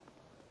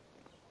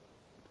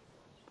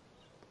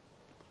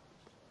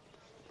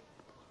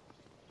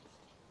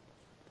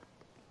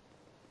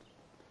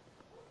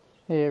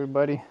Hey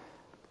everybody,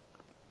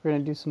 we're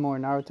gonna do some more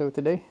Naruto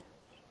today.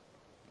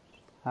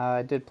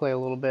 I did play a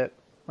little bit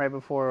right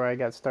before I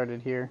got started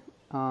here.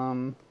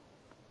 Played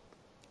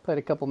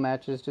a couple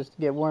matches just to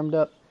get warmed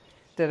up.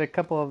 Did a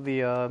couple of the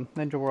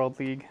Ninja World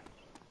League,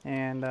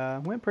 and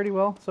went pretty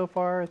well so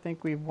far. I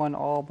think we've won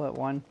all but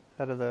one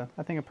out of the.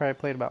 I think I probably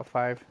played about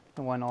 5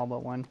 and won all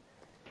but one.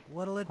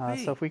 What'll it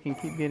be? So if we can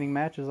keep getting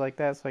matches like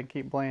that, so I can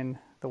keep playing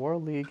the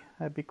World League,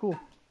 that'd be cool.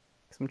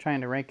 Cause I'm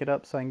trying to rank it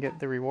up so I can get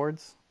the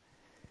rewards.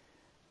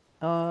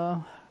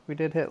 We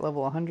did hit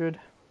level 100.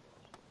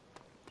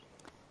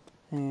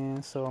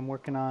 And so I'm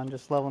working on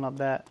just leveling up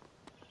that.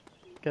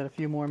 Got a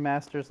few more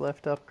masters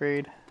left to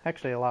upgrade.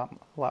 Actually, a lot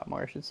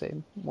more, I should say.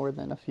 More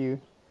than a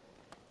few.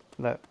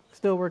 But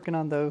still working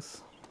on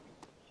those.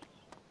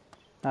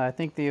 I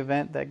think the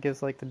event that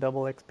gives like the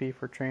double XP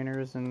for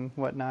trainers and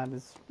whatnot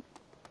is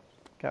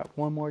got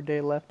one more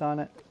day left on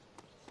it.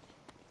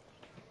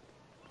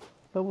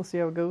 But we'll see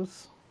how it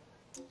goes.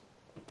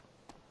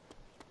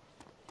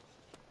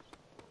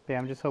 But yeah,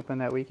 I'm just hoping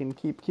that we can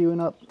keep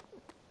queuing up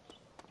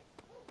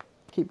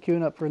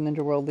for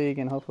Ninja World League,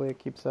 and hopefully it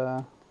keeps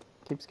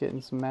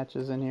getting some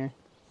matches in here.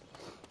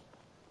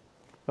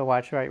 But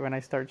watch, right when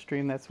I start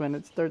stream, that's when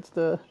it starts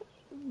to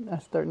I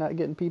start not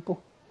getting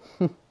people.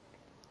 All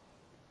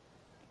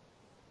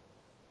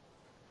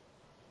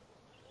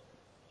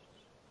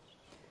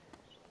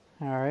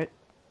right.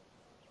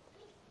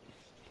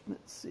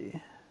 Let's see.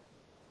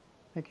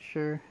 Making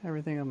sure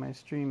everything on my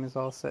stream is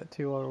all set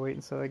too while we're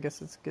waiting. So I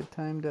guess it's a good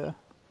time to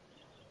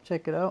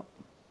check it out.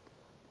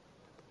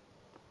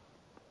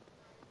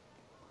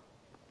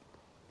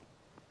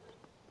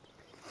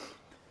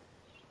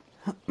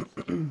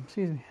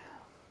 Excuse me.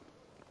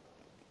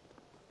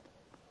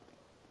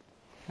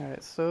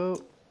 Alright,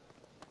 so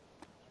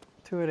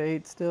 2 out of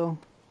 8 still.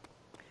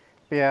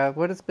 But yeah,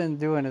 what it's been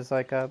doing is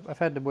like I've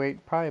had to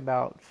wait probably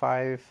about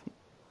 5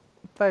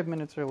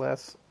 minutes or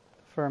less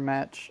for a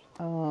match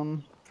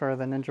for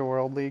the Ninja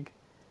World League.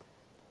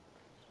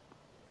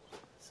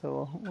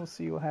 So we'll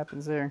see what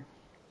happens there.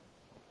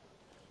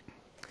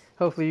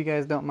 Hopefully you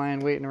guys don't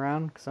mind waiting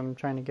around because I'm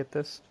trying to get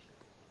this.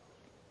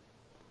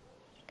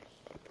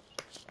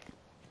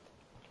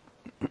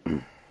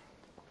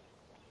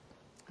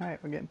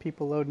 Alright, we're getting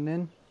people loading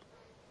in.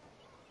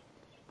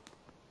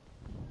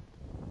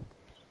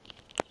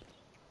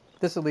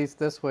 This, at least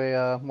this way,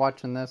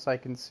 watching this, I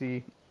can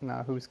see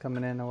who's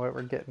coming in and what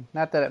we're getting.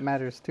 Not that it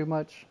matters too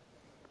much.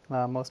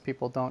 Most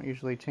people don't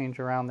usually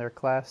change around their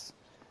class.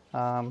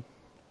 I'm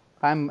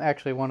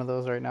actually one of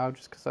those right now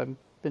just because I've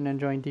been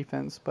enjoying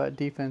defense, but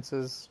defense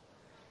is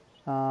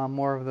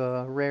more of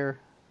the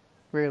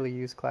rarely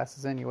used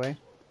classes anyway.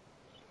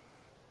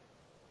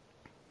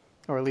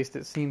 Or at least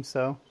it seems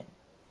so.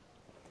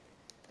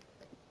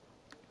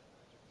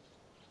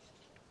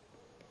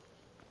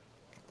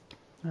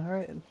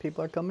 Alright,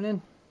 people are coming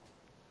in.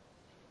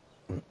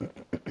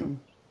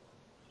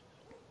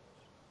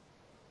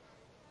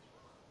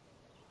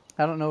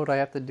 I don't know what I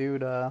have to do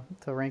to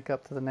rank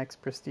up to the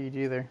next prestige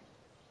either.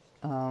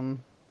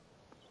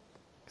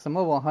 Because I'm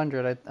level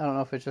 100, I don't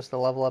know if it's just a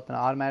level up an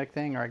automatic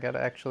thing or I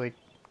gotta actually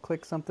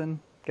click something.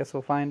 Guess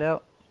we'll find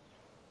out.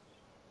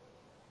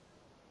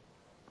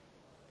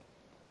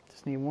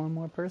 Just need one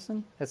more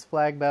person. It's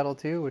flag battle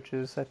too, which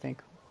is, I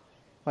think,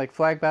 like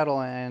flag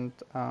battle and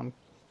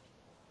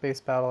base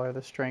battle are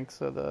the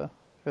strengths of the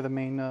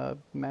main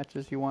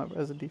matches you want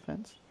as a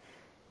defense.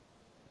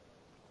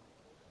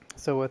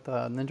 So with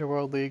Ninja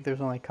World League,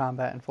 there's only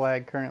combat and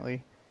flag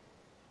currently.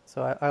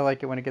 So I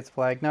like it when it gets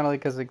flagged, not only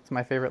because it's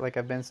my favorite, like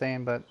I've been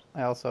saying, but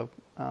I also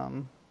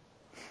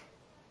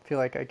feel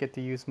like I get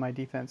to use my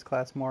defense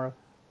class more.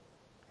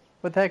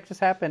 What the heck just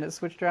happened? It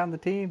switched around the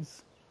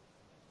teams.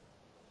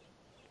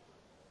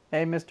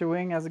 Hey, Mr.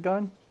 Wing, how's it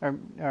going? Or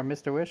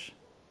Mr. Wish?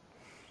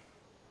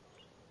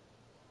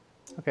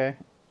 Okay.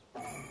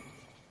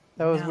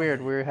 That was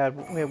weird. We had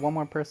one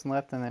more person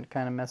left and then it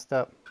kind of messed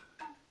up.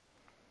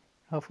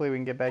 Hopefully we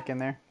can get back in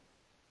there.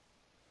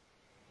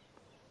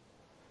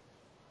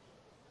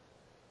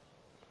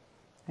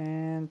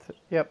 And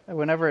yep,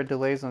 whenever it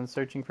delays on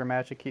searching for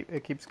match,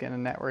 it keeps getting a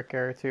network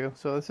error too.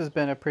 So this has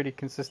been a pretty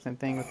consistent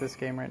thing with this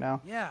game right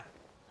now. Yeah.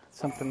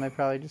 Something they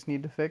probably just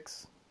need to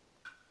fix.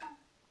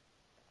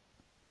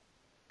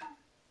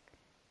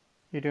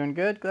 You're doing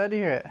good? Glad to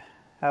hear it.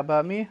 How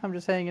about me? I'm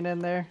just hanging in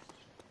there.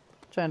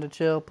 Trying to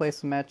chill, play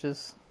some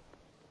matches.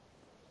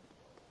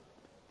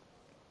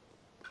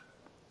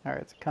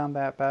 Alright, it's a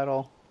combat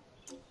battle.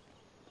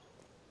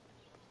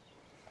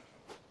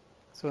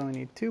 So we only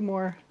need 2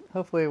 more.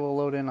 Hopefully we'll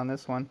load in on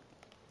this one.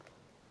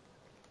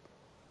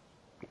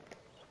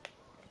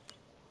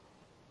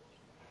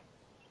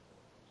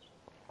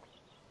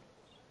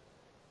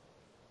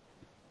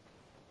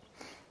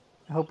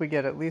 I hope we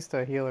get at least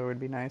a healer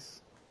would be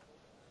nice.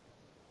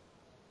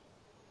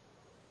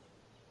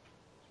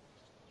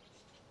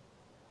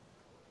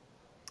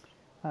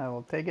 I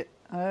will take it.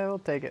 I will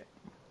take it.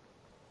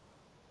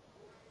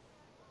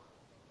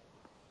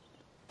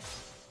 You're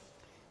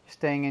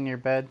staying in your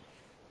bed.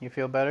 You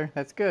feel better?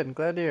 That's good. I'm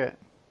glad to hear it.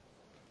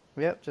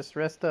 Yep, just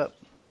rest up.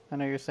 I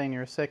know you're saying you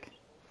were sick.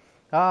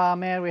 Ah,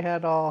 man, we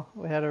had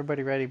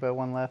everybody ready, but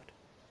one left.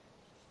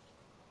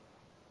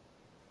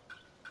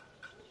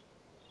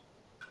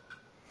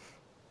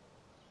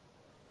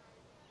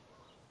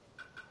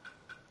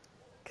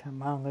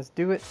 Come on, let's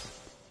do it.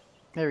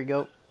 There we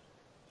go.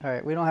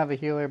 Alright, we don't have a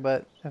healer,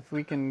 but if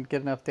we can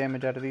get enough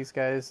damage out of these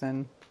guys,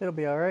 then it'll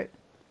be alright.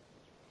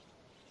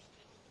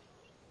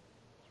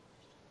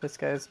 This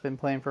guy's been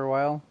playing for a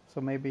while, so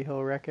maybe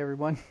he'll wreck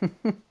everyone.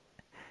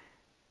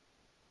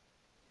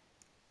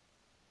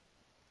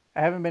 I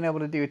haven't been able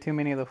to do too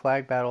many of the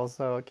flag battles,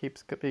 so it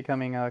keeps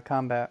becoming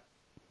combat.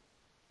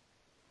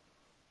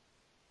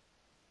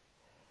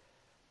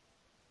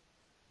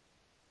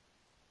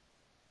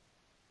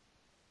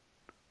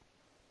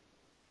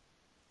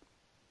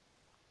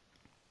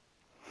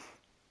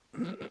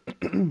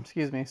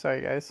 Excuse me,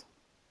 sorry guys.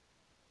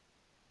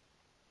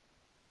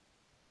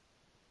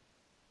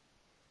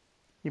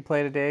 You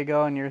played a day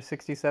ago and you're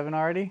 67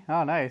 already?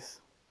 Oh,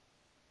 nice.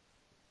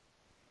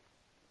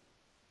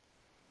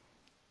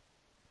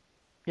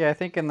 Yeah, I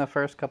think in the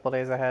first couple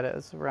days I had it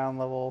as around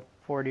level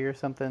 40 or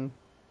something.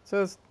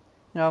 So it's,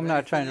 I'm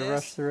not trying to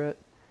rush through it.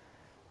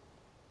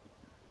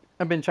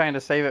 I've been trying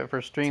to save it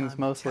for streams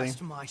mostly.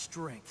 Test my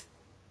strength.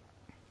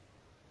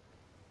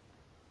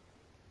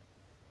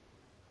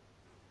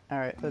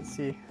 Alright, let's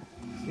see.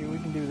 See if we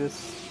can do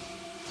this.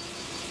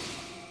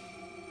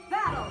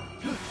 Battle!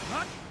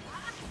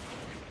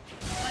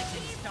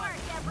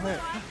 Right.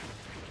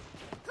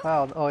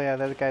 Wow, oh yeah,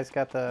 that guy's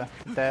got the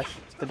dash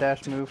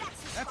move.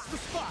 That's the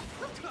spot.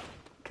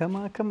 Come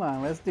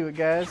on, let's do it,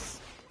 guys.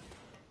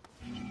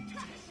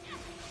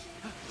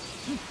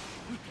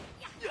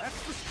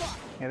 That's the spot.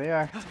 Here they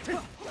are.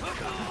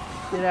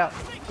 Get out.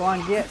 Go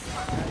on, get.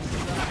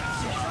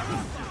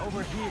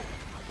 Over here.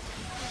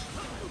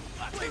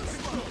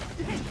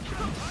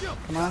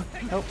 Come on.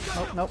 Nope.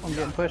 I'm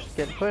getting pushed.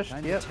 Yep.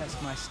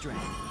 Test my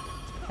strength.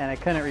 And I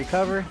couldn't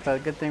recover,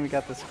 but good thing we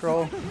got the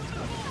scroll.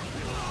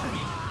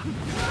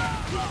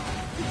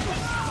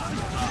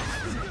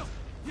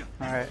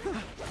 Alright.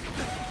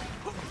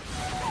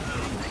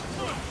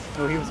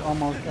 Oh,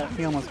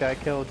 he almost got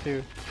killed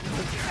too.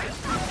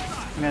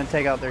 I'm gonna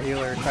take out their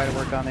healer, try to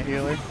work on the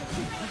healer.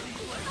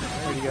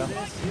 There you go.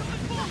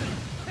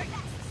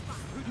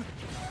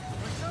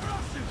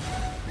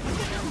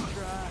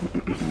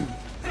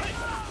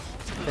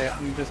 Okay,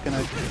 I'm just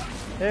gonna...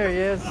 There he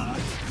is!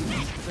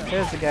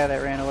 There's the guy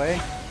that ran away.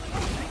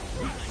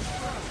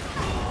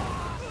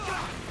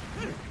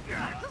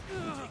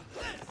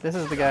 This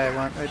is the guy I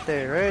want right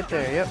there,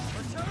 yep.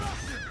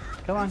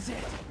 Come on.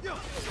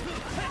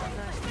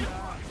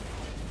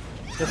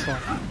 This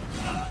one.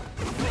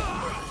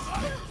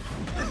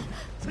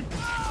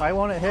 Why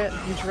won't it hit?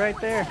 He's right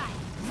there.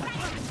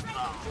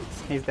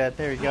 He's dead,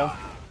 there you go.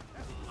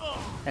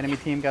 Enemy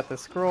team got the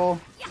scroll.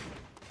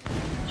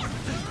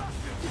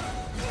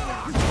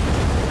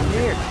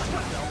 Here.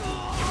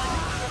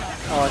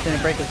 Oh, it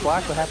didn't break his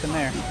block? What happened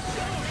there?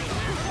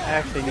 I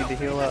actually need to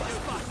heal up.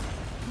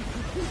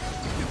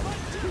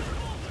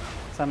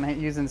 So I'm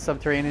using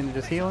subterranean and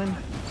just healing.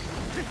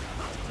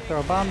 Throw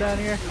a bomb down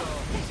here.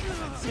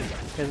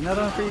 Here's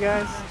another one for you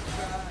guys.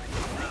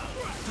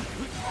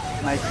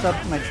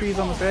 My tree's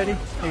almost ready.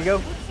 Here you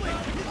go.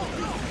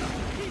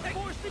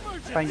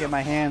 If I can get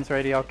my hands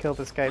ready, I'll kill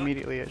this guy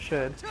immediately. It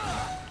should.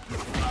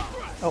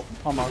 Oh,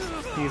 almost.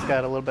 He's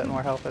got a little bit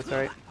more health, that's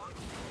alright.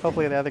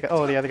 Hopefully the other guy...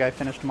 Oh, the other guy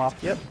finished him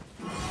off. Yep.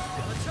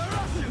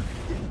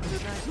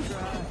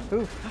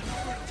 Oof.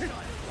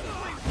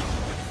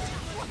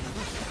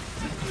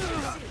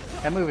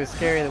 That move is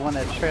scary, the one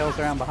that trails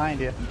around behind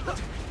you.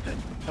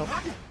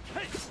 Oh.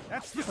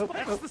 Oh.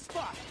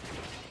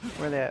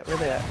 Where they at?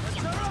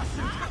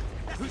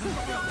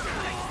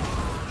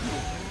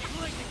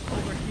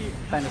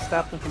 Trying to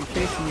stop them from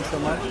chasing me so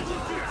much.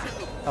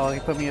 Oh, he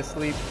put me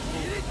asleep.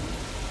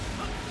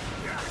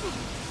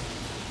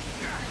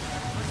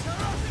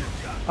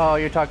 Oh,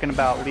 you're talking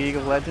about League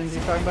of Legends,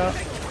 you're talking about?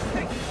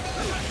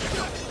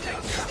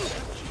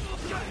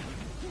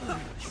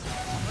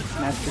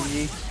 Master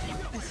Yi.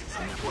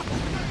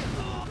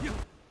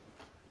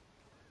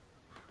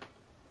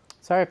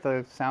 Sorry if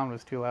the sound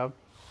was too loud.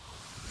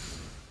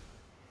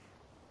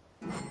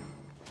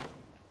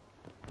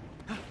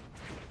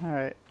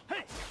 Alright.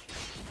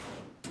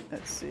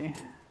 Let's see.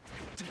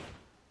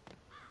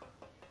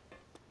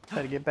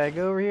 Try to get back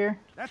over here.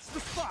 That's the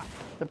spot.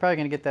 They're probably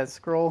gonna get that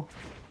scroll.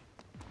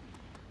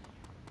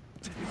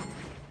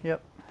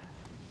 Yep.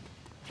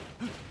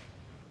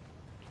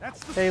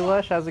 Hey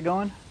Lush, how's it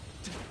going?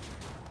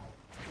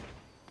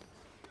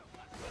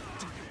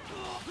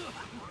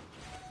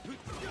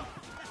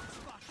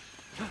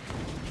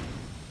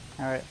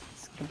 Alright,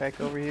 let's get back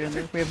over here.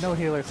 We have no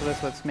healer, so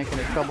that's what's making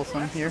it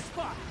troublesome here.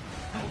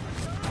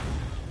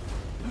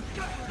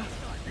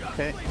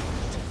 Okay.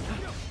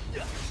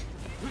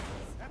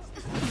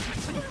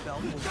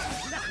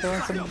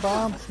 Throwing some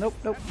bombs. Nope.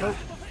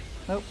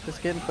 Nope,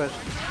 just getting pushed.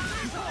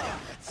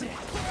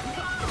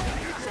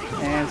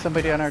 And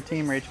somebody on our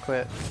team rage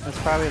quit. That's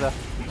probably the...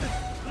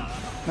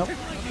 Nope.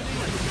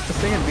 was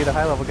thinking to be the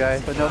high level guy,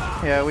 but no.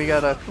 Yeah, we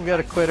got a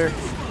quitter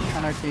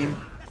on our team.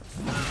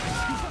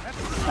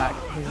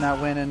 He's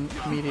not winning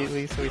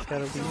immediately, so he's got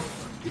to leave.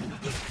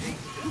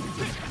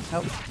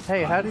 Nope.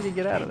 Hey, how did he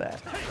get out of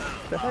that?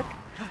 The heck?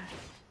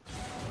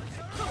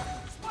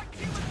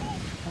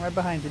 I'm right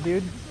behind you,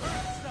 dude.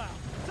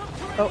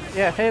 Oh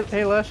yeah.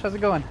 Hey, Lush, how's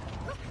it going?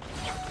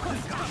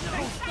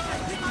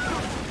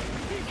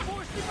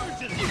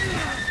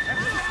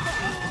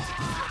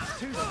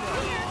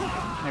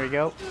 There we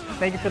go.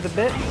 Thank you for the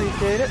bit.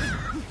 Appreciate it.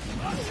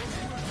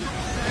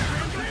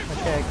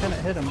 Okay, I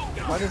couldn't hit him.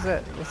 What is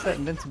that? What's that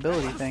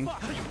invincibility thing?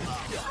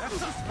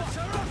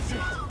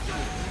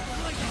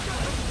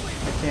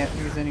 I can't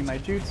use any of my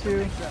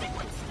jutsu.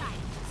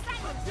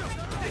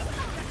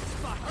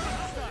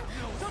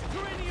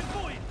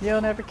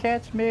 You'll never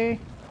catch me.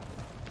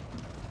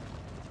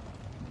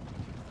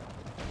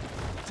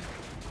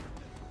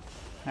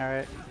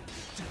 Alright.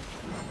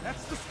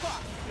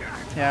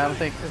 Yeah, I don't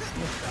think it's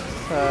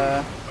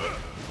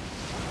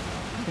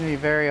gonna be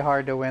very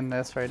hard to win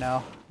this right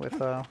now with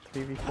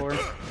 3v4.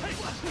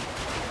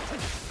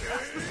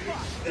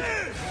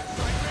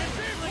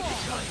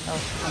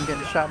 Oh, I'm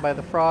getting shot by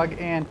the frog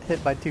and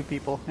hit by 2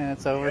 people, and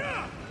it's over.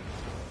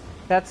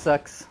 That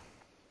sucks.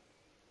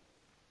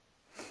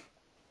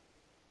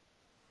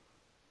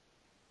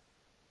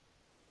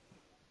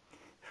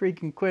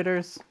 Freaking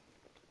quitters.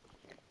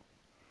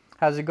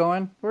 How's it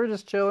going? We're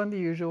just chilling, the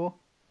usual.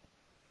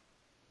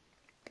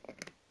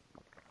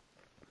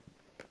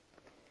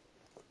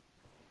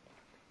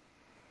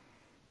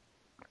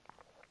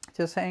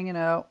 Just hanging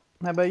out.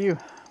 How about you?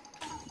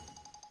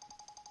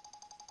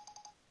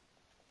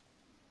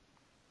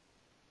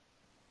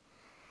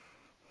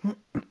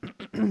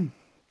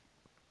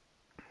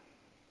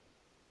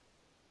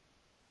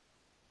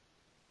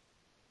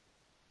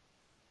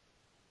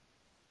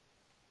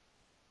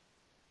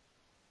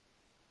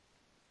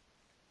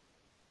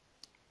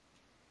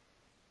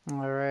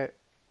 Alright.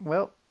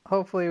 Well,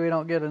 hopefully we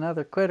don't get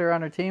another quitter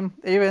on our team.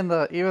 Even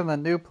the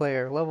new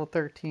player, level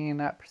 13,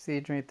 not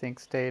prestige or anything,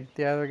 stayed.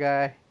 The other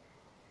guy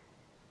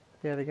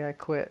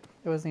quit.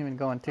 It wasn't even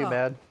going too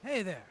bad.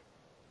 Hey there.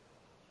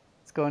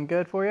 It's going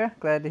good for you.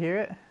 Glad to hear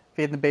it.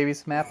 Feeding the baby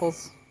some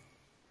apples.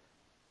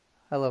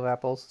 I love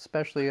apples,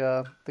 especially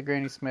the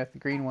Granny Smith, the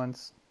green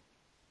ones.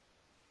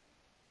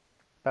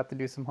 About to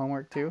do some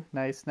homework too.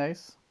 Nice,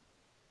 nice.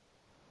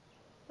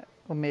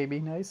 Well, maybe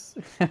nice.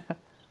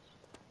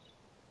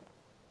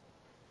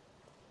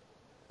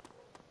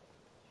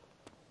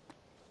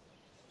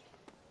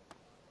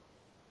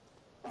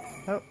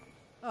 Oh.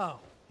 Oh,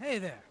 hey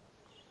there.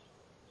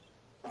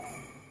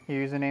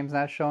 Your username's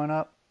not showing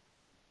up.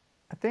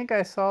 I think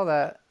I saw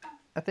that.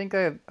 I think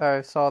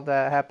I saw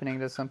that happening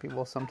to some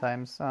people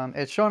sometimes.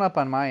 It's showing up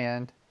on my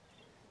end.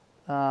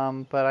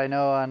 But I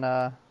know on,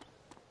 I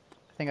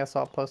think I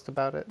saw a post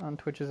about it on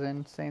Twitch's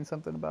end saying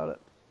something about it.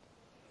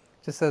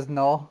 Just says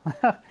null.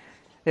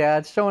 Yeah,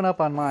 it's showing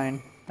up on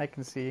mine. I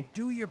can see.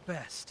 Do your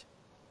best.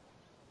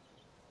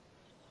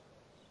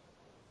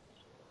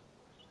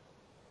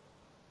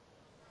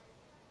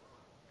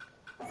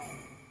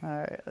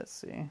 Alright, let's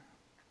see.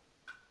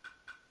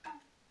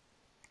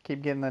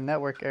 Keep getting the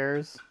network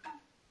errors.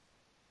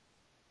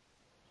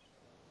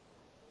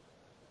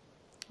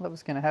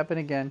 What's gonna happen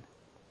again?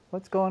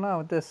 What's going on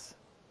with this?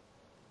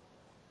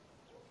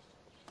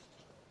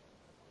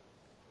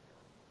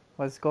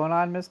 What's going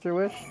on, Mr.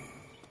 Wish?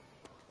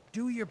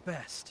 Do your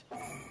best.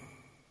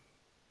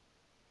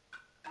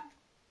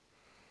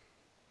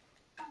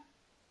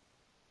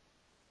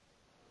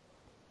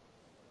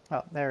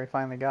 Oh, there, we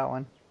finally got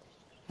one.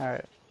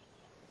 Alright.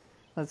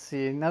 Let's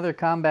see, another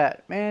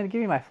combat. Man,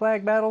 give me my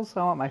flag battles.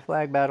 I want my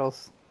flag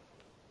battles.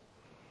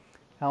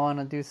 I want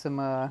to do some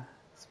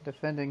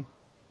defending.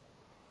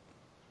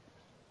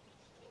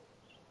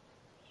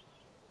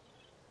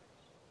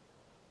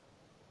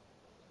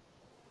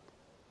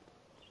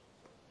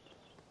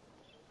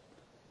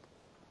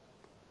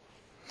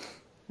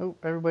 Oh,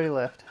 everybody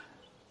left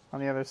on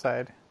the other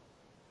side.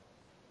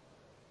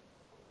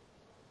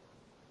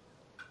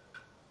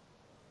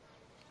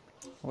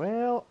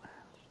 Well,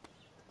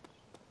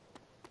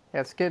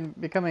 yeah, it's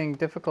becoming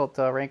difficult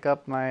to rank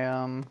up my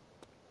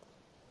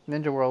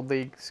Ninja World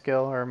League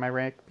skill or my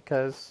rank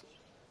because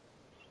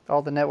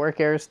all the network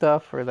error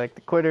stuff or like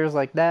the quitters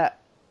like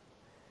that.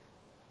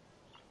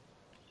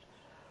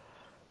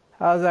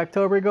 How's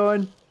October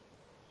going?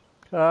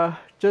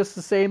 Just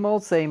the same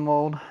old, same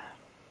old.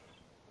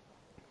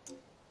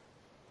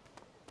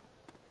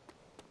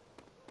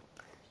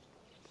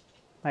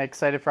 Am I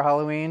excited for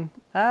Halloween?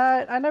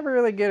 I never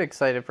really get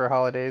excited for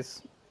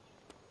holidays.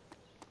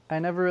 I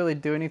never really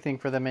do anything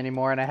for them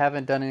anymore, and I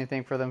haven't done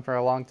anything for them for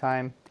a long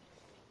time.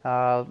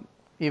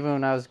 Even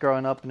when I was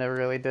growing up, I never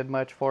really did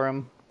much for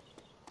them.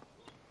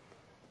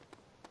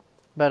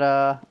 But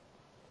I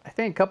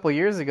think a couple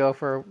years ago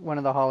for one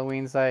of the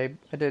Halloweens, I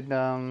did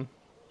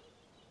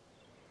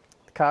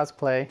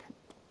cosplay.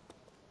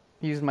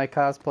 Used my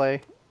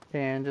cosplay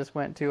and just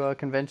went to a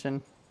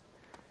convention.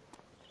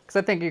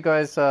 Because I think you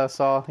guys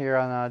saw here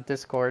on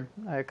Discord,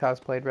 I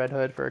cosplayed Red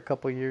Hood for a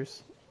couple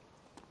years.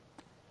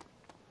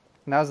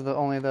 And that was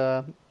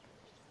the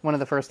one of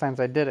the first times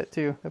I did it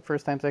too. The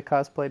first times I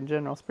cosplayed in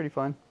general. It's pretty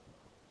fun.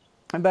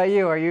 How about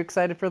you? Are you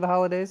excited for the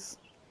holidays?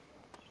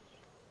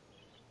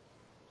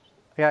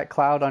 I got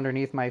Cloud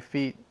underneath my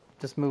feet,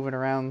 just moving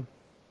around.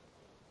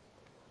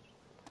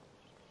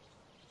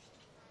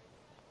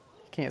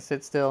 Can't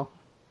sit still.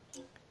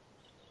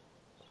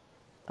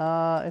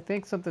 I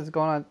think something's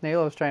going on.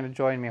 Nalo's trying to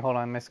join me. Hold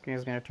on, my screen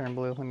is going to turn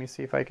blue. Let me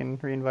see if I can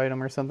re-invite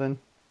him or something.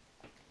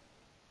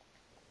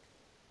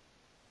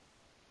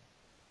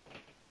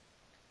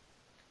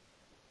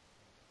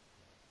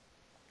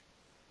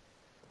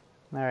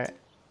 Alright.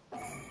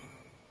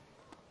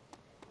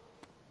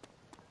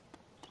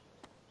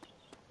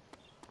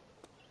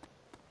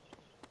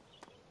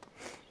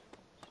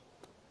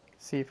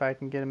 See if I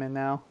can get him in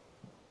now.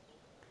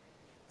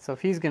 So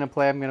if he's going to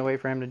play, I'm going to wait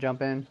for him to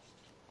jump in.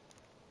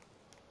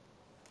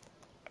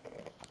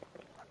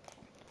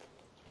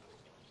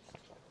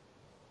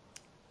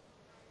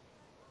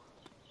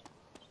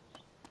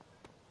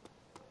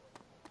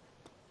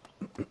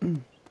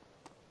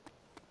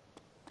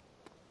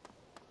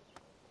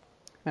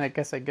 And I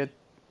guess I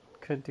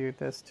could do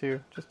this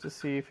too, just to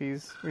see if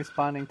he's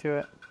responding to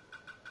it.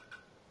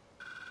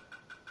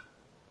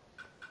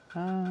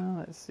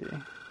 Let's see.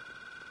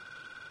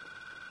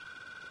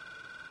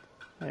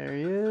 There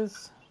he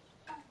is.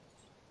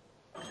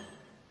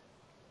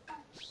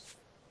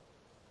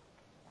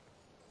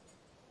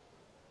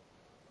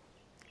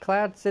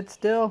 Cloud, sit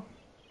still.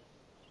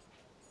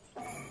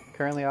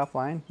 Currently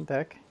offline. What the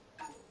heck?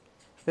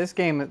 This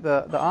game,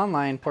 the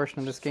online portion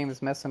of this game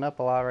is messing up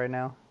a lot right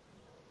now.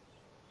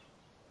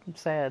 I'm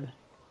sad.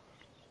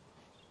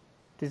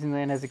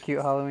 Disneyland has a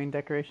cute Halloween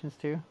decorations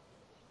too.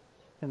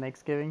 And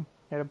Thanksgiving.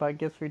 You had to buy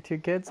gifts for your 2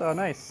 kids? Oh,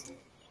 nice.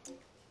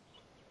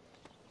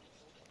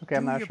 Okay,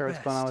 I'm not sure what's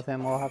going on with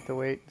him. We'll have to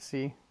wait and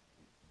see.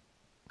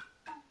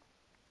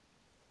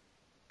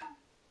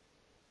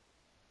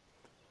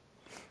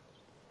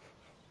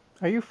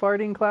 Are you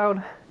farting,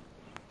 Cloud?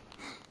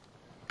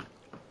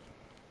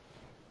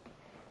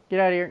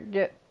 Get out of here.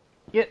 Get.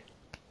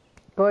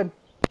 Go ahead.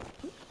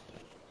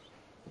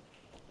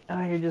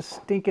 Ah, you're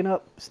just stinking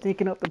up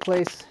the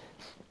place.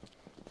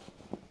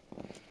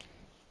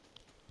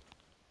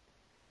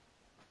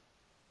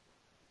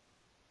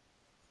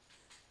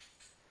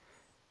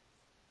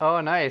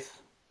 Oh, nice.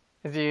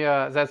 Is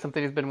that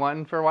something he's been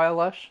wanting for a while,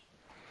 Lush?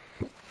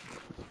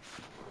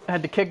 I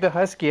had to kick the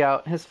husky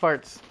out. His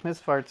farts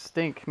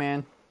stink,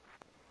 man.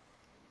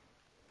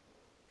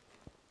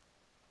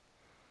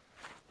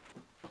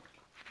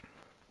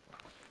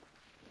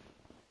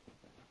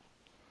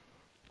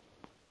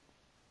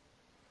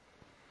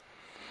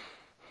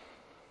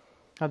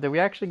 Oh, did we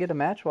actually get a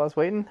match while I was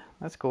waiting?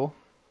 That's cool.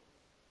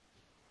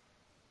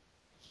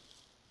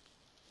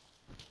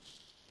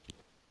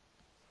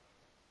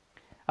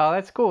 Oh,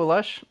 that's cool,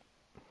 Lush.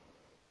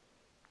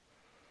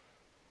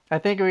 I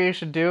think what you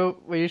should do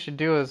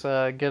is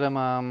get him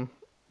one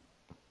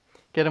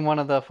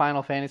of the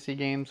Final Fantasy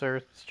games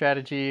or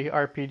strategy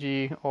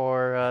RPG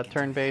or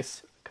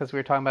turn-based, because we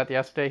were talking about it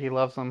yesterday. He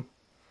loves them.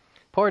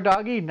 Poor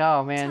doggy?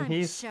 No, man,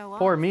 he's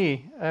poor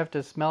me. I have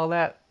to smell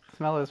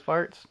his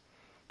farts.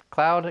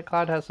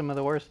 Cloud has some of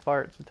the worst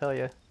farts, I tell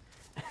you.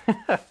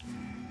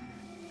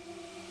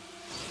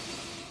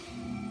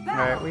 All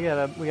right, we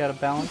got a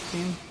balance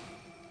team.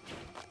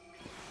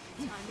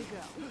 Time to go.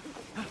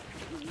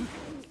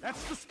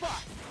 That's the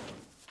spot.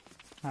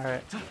 All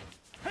right.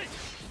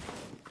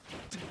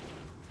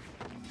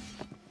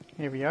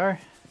 Here we are.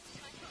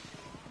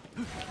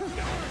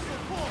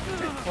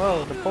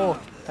 Whoa, the pull.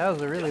 That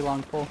was a really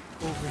long pull.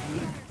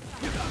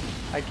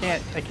 I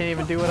can't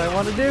even do what I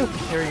want to do.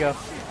 Here we go.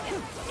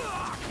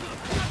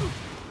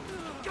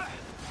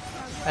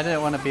 I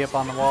didn't want to be up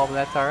on the wall, but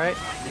that's alright.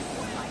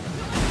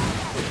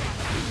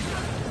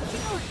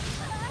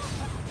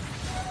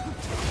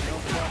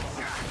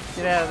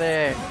 Get out of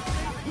there.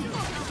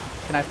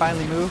 Can I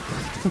finally move?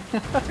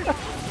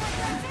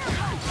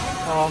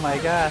 Oh my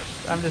gosh,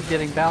 I'm just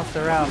getting bounced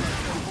around.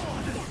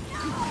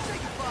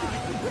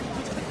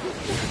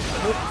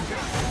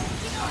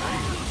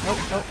 Nope.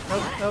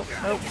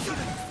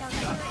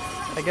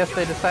 I guess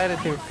they decided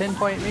to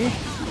pinpoint me.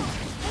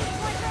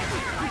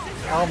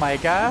 Oh my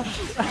gosh.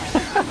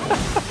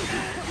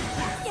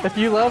 If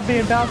you love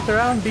being bounced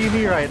around, be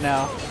me right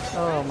now.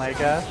 Oh my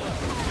gosh.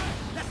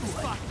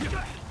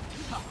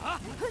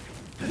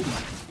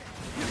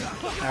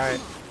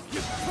 Alright.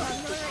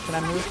 Can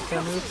I move?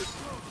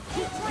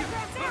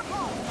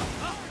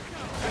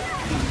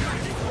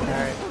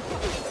 Alright.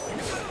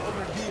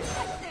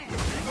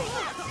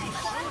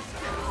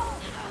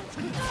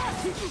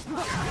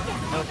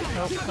 Nope.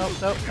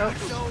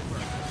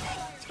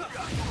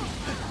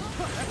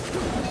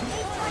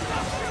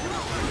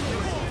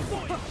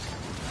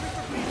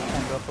 I'm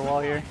gonna go up the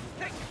wall here.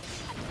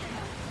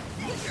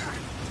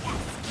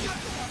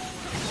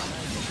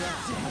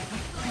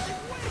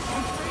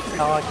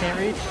 Oh, I can't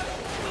reach.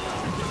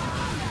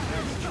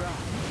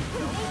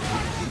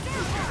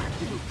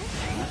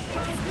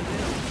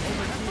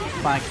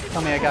 Fine,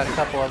 tell me I got a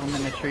couple of them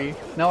in the tree.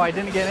 No, I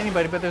didn't get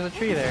anybody, but there's a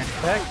tree there.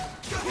 What the heck?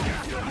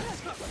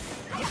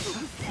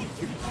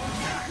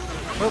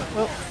 Whoop,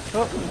 whoop,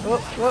 whoop,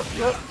 whoop, whoop,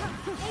 whoop.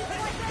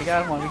 We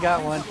got one, we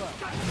got one.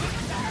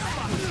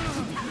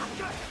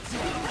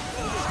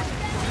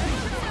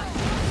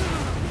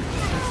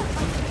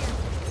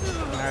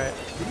 Alright.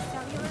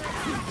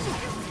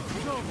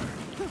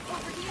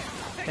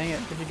 Dang it,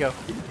 where'd you go?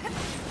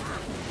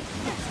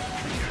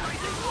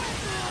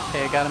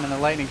 Okay, I got him in the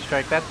lightning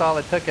strike. That's all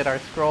it took at our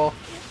scroll.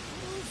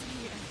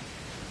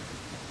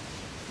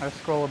 Our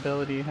scroll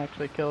ability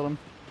actually killed him.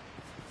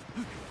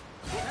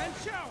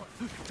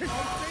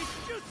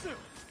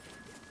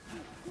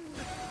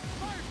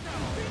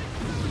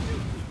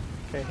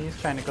 Okay, he's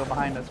trying to go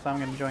behind us, so I'm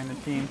going to join the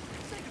team.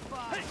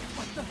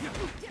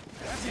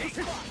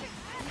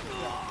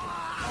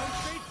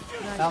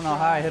 I don't know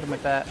how I hit him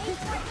with that.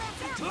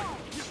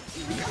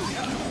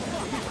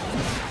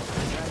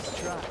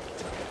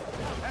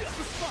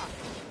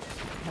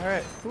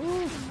 Alright.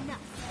 Woo.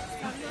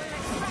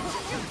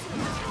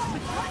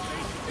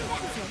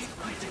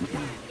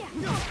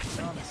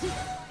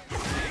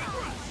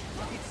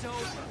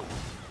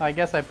 I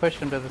guess I pushed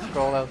him to the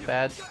scroll, that was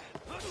bad.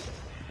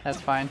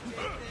 That's fine.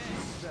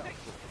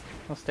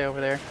 We'll stay over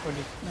there. We'll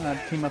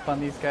just team up on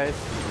these guys.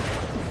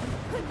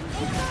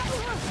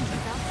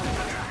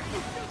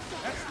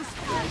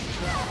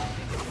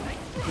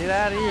 Get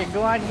out of here,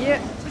 go on,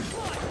 get!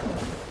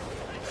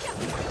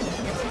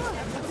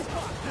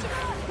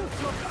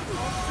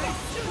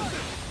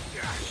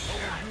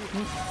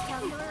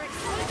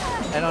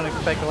 I don't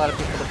expect a lot of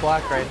people to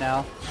block right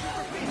now.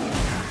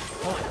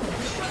 Oh.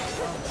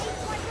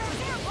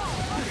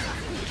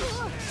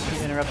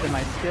 He interrupted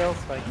my skill,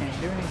 so I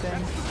can't do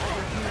anything.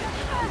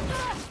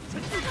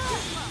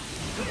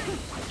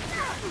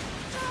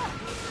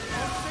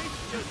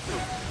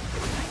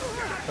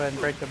 Go ahead and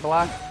break the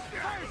block.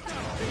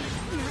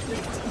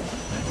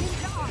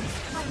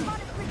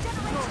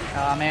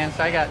 Oh man,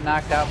 so I got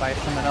knocked out by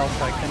someone else,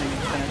 so I couldn't even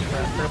finish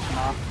that person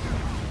off.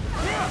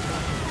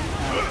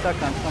 I'm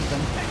stuck on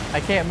something. I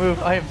can't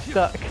move, I am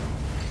stuck.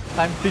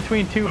 I'm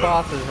between two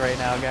bosses right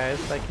now, guys.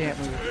 I can't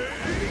move.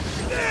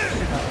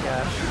 Oh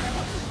gosh.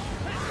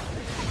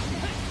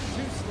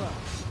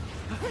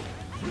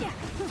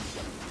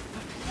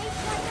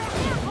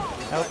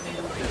 Nope.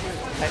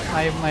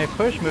 My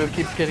push move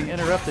keeps getting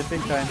interrupted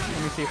big time.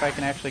 Let me see if I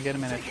can actually get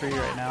him in a tree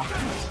right now.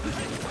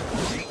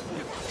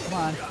 Come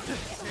on.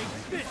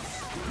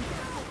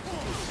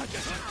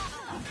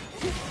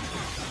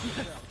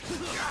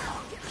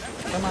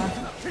 Come on.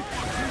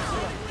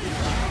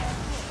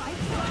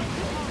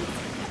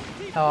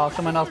 Oh,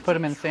 someone else put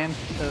him in the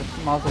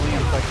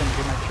mausoleum so I couldn't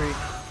do my tree.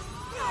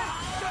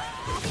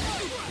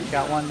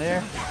 Got one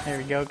there. There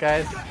we go,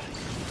 guys.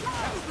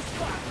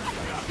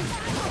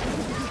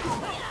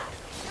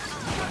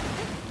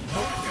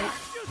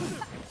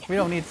 We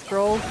don't need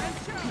scrolls.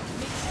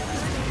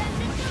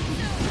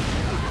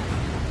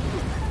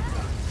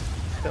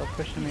 Still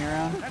pushing me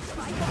around.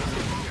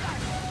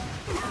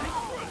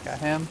 Got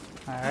him.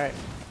 Alright.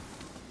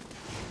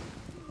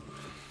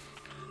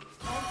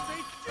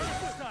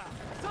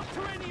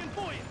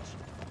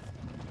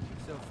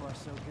 So far,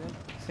 so good.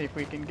 See if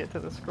we can get to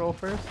the scroll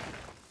first.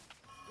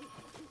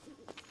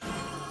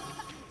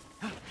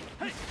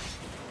 Hey,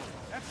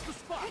 that's the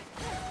spot.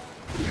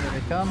 Here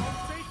they come.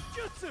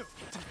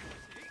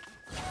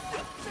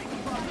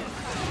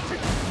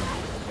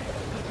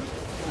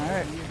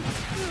 Alright.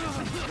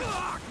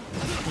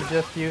 He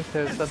just used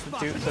his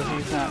substitute, so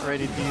he's not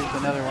ready to use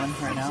another one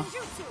right now.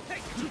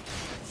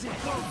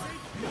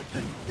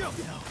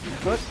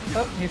 What?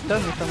 Oh, he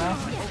stunned me somehow.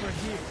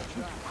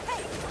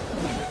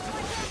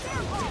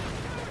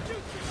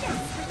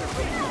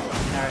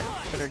 Alright,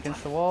 put her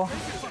against the wall.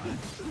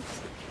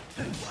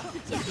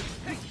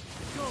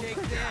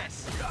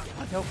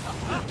 Nope.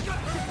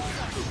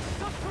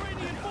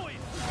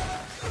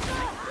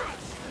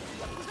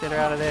 Let's get her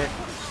out of there.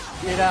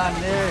 Get on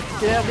there.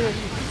 Get out there.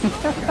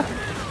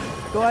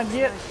 Go on,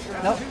 get.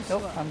 Nope,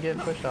 nope. I'm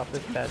getting pushed off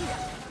this bed.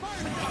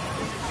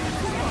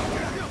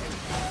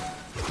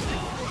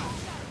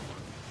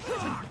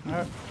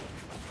 Alright.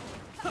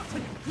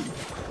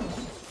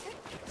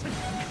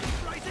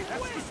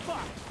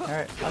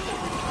 Alright.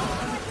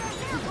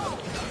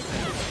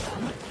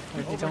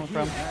 Where's he coming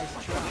from?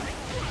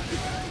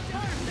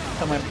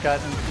 Someone got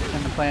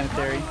in the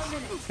planetary.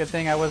 Good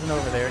thing I wasn't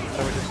over there,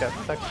 so we just got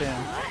sucked in.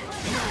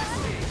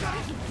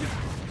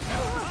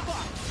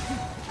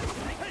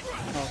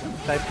 Oh,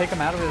 did I pick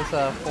him out of his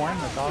form?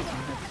 That's awesome.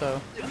 If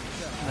so,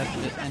 unless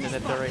he just ended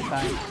at the right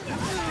time.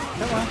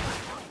 Come on.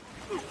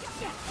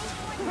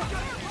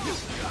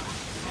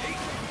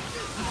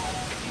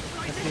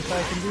 Let's see if I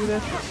can do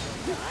this.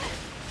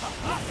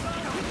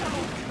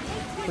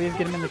 Please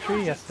get him in the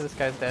tree. Yes, this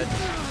guy's dead.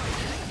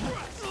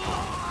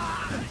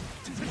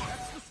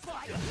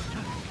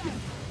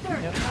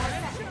 Yep.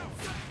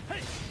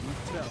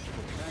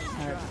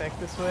 Alright, back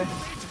this way.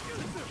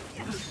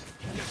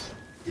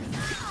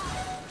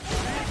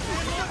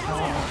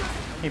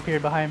 Oh, he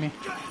appeared behind me.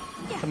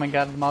 Someone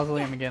got the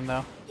mausoleum again,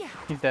 though.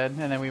 He's dead,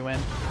 and then we win.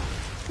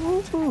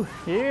 Woohoo!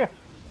 Yeah!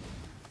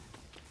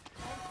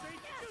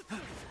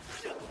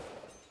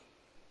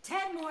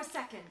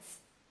 weapons.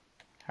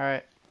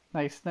 Alright.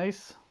 Nice,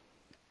 nice.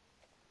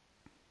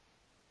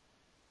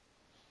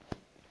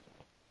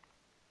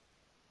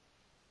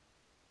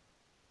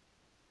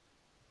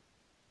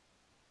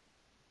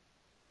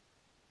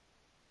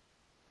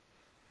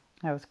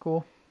 That was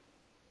cool.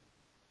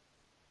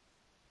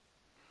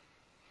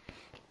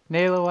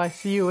 Nalo, I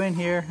see you in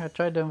here. I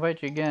tried to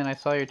invite you again. I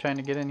saw you trying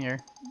to get in here.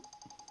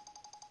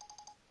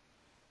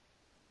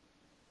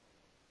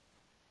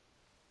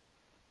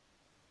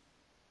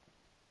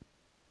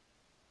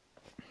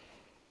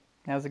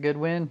 That was a good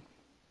win.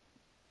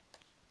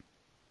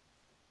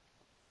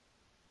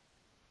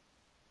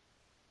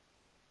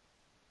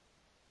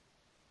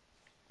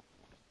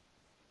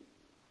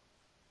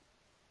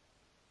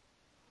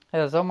 It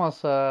was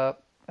almost, I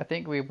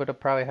think we would have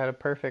probably had a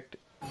perfect,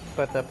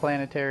 but the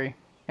planetary.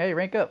 Hey,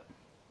 rank up.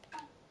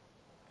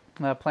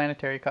 The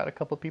planetary caught a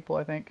couple people,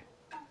 I think.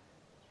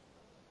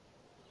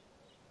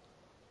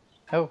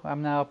 Oh,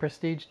 I'm now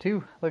prestige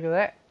 2. Look at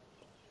that.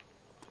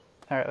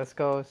 Alright, let's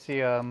go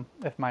see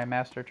if my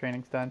master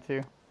training's done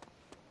too.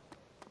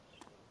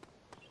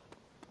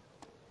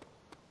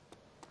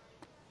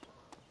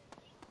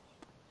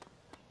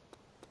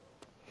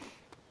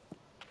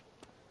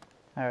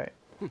 Alright.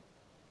 I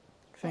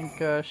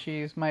think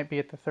she's might be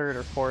at the 3rd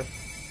or 4th.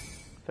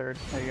 3rd.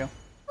 There you go.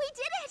 We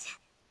did it!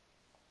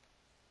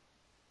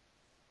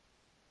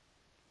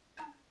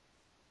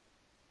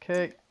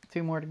 Okay,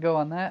 2 more to go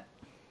on that.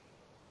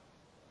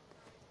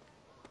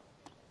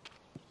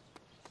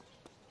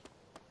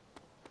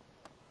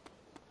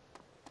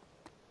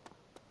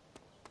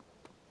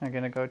 I'm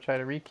gonna go try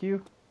to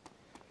requeue.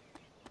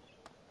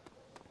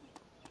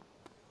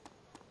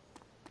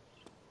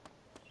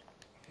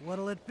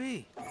 What'll it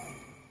be?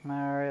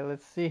 Alright,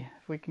 let's see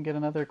if we can get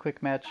another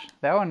quick match.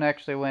 That one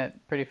actually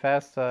went pretty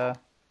fast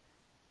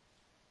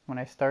when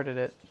I started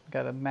it.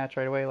 Got a match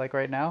right away, like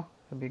right now.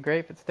 It'd be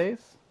great if it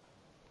stays.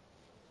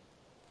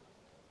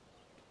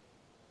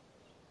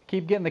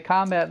 Keep getting the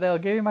combat though.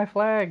 Give me my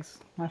flags.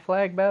 My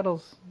flag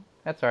battles.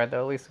 That's alright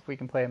though, at least if we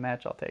can play a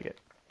match, I'll take it.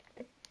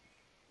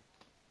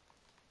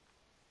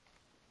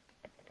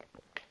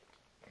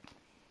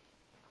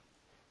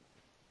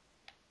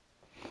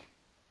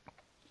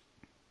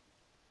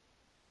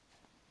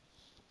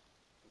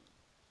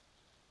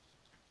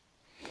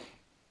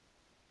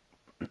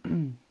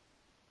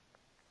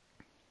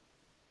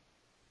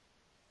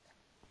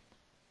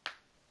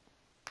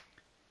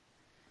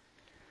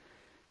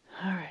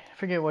 Alright, I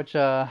forget which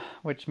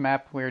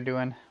map we were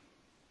doing.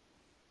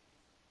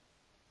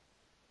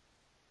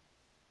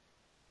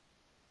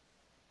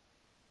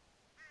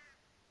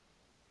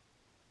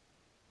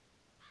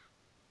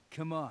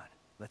 Come on,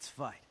 let's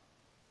fight.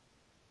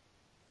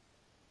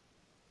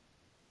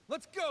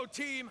 Let's go,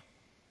 team!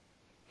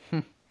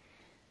 I'm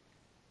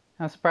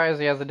surprised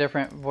he has a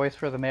different voice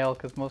for the male,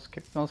 because most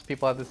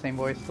people have the same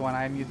voice. The one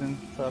I'm using,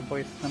 so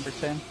voice number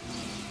 10.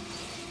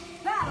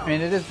 I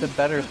mean, it is the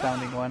better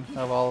sounding one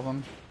of all of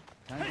them.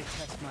 Time to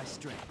test my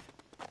strength.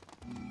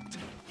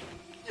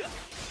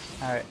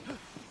 Alright, let's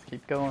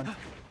keep going.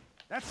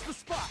 That's the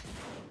spot!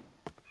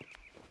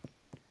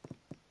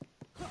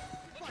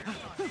 I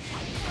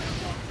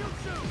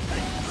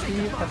see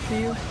you, I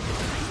see you.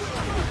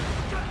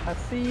 I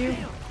see you.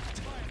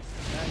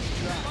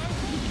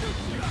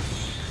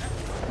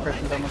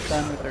 Person's almost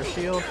done with their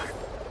shield.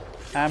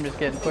 I'm just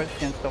getting pushed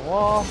against the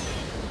wall.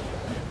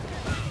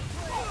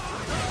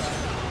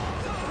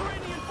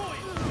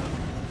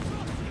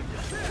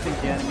 I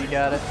think the enemy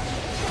got it.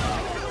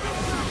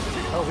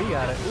 Oh, we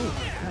got it. Ooh,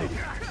 nice.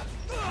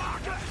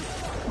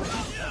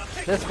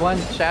 This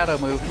one shadow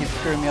move keeps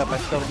screwing me up. I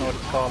still don't know what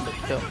it's called, but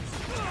still.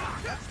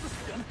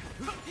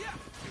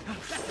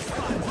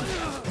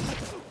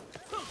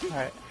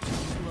 Alright.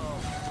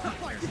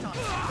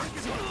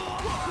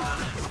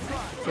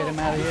 Get him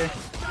out of here.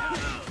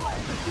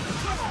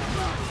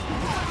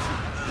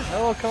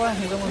 Oh, come on.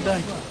 He's almost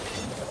done.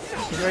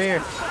 He's right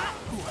here.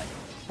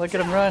 Look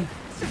at him run.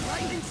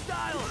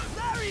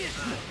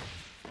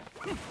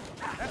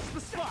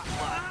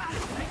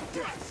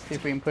 See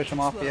if we can push him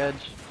off the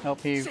edge.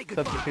 Nope, he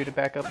substituted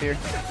back up here.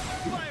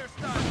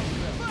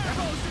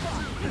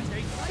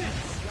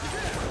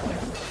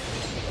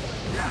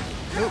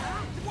 Oop.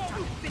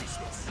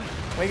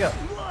 Wake up.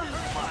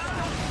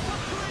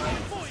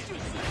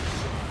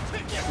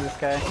 This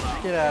guy.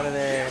 Get out of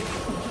there.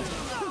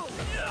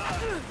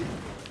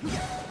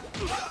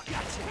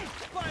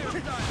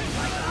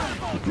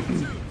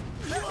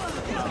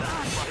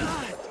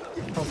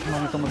 Oh, come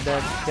on, he's almost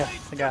dead. Yes,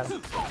 I got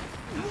him.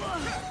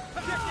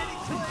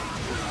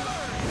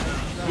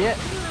 Yeah.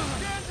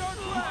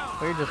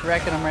 We're just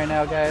wrecking him right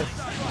now, guys.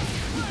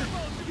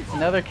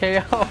 Another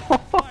KO.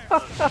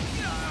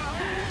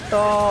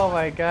 Oh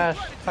my gosh.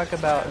 Talk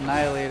about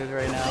annihilated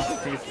right now.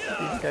 These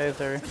guys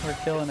we're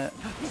killing it.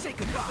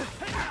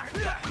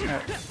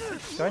 Alright.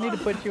 Do I need to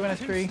put you in a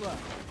tree?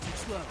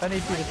 I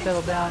need you to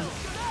settle down.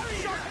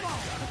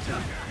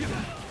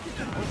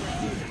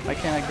 Why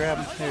can't I grab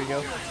him? There you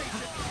go.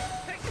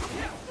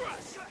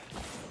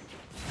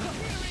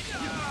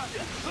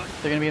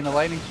 They're gonna be in the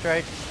lightning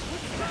strike.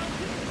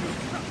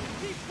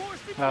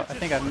 Well, I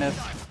think I missed.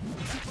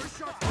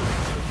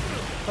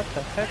 What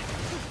the heck?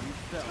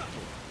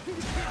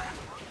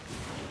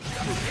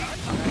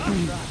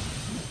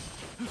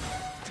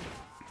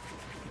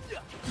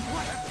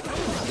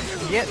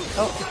 Get.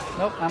 Oh,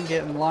 nope, I'm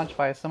getting launched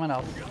by someone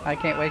else. I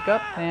can't wake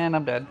up, and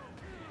I'm dead.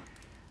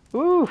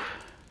 Oof.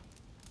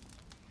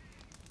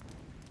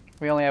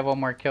 We only have one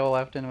more kill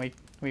left, and we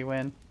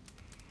win.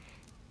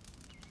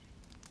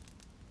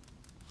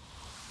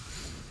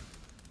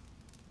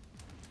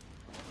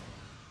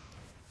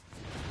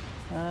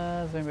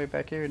 Is anybody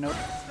back here? Nope.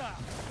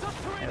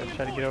 Yeah, let's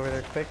try to get over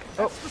there quick.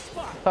 Oh,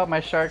 thought my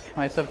shark,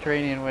 my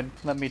subterranean, would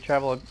let me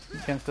travel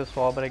against this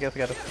wall, but I guess I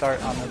gotta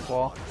start on this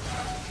wall.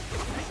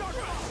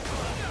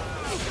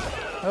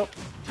 Oh.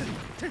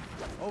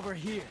 Over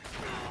here.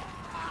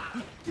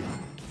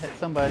 Hit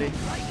somebody.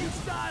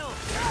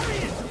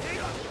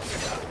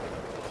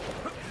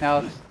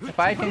 Now, if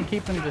I can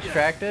keep them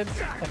distracted,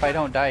 if I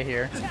don't die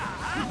here,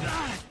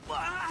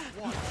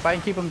 if I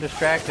can keep them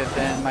distracted,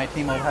 then my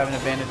team will have an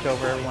advantage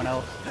over everyone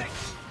else.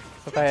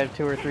 So if I have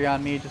 2 or 3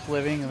 on me just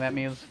living, then that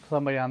means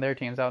somebody on their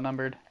team's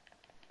outnumbered.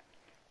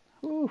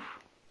 Oof.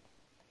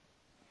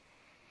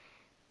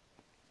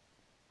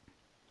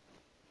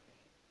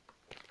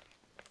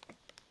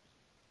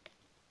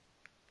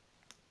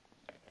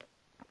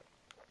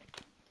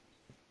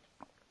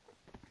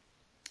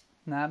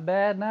 Not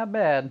bad, not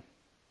bad.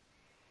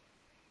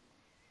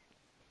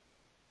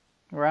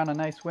 We're on a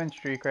nice win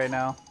streak right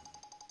now.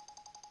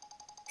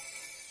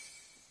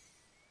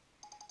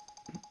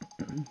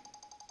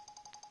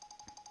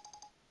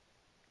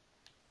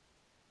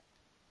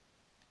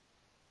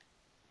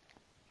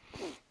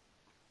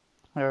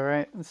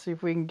 Alright, let's see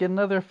if we can get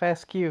another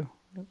fast queue.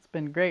 It's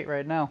been great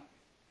right now.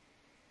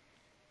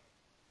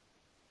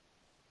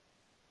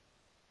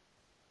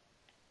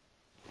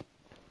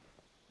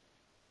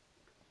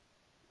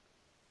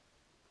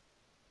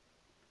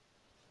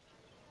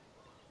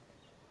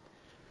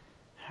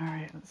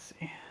 Alright, let's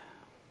see.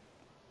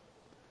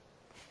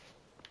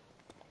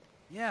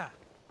 Yeah.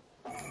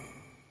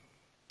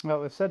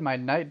 Well, it said my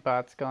night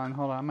bot's gone.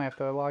 Hold on, I might have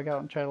to log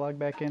out and try to log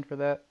back in for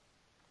that.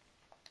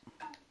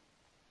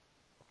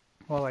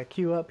 While I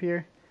queue up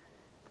here,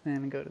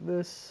 and go to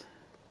this.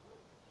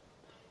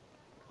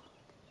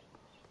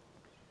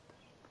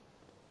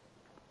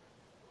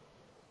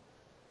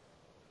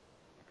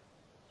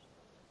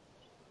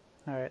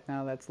 Alright,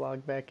 now that's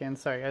logged back in.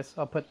 Sorry guys,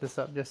 I'll put this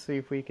up just to see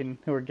if we can,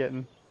 who we're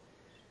getting.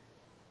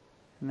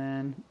 And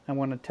then I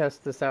want to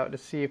test this out to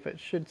see if it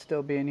should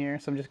still be in here.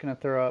 So I'm just going to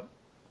throw up,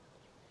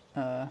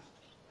 I'll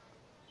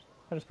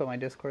just put my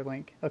Discord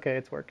link. Okay,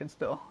 it's working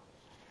still.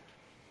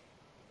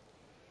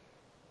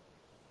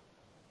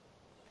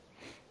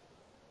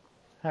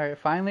 Alright,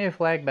 finally a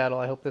flag battle.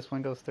 I hope this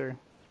one goes through.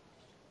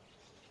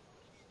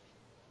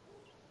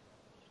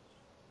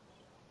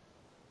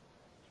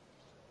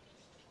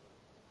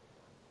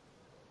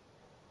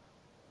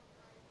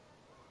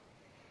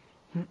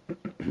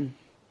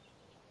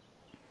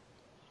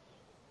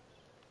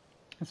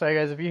 Sorry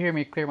guys, if you hear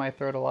me clear my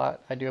throat a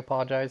lot, I do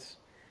apologize.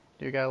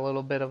 I do got a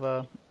little bit of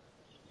a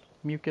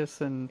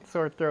mucus and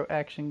sore throat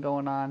action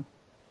going on,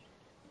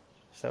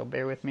 so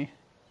bear with me.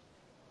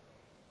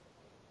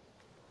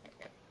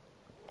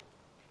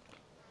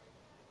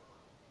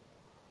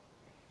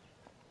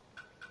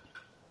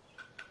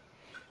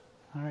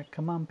 Alright,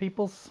 come on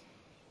peoples.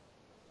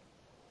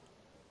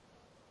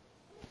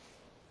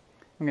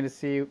 I'm gonna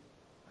see,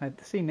 I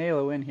see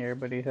Nalo in here,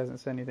 but he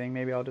hasn't said anything.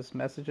 Maybe I'll just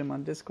message him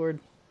on Discord.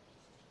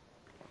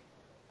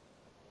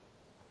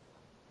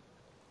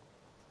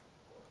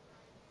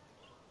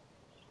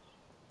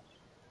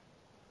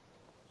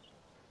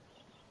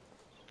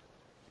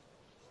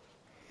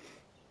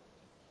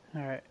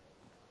 Alright.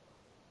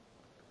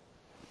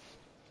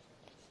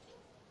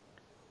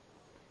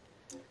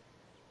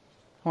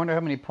 I wonder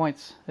how many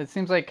points. It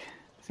seems like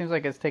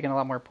it's taking a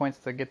lot more points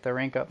to get the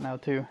rank up now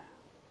too.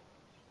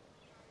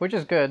 Which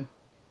is good.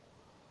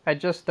 I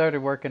just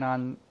started working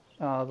on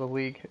the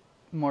league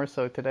more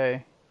so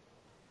today.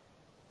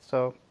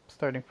 So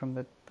starting from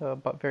the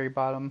very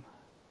bottom,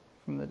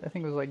 from the, I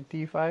think it was like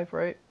D5,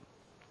 right?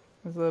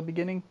 Was the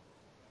beginning.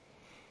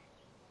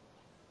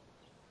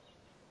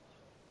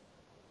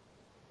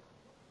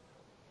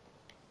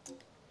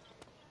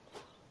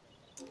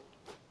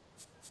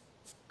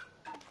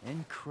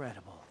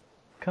 Incredible.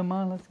 Come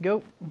on, let's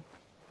go.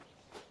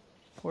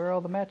 Where are all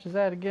the matches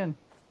at again?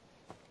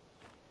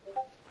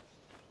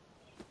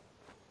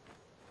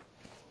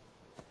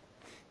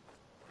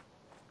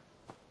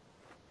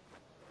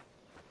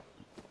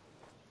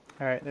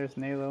 Alright, there's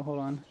Nalo, hold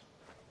on.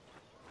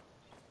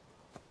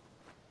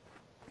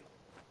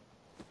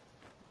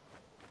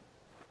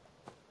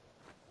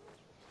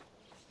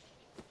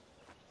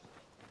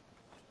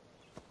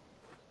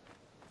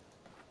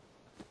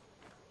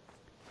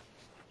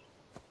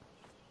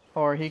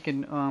 Or he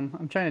can,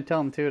 I'm trying to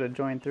tell him too to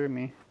join through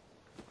me,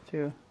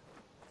 too.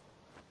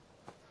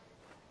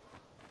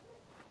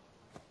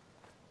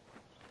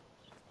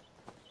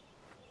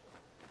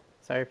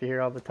 Sorry if you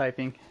hear all the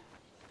typing.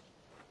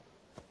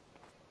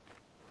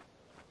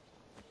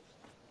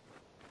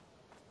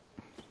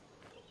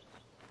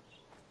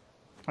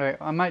 Alright,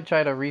 I might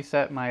try to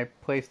reset my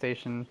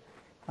PlayStation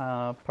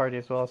party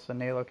as well so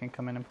Nalo can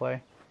come in and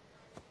play.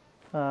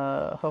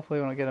 Hopefully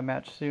we don't get a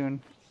match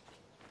soon.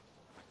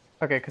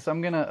 Okay, because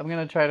I'm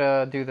gonna try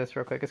to do this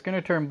real quick. It's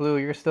gonna turn blue.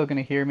 You're still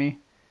gonna hear me.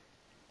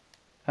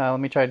 Let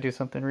me try to do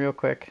something real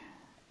quick.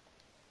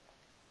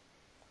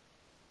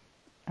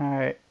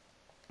 Alright.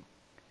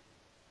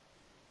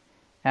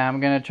 And I'm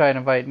gonna try to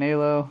invite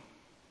Nalo.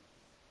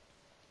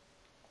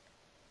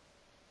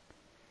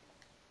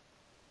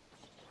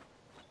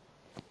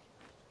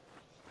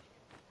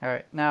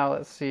 Alright, now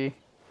let's see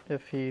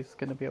if he's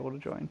gonna be able to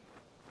join.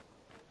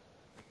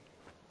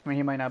 I mean,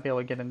 he might not be able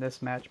to get in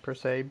this match per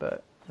se,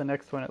 but the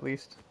next one at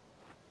least.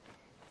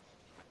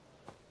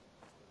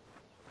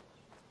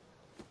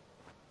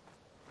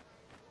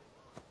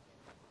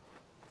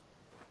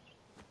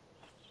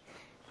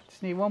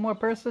 Just need one more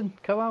person.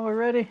 Come on, we're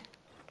ready.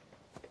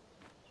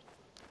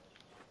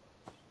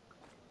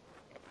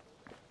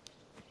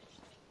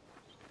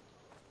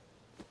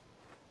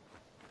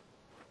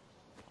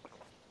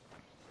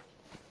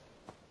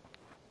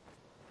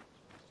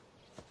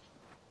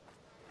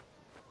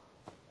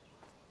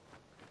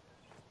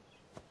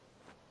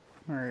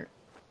 Alright.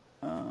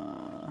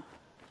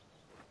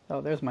 Oh,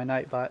 there's my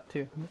Nightbot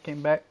too. It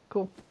came back.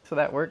 Cool. So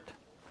that worked.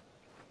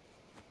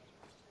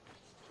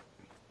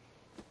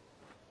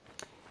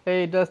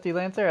 Hey, Dusty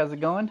Lancer, how's it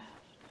going?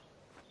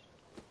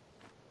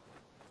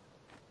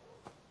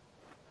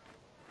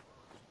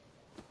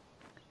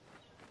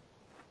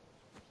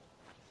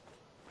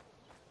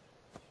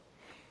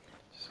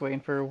 Just waiting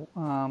for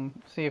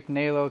see if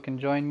Nalo can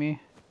join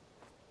me,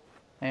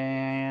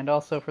 and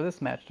also for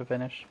this match to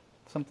finish.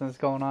 Something's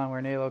going on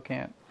where Nalo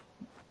can't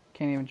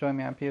even join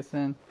me on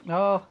PSN.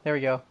 Oh, there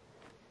we go.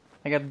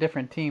 I got a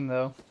different team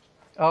though.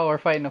 Oh, we're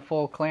fighting a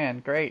full clan.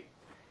 Great.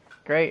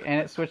 Great,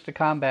 and it switched to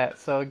combat,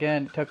 so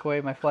again, it took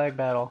away my flag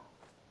battle.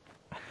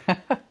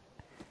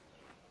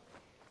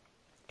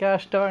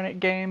 Gosh darn it,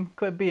 game.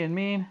 Quit being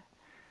mean.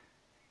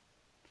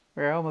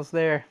 We're almost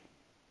there.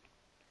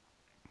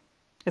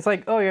 It's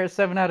like, oh, you're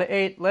 7 out of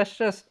 8. Let's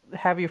just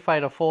have you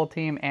fight a full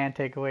team and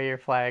take away your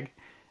flag.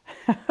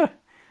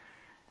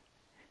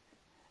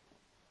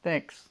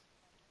 Thanks.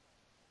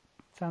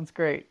 Sounds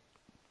great.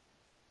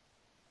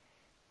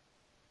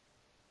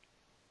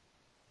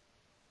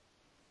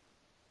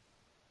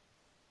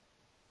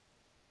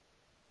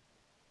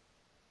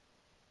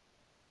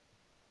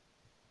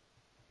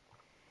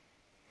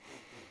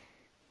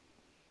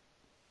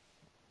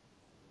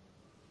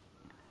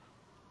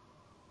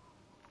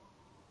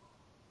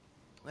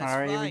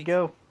 Alright, here we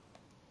go.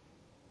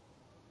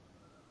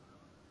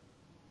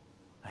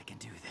 I can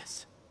do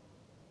this.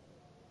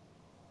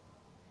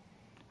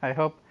 I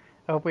hope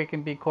we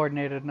can be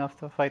coordinated enough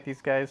to fight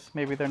these guys.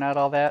 Maybe they're not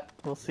all that.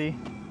 We'll see.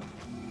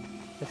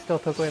 They still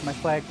took away my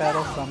flag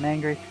battle, so I'm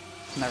angry.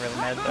 I'm not really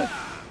mad, but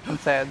I'm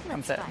sad.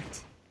 I'm sad.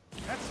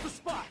 That's the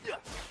spot.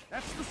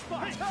 That's the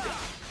spot.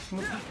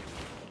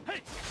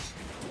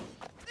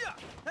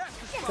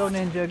 Go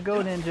ninja,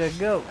 go ninja,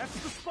 go. That's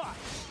the spot.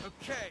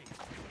 Okay.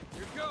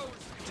 Here goes.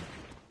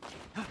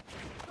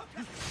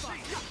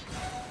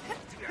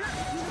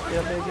 Get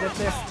up there, get up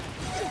there.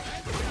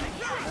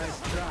 Nice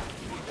try.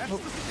 That's the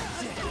spot.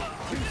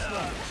 Too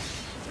slow.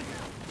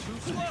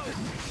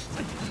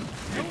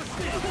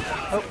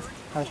 Oh,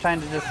 I was trying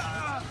to just...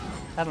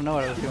 I don't know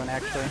what I was doing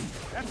actually.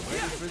 Ready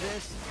for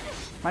this?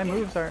 My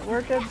moves aren't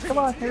working. Come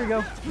on, here we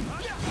go.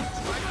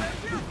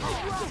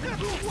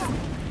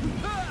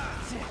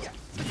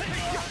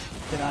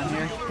 Get on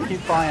here. I keep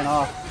flying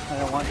off. I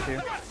don't want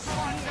to.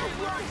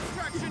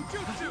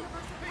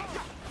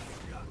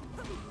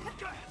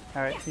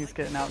 Alright, he's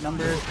getting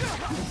outnumbered.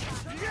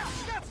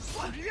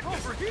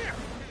 Over here.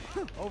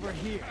 Over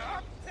here.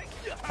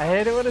 I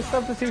hate it when a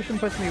substitution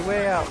puts me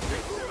way out.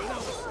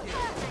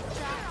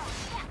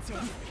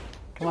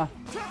 Come on.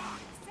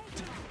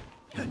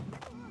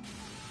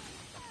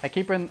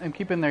 I'm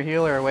keeping their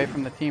healer away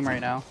from the team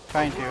right now.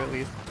 Trying to, at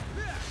least.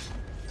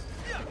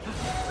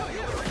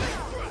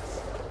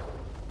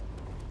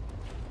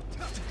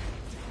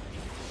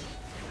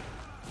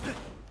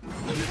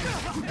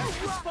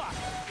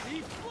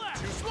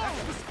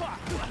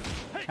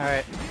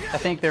 Alright, I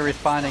think they're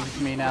responding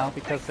to me now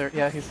because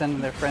he's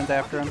sending their friends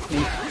after him.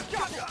 Me.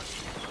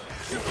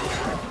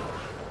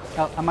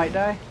 Oh, I might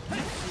die.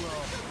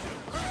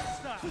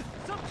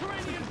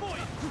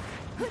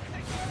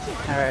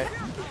 Alright.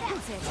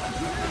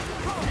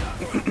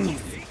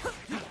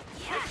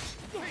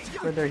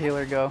 Where'd their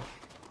healer go?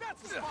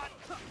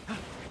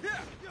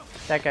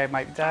 That guy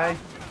might die.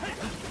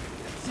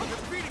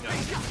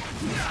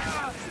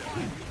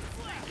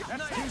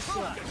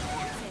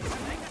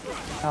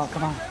 Oh,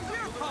 come on.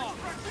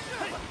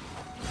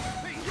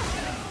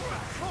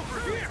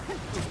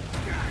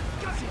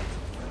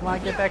 Come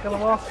on, get back on the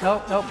wall.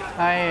 Nope, nope.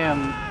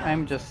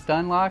 I'm just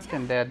stun locked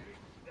and dead.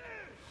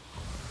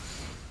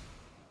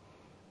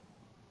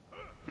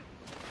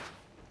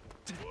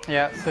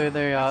 Yeah, so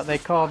they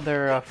called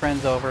their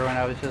friends over when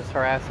I was just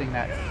harassing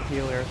that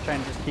healer. I was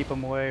trying to just keep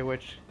them away,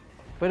 which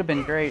Would have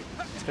been great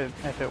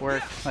if it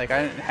worked. Like,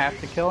 I didn't have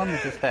to kill him,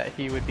 it's just that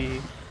he would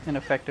be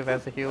ineffective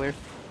as a healer.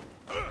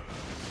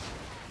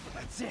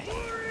 That's it.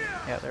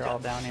 Yeah, they're all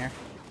down here.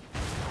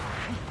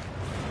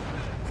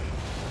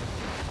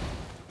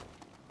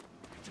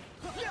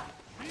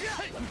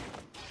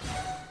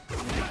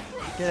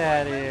 Get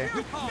out of here.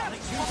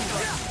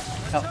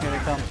 Oh, here they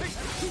come.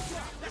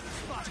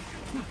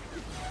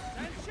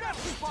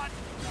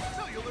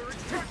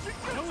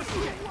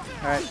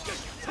 Alright.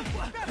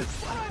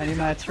 I need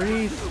my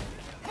trees.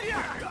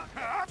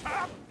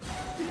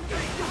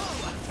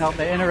 No,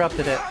 they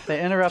interrupted it.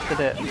 They interrupted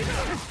it.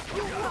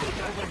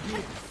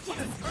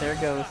 There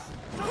it goes.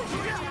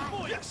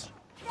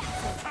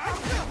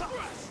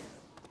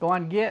 Go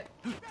on, get.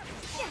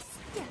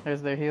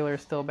 There's their healer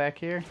still back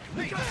here.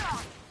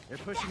 They're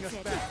pushing us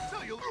back.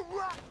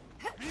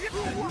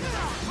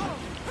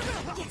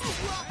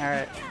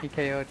 Alright, he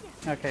KO'd.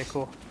 Okay,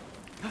 cool.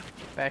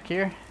 Back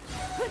here.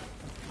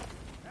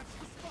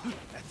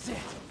 That's it.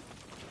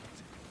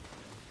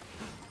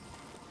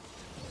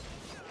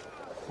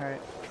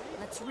 Alright,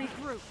 Let's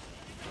regroup.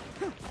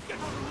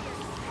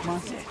 come on.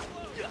 Get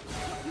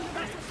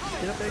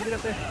up there, get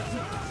up there.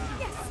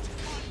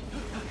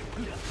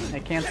 I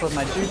canceled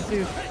my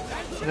jutsu.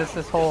 So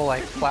this whole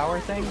like flower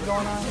thing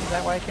going on? Is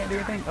that why I can't do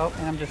anything? Oh,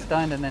 and I'm just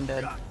stunned and then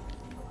dead.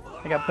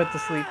 I got put to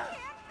sleep.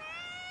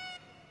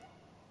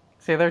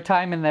 See, they're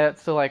timing that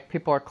so like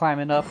people are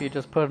climbing up, you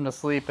just put them to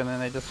sleep and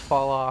then they just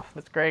fall off.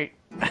 That's great.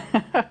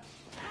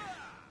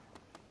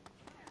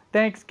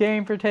 Thanks,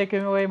 game, for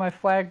taking away my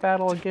flag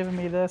battle and giving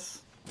me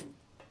this.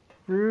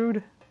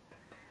 Rude.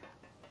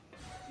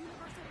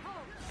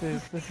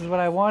 This is what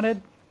I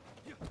wanted.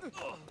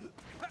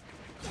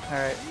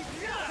 Alright.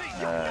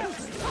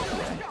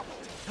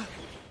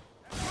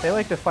 They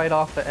like to fight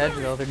off the edge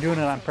though. They're doing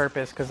it on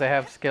purpose because they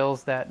have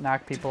skills that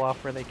knock people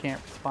off where they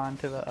can't respond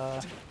to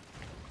the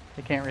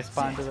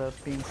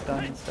being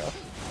stunned and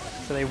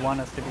stuff. So they want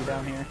us to be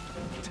down here.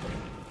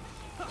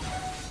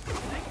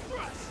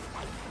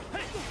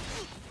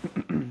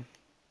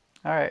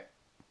 Alright.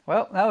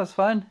 Well, that was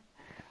fun.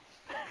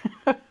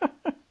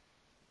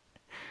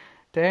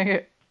 Dang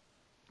it.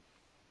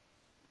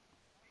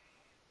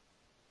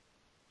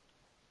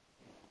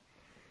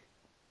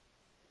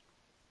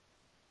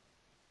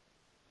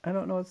 I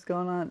don't know what's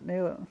going on.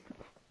 Nail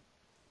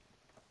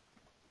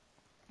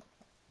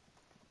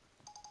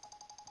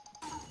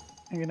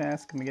I'm gonna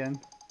ask him again.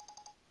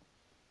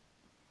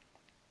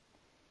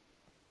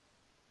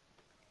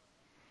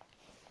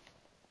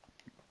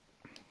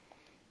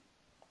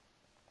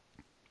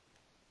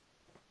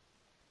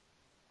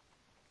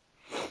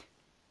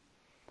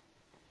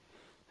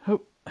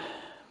 Hope.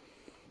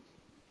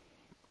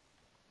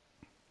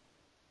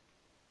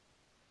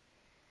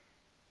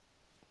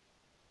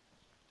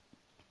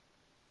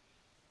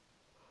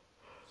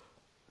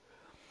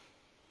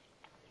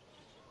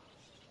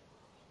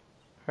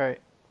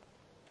 Alright.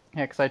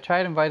 Yeah, because I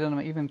tried inviting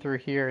him even through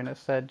here and it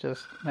said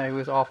just that he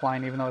was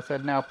offline even though it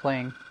said now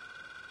playing.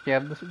 Yeah,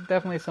 there's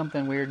definitely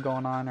something weird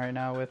going on right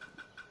now with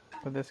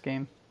this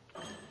game.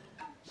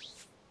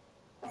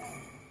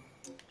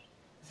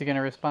 Is he going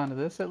to respond to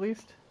this at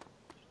least?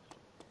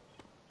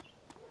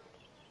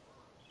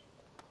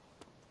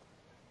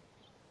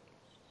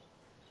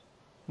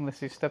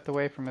 Unless he stepped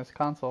away from his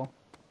console.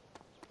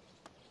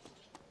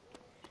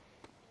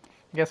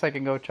 I guess I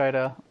can go try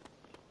to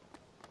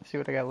see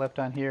what I got left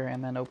on here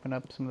and then open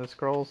up some of the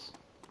scrolls.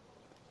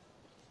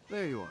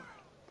 There you are.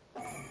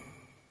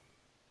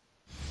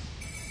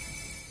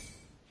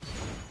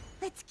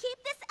 Let's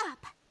keep this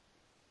up.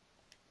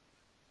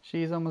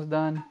 She's almost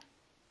done.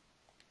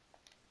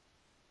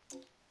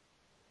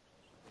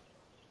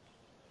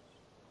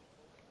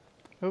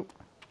 Oh,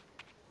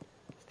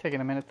 it's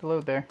taking a minute to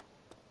load there.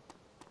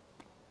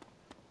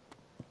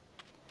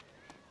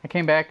 I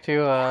came back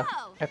to,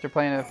 after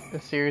playing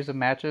a series of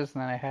matches,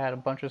 and then I had a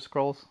bunch of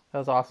scrolls. That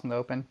was awesome to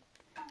open.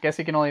 Guess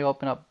you can only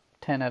open up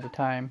 10 at a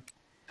time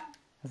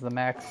as the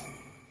max.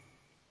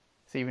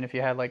 So even if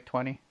you had like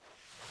 20.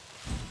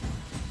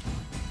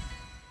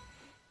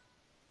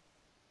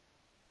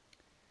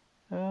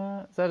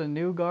 Is that a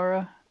new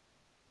Gara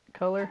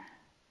color?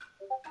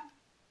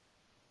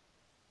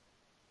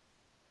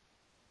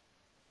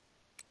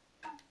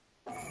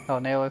 Oh,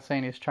 Nail is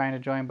saying he's trying to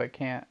join but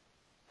can't.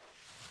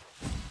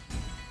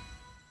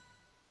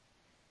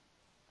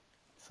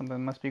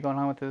 Something must be going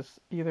on with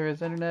either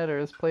his internet or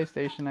his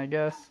PlayStation, I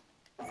guess.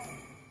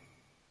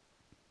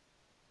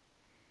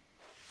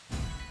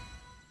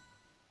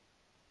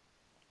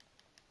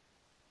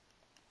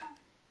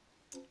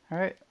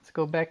 Alright, let's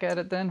go back at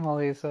it then while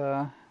he's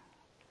trying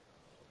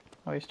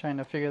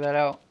to figure that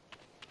out.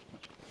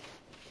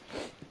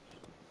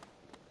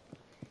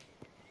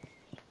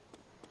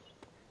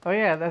 Oh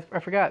yeah, I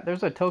forgot.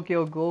 There's a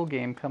Tokyo Ghoul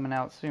game coming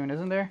out soon,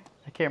 isn't there?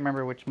 I can't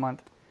remember which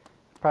month.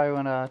 Probably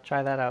want to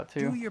try that out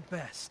too. Do your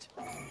best.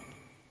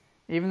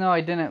 Even though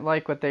I didn't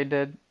like what they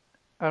did,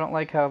 I don't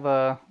like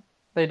how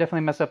they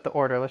definitely messed up the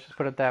order. Let's just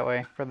put it that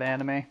way for the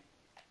anime.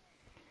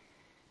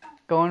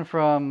 Going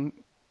from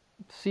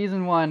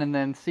season 1 and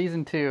then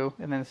season 2,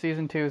 and then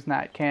season 2 is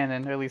not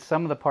canon, or at least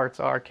some of the parts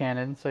are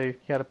canon, so you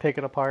got to pick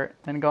it apart.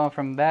 Then going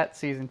from that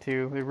season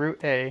 2, the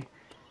Route A,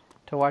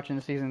 to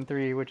watching season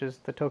 3, which is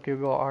the Tokyo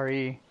Ghoul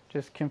RE,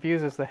 just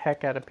confuses the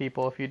heck out of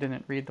people if you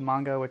didn't read the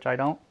manga, which I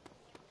don't.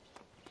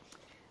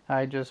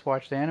 I just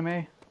watched the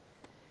anime,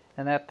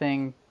 and that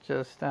thing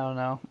just, I don't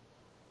know.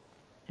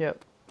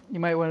 Yep, you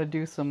might want to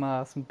do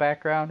some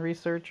background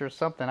research or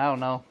something. I don't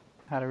know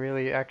how to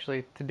really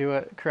actually to do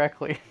it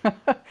correctly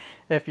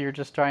if you're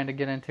just trying to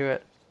get into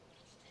it.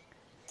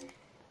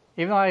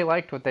 Even though I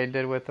liked what they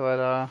did with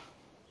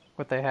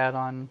what they had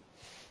on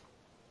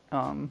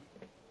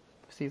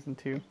season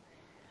 2,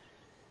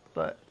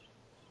 but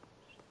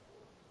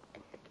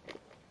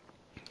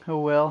oh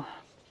well.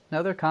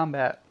 Another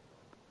combat,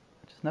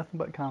 just nothing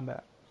but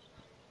combat.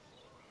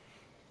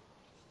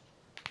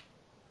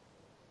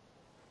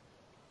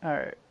 All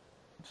right,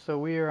 so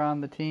we are on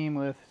the team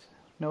with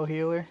no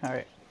healer. All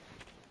right.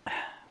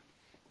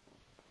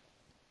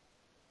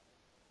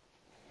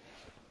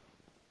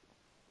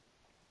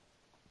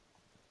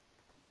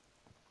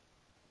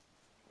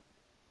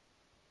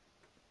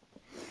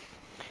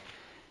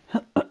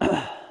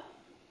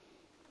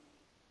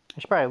 I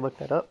should probably look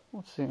that up.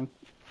 Let's see.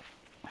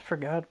 I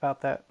forgot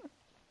about that.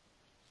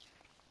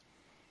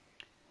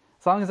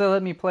 As long as they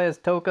let me play as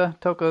Toka.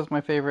 Toka is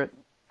my favorite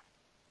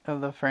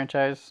of the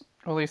franchise.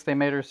 Or at least they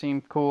made her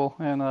seem cool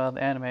in the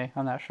anime.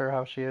 I'm not sure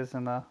how she is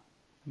in the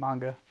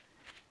manga.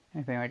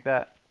 Anything like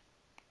that.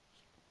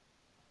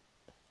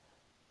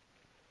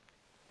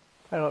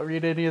 I don't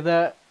read any of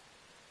that.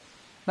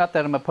 Not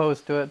that I'm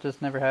opposed to it,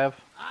 just never have.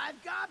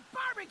 I've got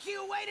barbecue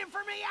waiting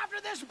for me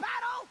after this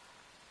battle.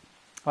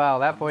 Wow,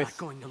 that voice. I'm not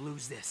going to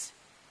lose this.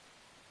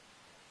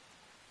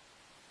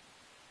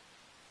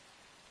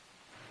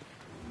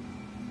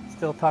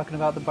 Still talking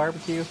about the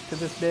barbecue to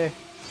this day.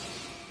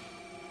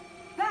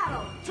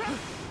 Battle.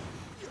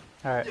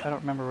 Alright, I don't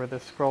remember where the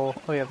scroll...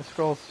 Oh yeah, the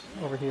scroll's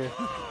over here.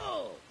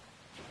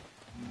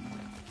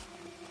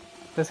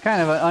 This is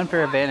kind of an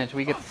unfair advantage.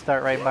 We get to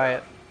start right by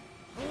it.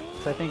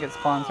 So I think it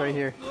spawns right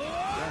here. Don't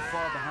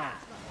fall behind.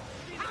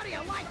 How do you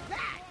like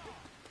that?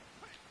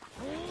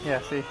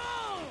 Yeah, see?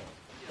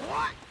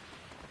 What?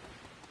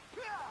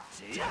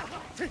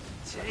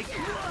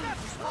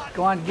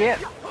 Go on, get!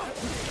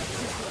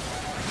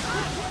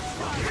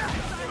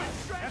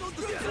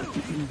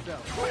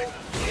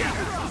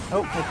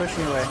 Oh, they pushed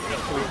me away.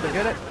 Did we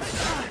forget it?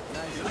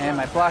 And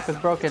my block was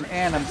broken,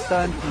 and I'm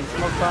stunned from the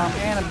smoke bomb,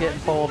 and I'm getting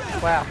pulled.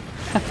 Wow.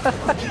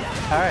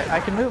 Alright, I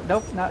can move.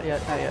 Nope, not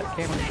yet, not yet.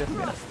 Can't move just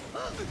yet.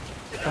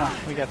 Come on,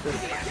 we got this.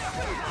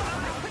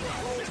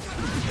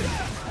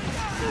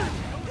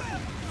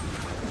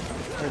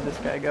 Where'd this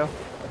guy go?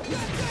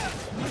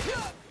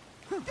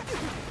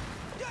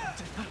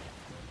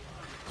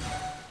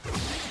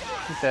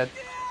 He's dead.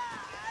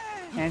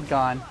 And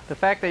gone. The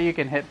fact that you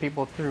can hit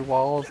people through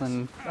walls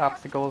and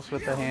obstacles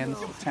with the hands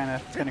is kind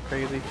of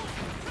crazy.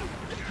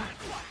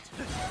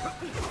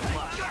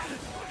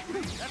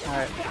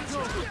 Alright.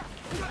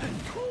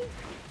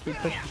 Keep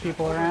pushing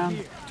people around.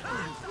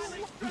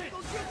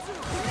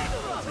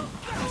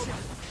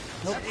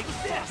 Nope.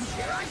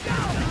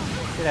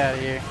 Get out of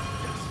here.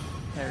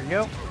 There we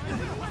go.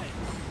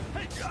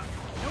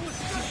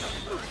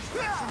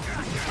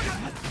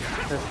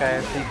 This guy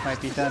I think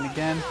might be done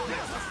again.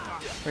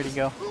 Where'd he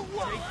go?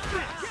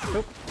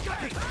 Oop.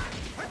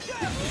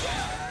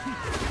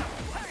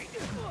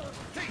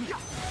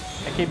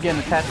 I keep getting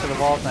attached to the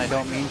walls and I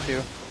don't mean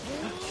to.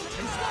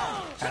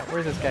 Alright,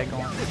 where's this guy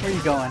going? Where are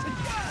you going?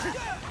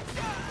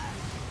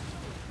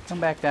 Come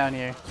back down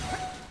here.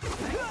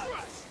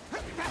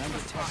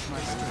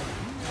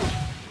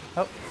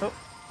 Oh, oh.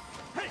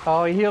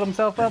 Oh, he healed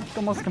himself up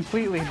almost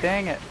completely.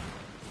 Dang it.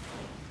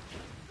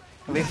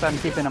 At least I'm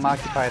keeping him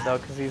occupied though,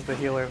 because he's the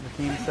healer of the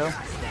team still.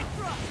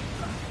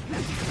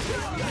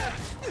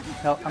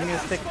 No, I'm gonna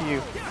stick to you.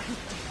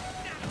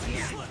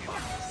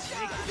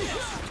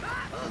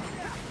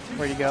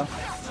 Where'd you go?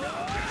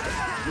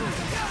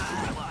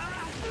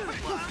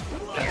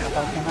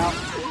 Help him out.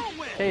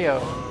 KO.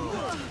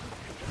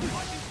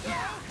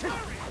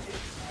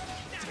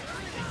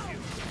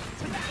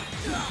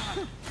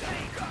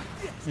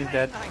 He's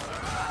dead. I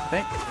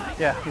think?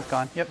 Yeah, he's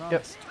gone. Yep,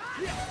 yep.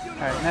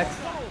 Alright, next.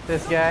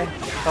 This guy.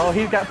 Oh,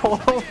 he got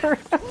pulled over.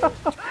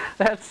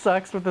 That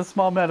sucks. With the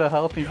small amount of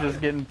health, he's just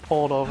getting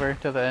pulled over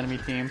to the enemy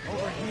team.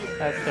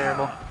 That's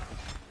terrible.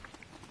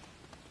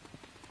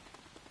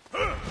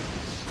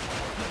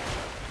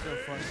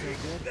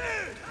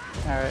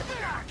 Alright.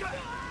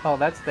 Oh,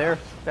 that's their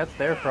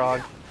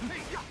frog.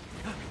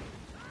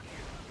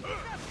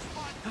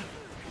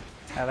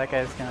 Ah, that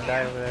guy's gonna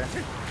die over there.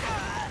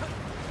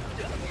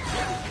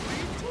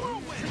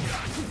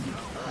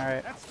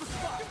 Alright.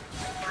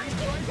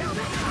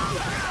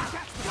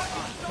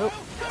 Oop.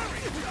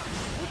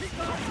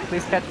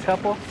 Please catch a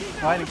couple.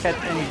 Oh, I didn't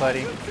catch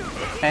anybody.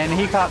 And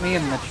he caught me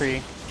in the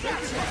tree.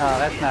 Oh,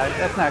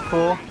 that's not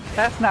cool.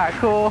 That's not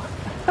cool.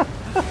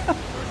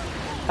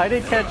 I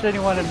didn't catch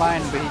anyone in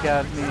mine, but he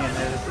got me in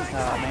his.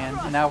 Oh man,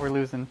 and now we're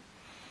losing.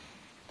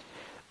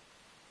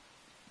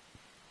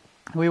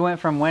 We went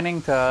from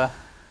winning to,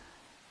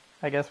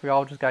 I guess we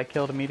all just got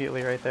killed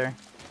immediately right there.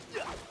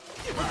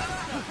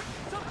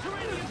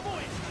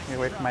 Get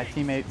away from my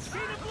teammates.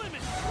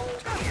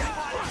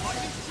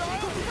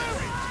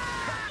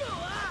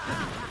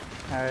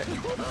 Alright.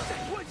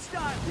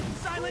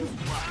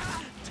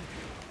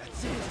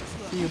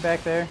 See you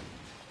back there.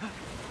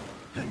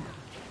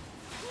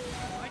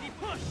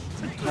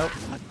 Nope.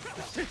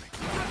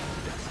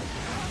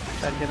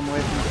 Try to get him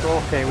away from the goal.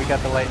 Okay, we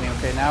got the lightning.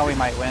 Okay, now we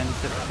might win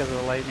just because of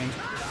the lightning.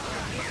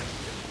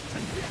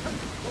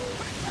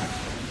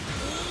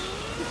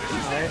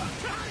 Alright.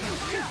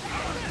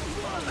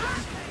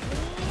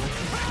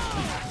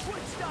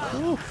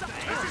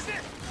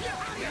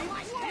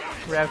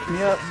 Wrapped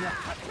me up.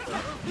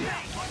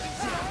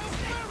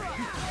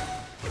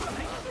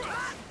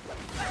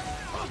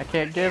 I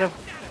can't get him.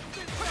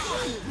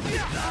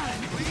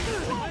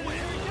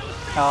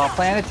 Oh,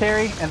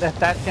 planetary, and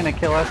that's gonna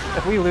kill us.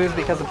 If we lose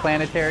because of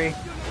planetary,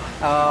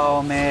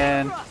 oh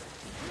man.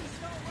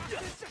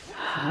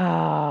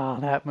 Oh,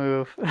 that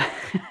move.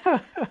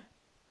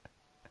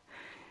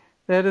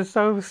 That is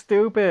so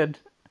stupid.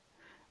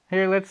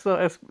 Here, let's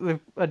a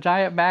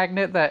giant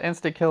magnet that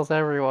insta kills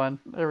everyone.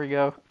 There we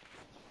go.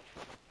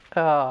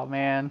 Oh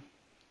man.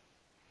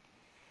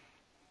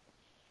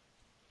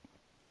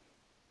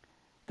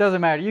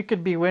 Doesn't matter. You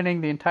could be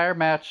winning the entire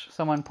match.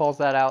 Someone pulls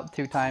that out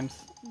 2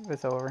 times.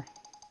 It's over.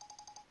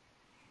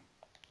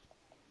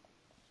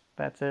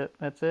 That's it.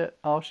 That's it.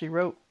 All she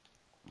wrote.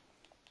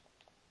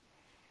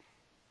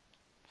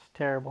 It's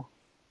terrible.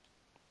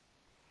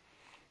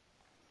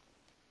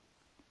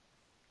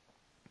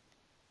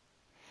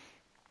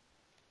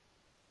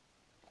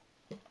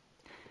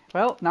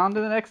 Well, now on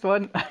to the next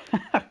one.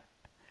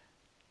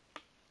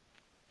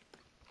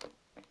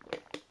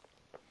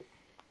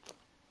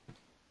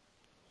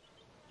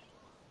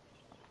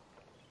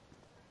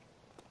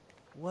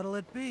 What'll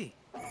it be?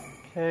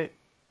 Okay.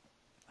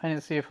 I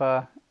didn't see if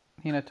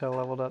Hinata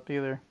leveled up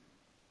either.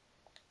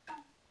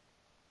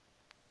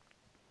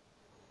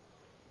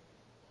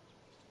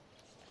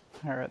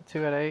 Alright,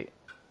 2 out of 8.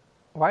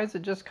 Why is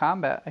it just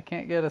combat? I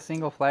can't get a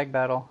single flag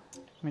battle.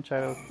 Let me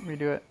try to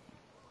redo it.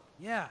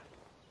 Yeah.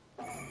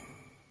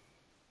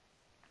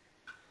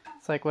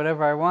 It's like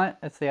whatever I want,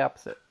 it's the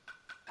opposite.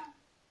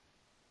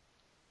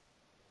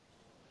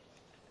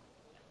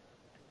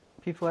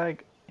 P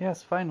flag.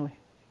 Yes, finally.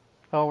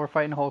 Oh, we're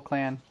fighting a whole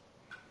clan.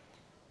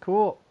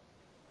 Cool.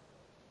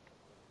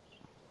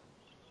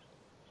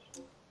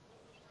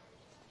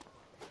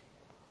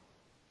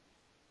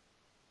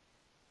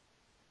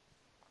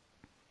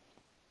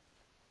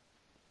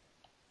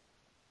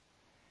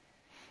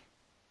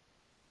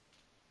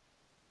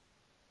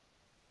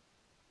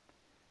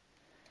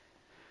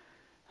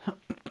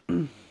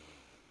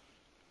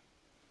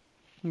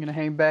 I'm gonna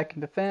hang back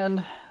and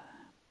defend.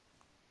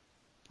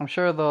 I'm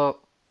sure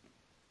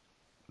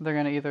they're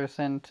gonna either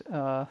send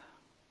they'll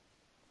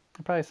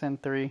probably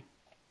send 3.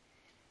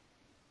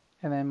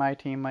 And then my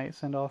team might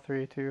send all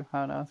 3 too. I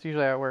don't know. It's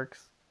usually how it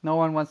works. No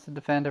one wants to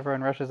defend,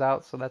 everyone rushes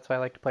out, so that's why I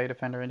like to play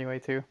defender anyway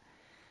too.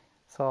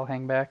 So I'll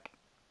hang back.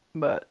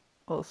 But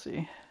we'll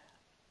see.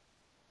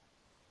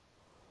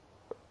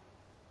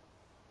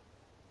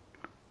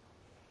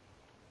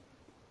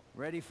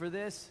 Ready for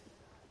this?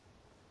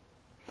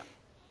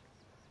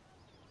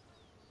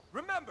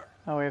 Remember.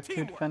 Oh, we have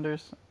 2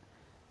 defenders.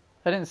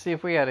 I didn't see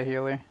if we had a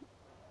healer.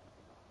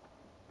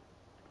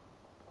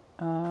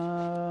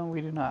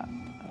 We do not.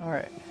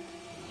 Alright.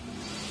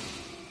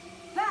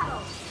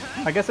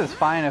 I guess it's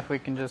fine if we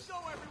can just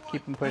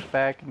keep them pushed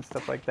back and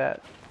stuff like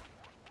that.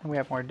 And we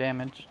have more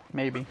damage.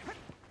 Maybe.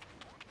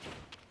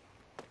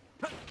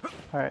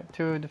 Alright,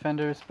 2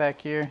 defenders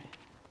back here.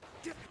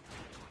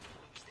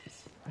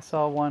 I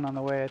saw 1 on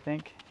the way, I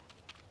think.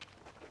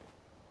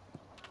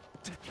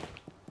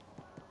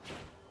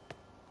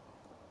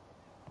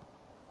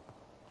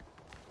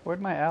 Where'd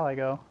my ally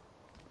go?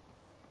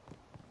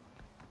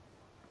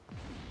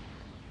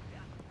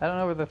 I don't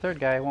know where the 3rd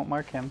guy, I won't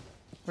mark him.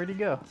 Where'd he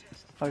go?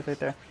 Oh, he's right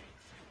there.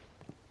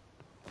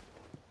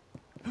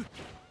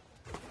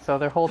 So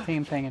their whole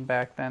team's hanging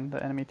back then,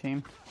 the enemy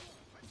team.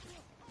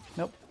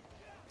 Nope.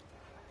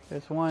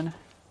 There's 1.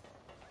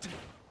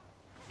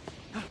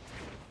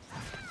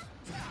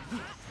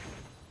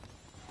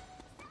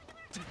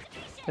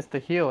 It's the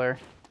healer.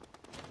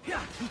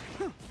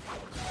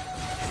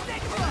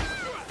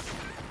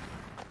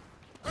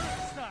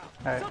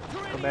 Alright,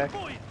 go back.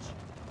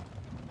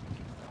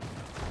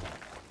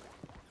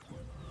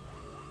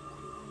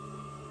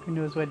 Who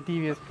knows what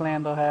devious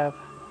plan they'll have.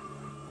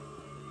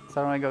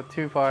 So I don't want to go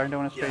too far, I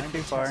don't want to stray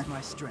too far.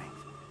 My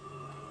strength.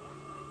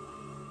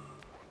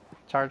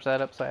 Charge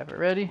that up so I have it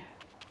ready.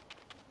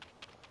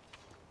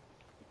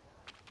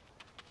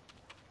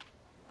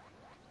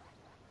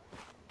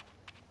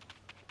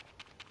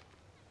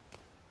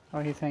 Oh,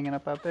 he's hanging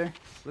up there.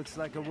 Looks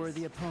like a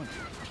worthy opponent.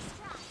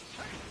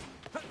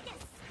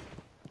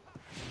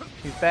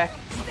 He's back.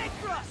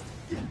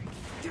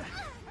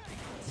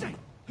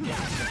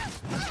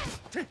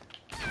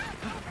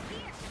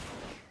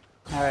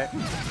 Alright.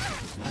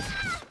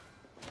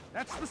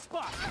 That's the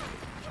spot.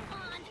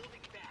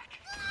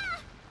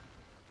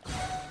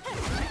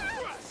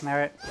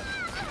 Alright.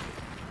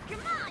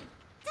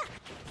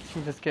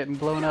 She's just getting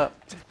blown up.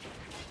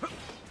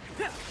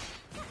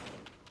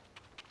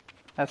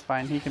 That's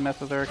fine, he can mess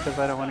with her because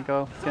I don't want to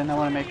go. Again, I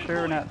want to make sure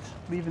we're not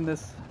leaving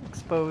this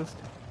exposed.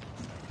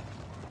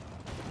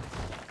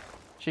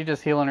 She's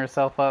just healing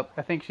herself up.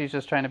 I think she's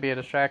just trying to be a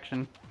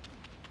distraction.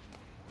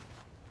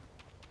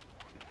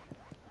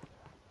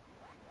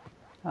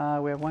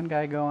 We have one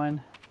guy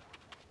going.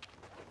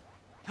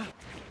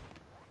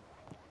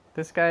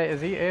 This guy,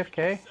 is he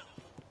AFK?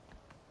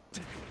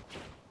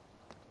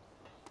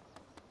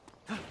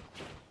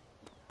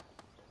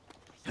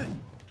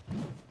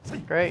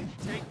 Great.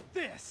 Take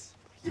this.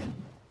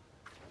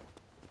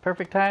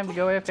 Perfect time to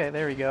go AFK.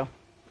 There we go.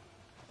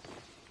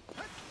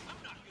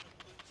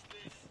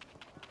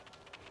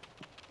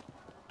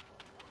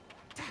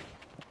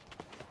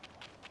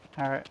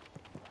 Alright.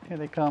 Here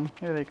they come.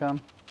 Here they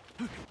come.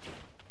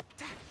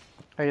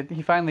 Alright,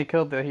 he finally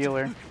killed the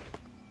healer.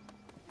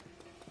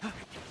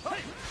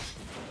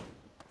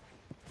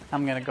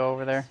 I'm gonna go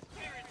over there.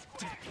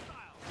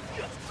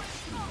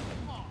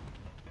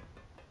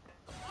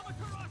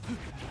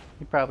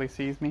 He probably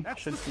sees me.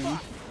 Should see me.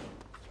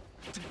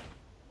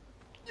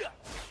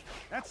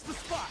 That's the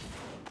spot.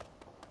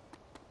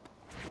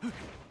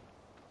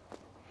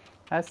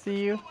 I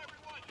see you.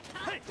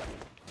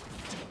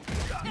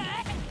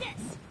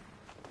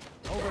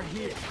 Over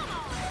here.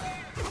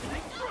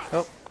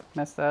 Oh,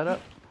 messed that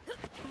up.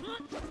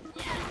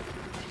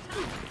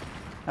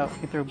 Oh,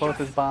 he threw both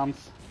his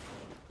bombs.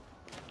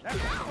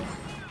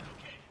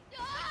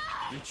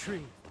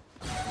 Retreat.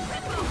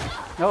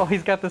 Oh,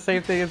 he's got the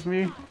same thing as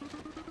me.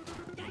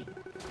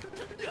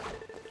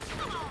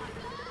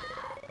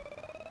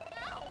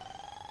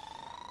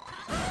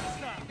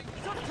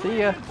 See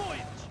ya.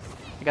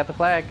 I got the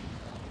flag.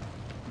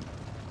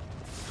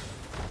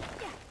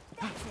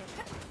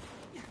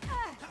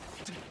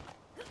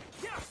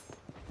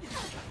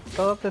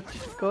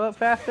 Go up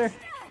faster.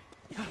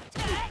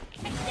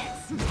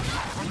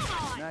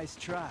 Nice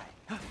try.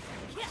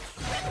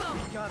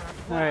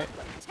 Alright.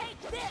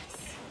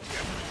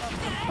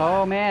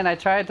 Oh man, I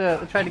tried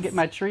to get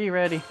my tree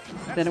ready.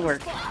 Didn't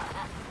work.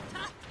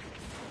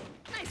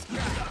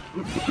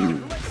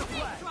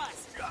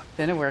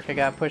 Didn't work. I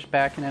got pushed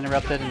back and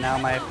interrupted, and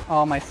now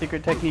all my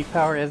secret technique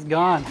power is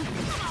gone.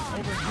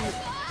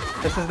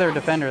 This is their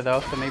defender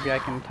though, so maybe I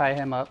can tie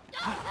him up.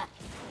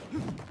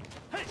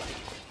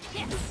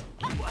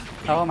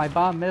 Oh, my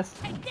bomb missed.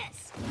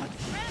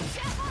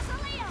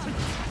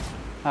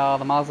 Oh,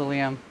 the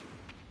mausoleum.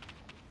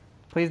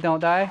 Please don't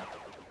die.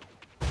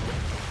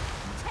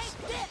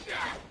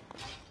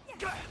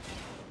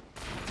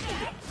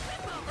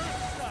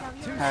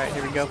 Alright,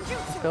 here we go.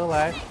 Still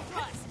alive.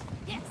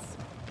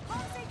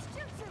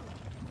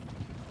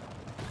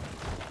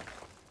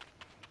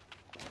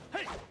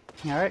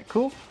 Alright,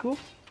 cool, cool.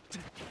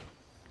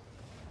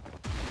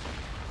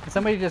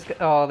 Somebody just...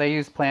 Oh, they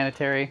used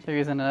planetary. They're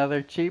using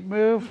another cheap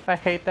move. I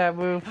hate that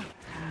move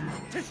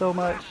so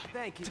much.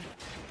 Thank you.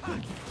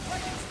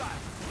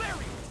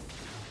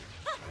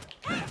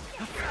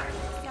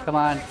 Come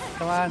on,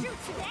 come on.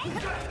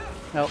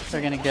 Nope,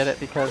 they're gonna get it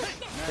because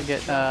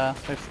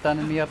they're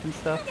stunning me up and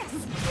stuff.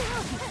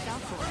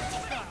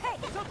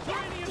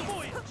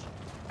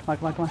 Come on,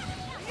 come on, come on.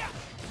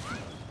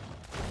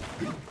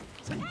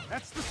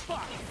 That's the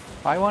spot.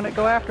 Why won't it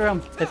go after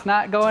him? It's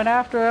not going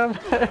after him.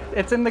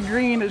 It's in the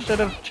green. It should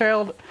have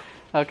trailed.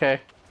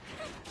 Okay.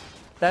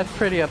 That's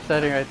pretty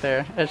upsetting right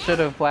there. It should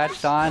have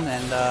latched on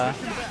and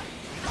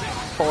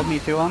pulled me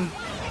to him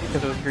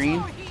because it was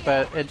green,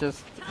 but it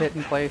just hit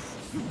in place.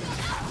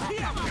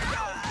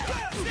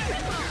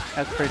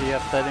 That's pretty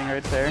upsetting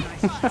right there.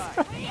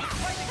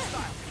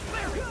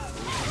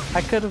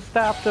 I could have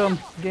stopped him,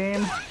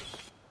 game.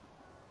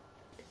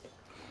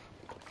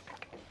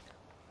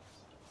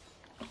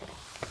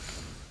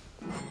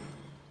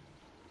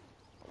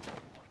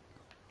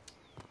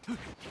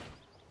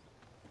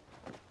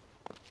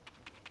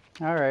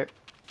 All right.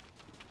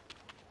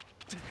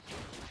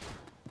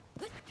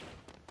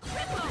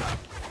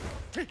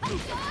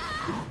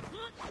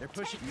 They're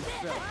pushing you.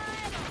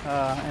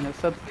 And it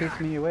substitutes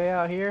me way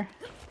out here.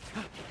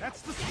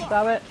 That's the spot.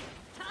 Stop it.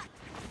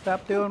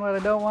 Stop doing what I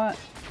don't want.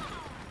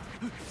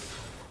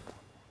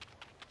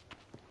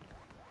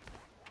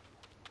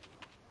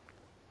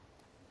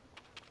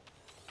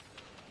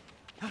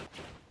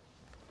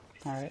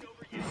 Alright.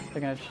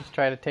 They're gonna just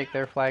try to take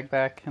their flag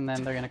back and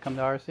then they're gonna come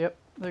to ours. Yep.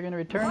 They're gonna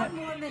return it. 1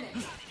 more minute.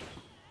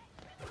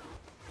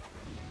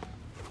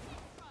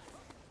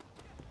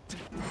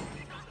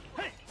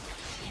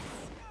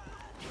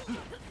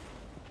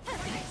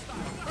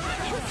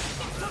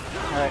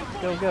 Alright,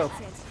 go, go.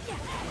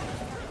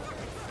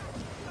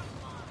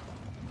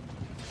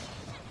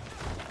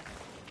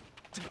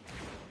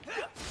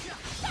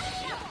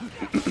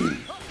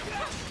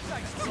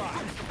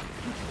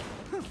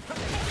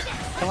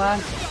 Come on.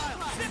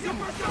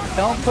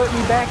 Don't put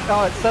me back.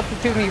 Oh, it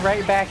substituted me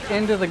right back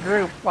into the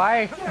group.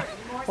 Why?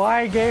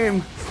 Why,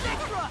 game?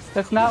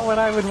 That's not what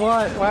I would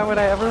want. Why would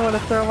I ever want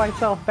to throw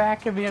myself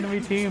back in the enemy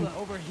team?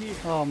 Over here.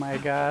 Oh my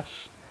gosh.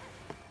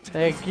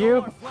 Thank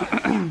you.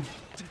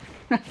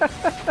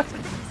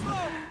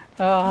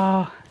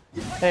 Oh.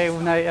 Hey,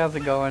 Knight, how's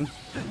it going?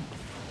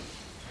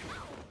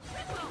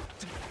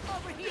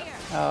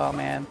 Oh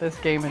man, this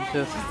game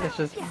is it's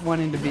just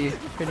wanting to be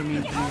pretty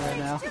mean to me right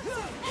now.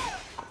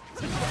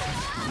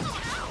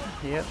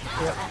 Yep.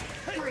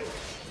 3,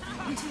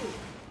 2,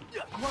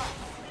 1.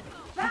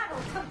 Battle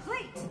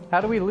complete.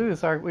 How do we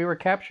lose? We were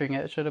capturing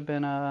it. It should have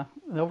been an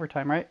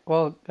overtime, right?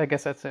 Well, I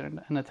guess that's in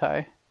a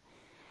tie.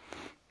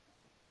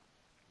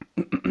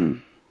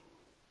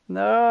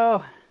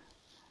 No.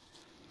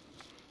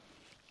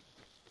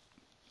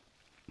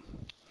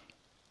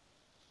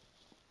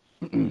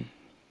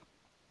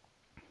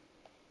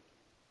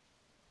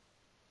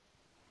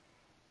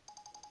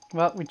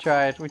 Well, we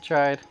tried,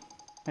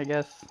 I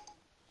guess.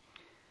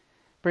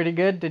 Pretty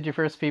good. Did your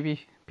first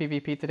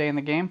PvP today in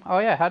the game? Oh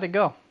yeah, how'd it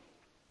go?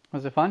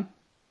 Was it fun?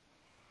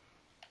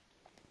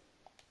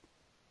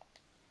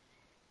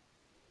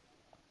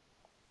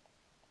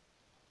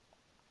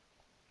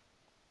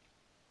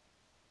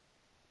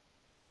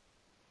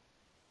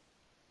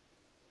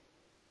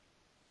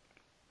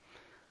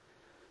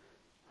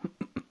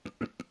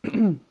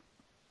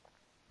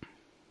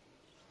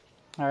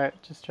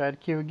 Alright, just try to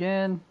queue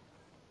again.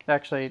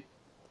 Actually,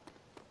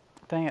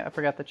 dang it, I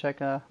forgot to check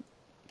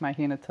my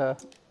Hinata.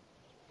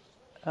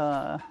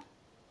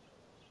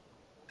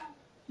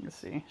 Let's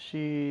see,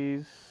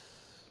 she's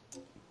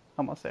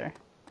almost there.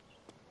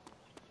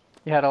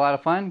 You had a lot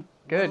of fun?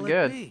 Good,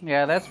 good.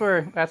 Yeah, that's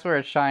where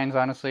it shines,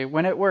 honestly.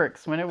 When it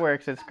works,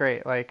 it's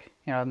great. Like,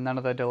 you know, none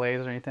of the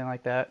delays or anything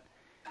like that.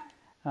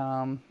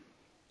 It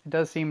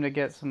does seem to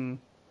get some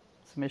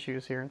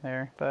issues here and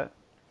there, but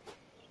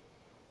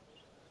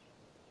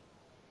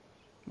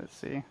let's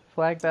see.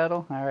 Flag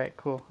battle? Alright,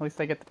 cool. At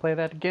least I get to play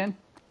that again.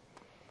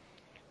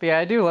 But yeah,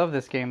 I do love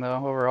this game though,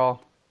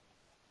 overall.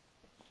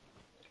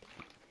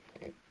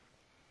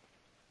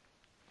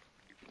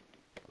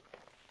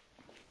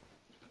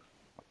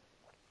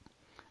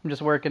 I'm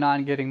just working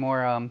on getting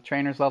more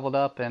trainers leveled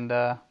up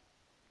and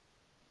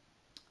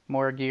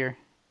more gear.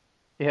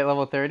 You hit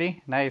level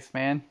 30? Nice,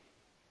 man.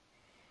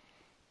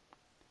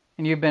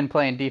 And you've been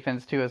playing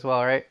defense too as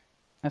well, right?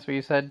 That's what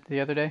you said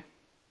the other day?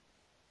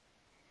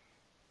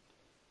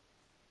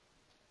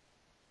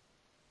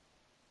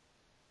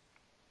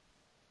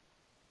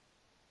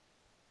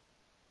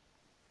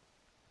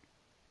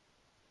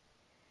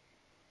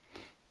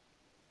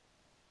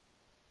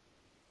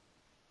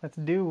 Let's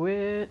do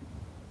it.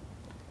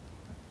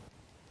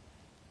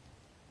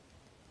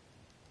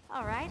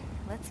 All right,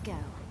 let's go.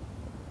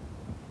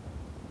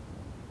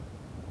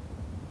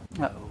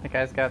 Oh, the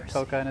guy's got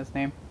Toka in his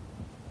name.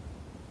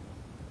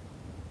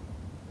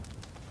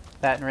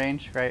 That in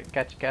range, right?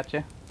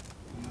 Gotcha.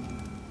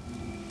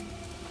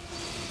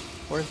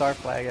 Where's our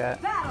flag at?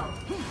 Battle.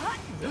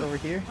 Is it over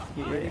here?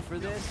 Yeah. Ready for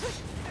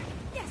this?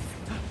 Yes.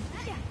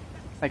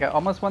 Like, I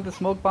almost want the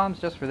smoke bombs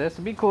just for this.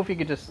 It'd be cool if you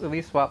could just at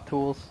least swap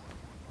tools.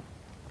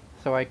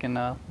 So I can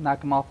knock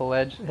them off the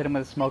ledge, hit them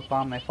with a smoke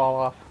bomb, and they fall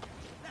off.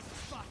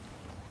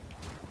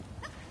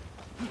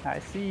 I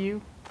see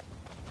you.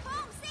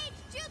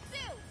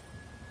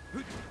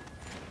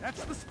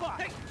 That's the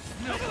spot.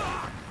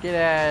 Get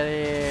out of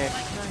here.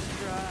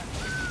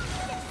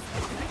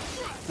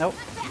 Nope.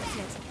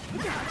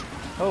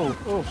 Oh.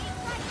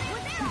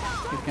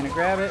 He's gonna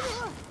grab it.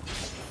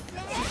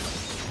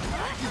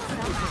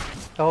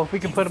 Oh, if we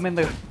can put him in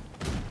the...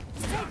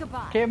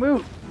 Can't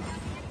move.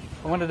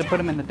 I wanted to put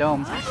him in the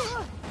dome.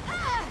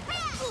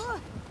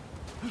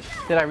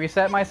 Did I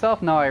reset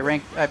myself? No,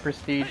 I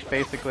prestige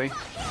basically.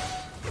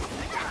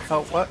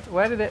 Oh, what?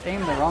 Why did it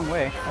aim the wrong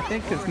way? I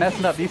think it's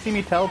messing up. Do you see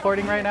me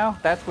teleporting right now?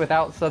 That's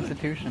without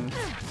substitution.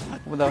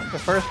 Well, the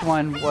first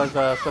one was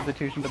a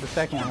substitution, but the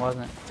second one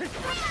wasn't.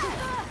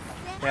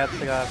 Yeah, it's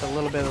got a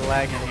little bit of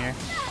lag in here.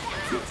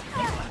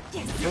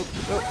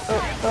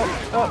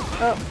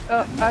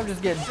 Oh, I'm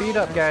just getting beat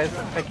up, guys.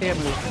 I can't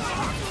move.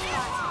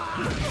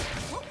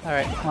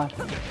 Alright, come on.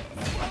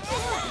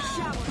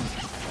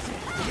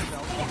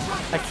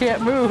 I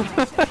can't move!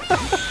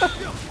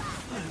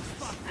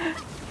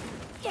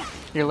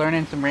 You're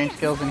learning some range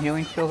skills and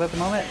healing skills at the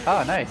moment?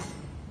 Oh, nice.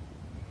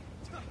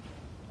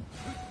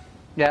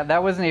 Yeah,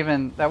 that wasn't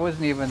even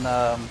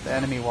the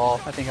enemy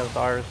wall. I think it was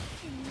ours.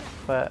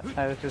 But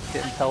I was just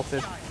getting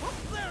pelted.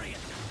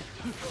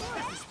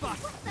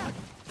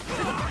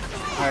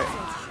 Alright.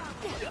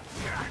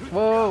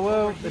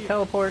 Whoa, the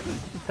teleport.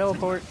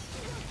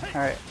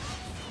 Alright.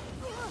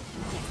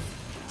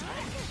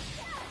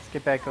 Let's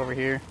get back over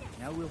here.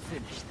 Now we'll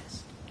finish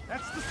this.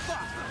 That's the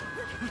spot.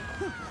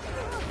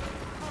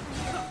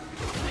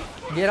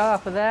 Get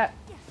off of that.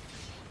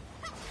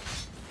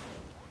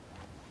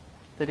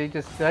 Did I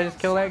just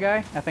kill that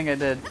guy? I think I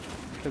did.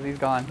 Because he's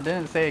gone. It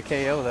didn't say a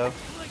KO though.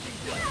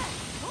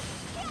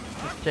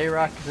 Is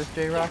J-Rock? Is this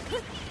J-Rock?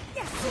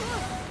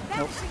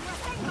 Nope.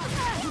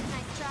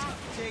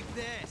 Take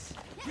this.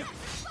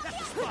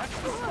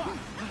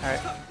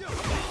 Alright.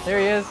 There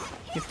he is.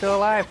 He's still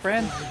alive,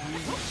 friend.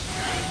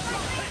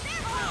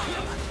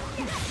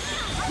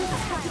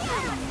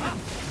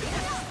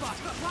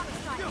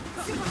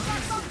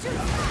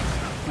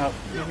 Oh,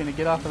 you're gonna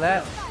get off of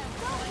that.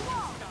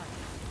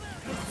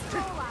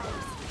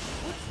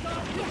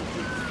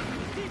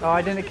 Oh,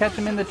 I didn't catch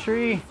him in the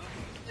tree.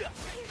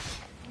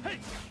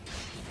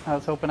 I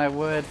was hoping I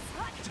would.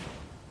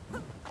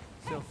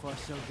 So far,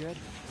 so good.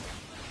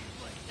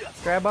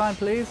 Grab on,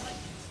 please.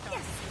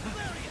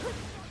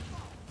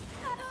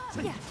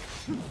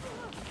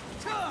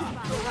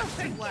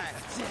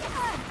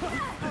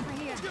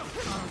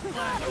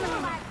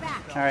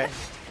 All right.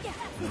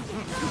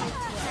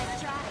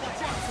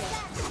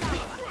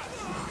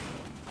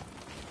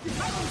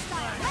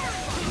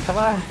 Come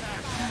on.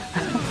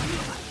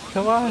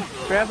 Come on.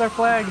 Grab their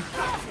flag.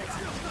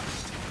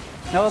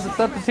 No, the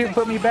substitute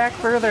put me back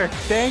further.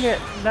 Dang it.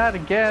 Not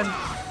again.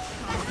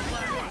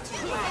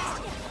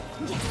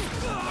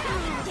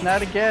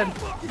 Not again.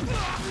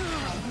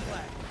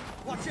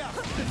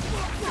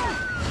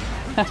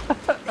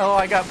 Oh,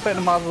 I got put in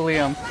a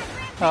mausoleum.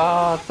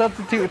 Oh,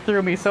 substitute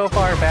threw me so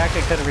far back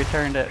I could have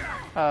returned it.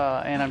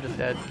 And I'm just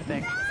dead, I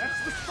think.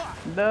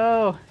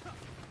 No.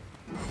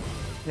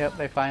 Yep,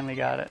 they finally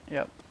got it.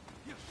 Yep.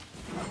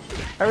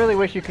 I really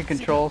wish you could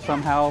control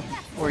somehow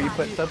where you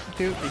put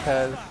substitute,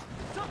 because,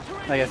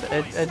 like I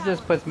said, it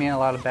just puts me in a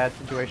lot of bad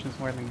situations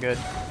more than good.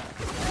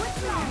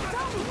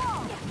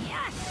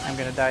 I'm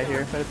gonna die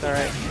here, but it's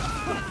alright.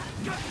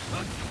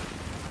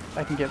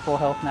 I can get full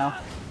health now.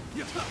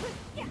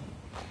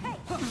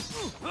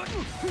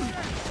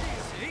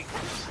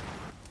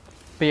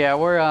 But yeah,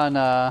 we're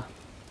on,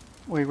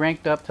 we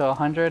ranked up to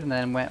 100 and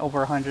then went over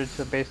 100,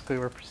 so basically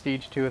we're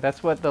Prestige 2.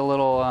 That's what the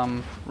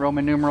little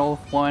Roman numeral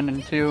 1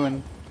 and 2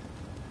 and,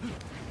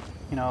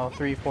 you know,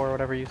 3, 4,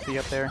 whatever you see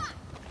up there.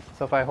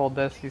 So if I hold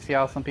this, you see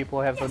how some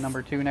people have the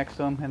number 2 next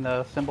to them and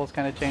the symbols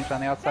kind of changed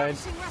on the outside?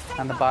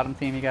 On the bottom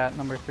team you got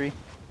number 3.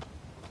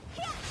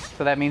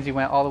 So that means you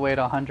went all the way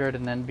to 100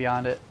 and then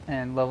beyond it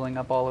and leveling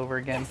up all over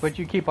again. But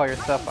you keep all your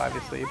stuff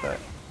obviously, but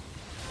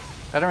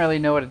I don't really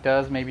know what it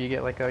does. Maybe you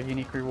get like a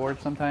unique reward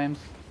sometimes.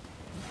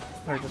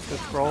 Or just a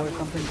scroll or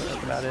something, but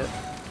that's about it.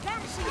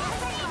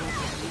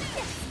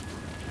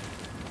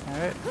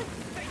 Alright.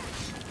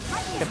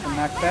 Get them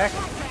knocked back.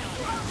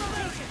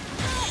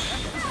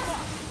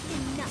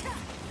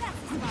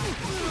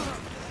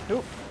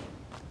 Oop.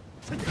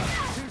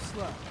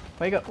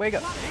 Wake up, wake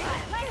up.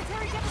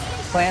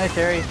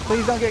 Planetary.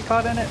 Please don't get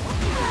caught in it.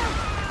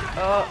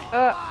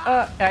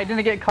 I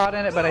didn't get caught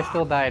in it, but I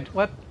still died.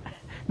 What?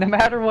 No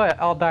matter what,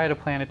 I'll die to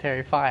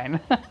planetary. Fine.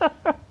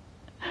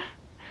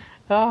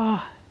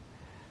 Oh.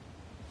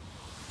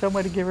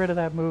 Somebody get rid of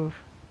that move.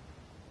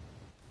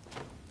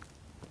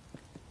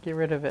 Get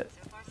rid of it.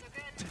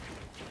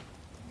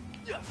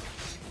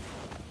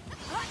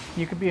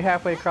 You could be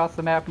halfway across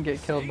the map and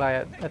get killed by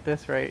it at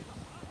this rate.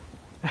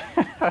 Is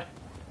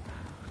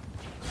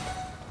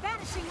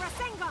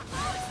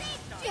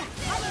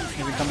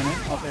he coming in?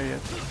 Oh, there he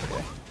is.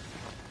 Okay.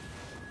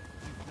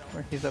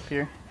 Or he's up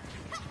here.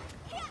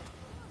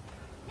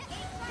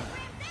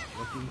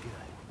 Looking good.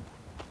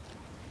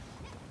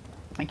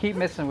 I keep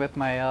missing with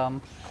my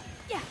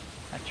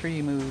my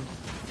tree moves.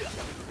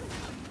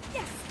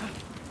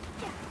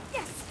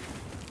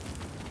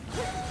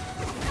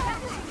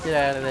 Get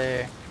out of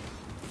there.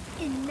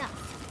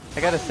 I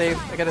gotta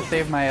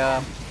save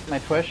my my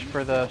push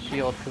for the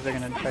shield because they're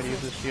gonna try to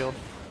use the shield.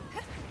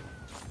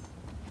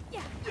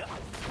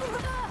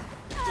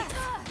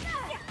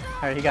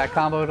 Alright, he got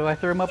comboed. I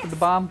threw him up with the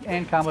bomb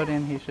and comboed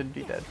in. He should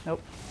be dead.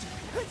 Nope.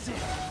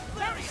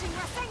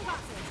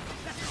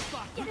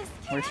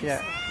 Where's she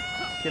at?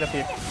 Get up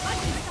here.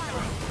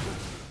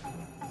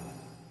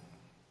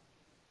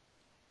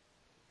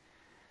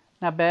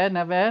 Not bad,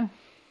 not bad.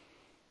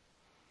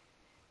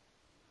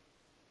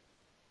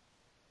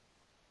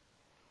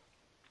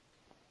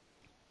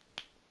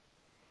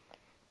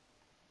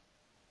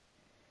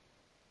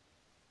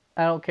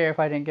 I don't care if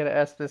I didn't get an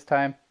S this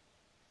time.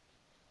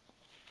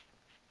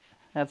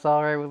 That's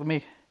alright with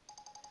me.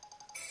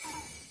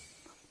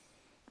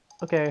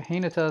 Okay,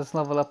 Hinata's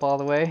leveled up all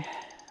the way.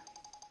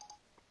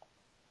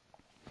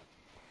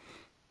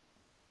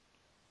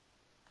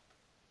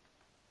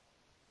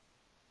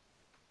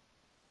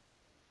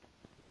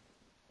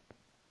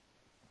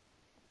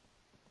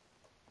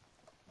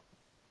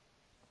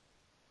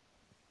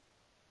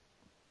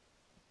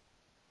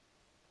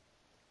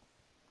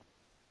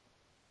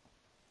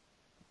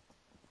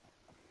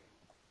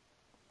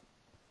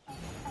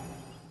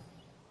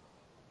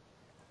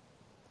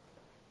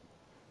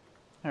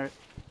 Alright.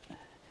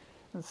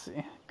 Let's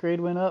see.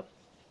 Grade went up.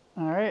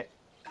 Alright.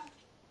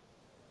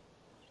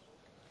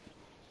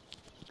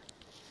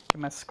 Get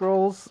my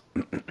scrolls.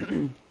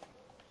 It's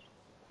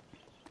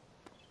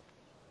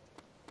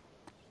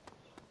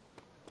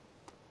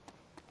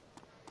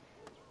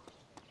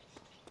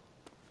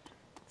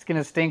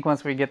gonna stink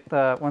once we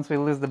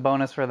lose the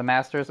bonus for the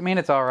masters. I mean,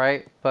 it's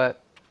alright,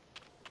 but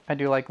I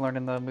do like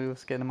learning the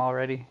moves, getting them all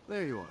ready.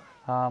 There you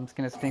are. It's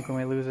gonna stink when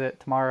we lose it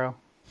tomorrow.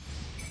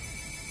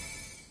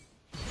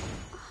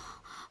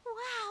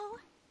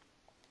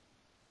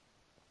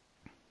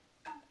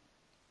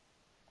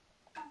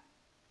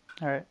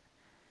 Alright.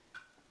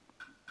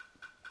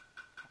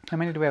 How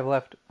many do we have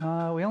left? We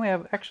only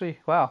have, actually,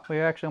 wow, we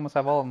actually almost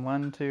have all of them.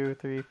 1, 2,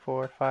 3,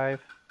 4,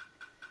 5.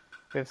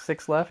 We have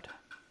 6 left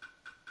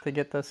to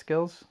get the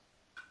skills.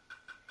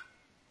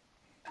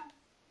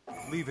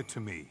 Leave it to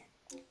me.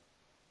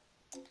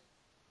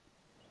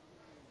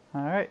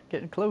 Alright,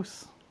 getting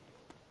close.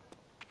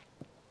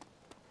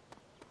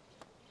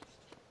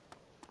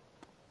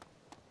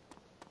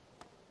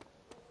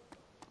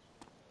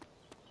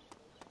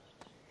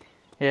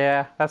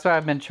 Yeah, that's why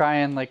I've been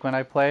trying, like, when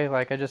I play,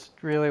 like, I just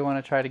really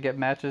want to try to get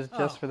matches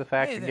just for the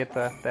fact to get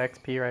the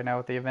XP right now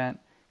with the event.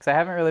 Because I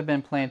haven't really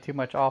been playing too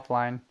much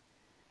offline.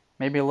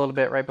 Maybe a little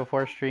bit right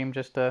before stream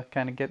just to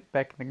kind of get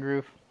back in the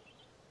groove.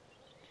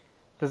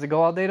 Does it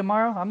go all day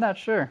tomorrow? I'm not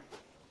sure.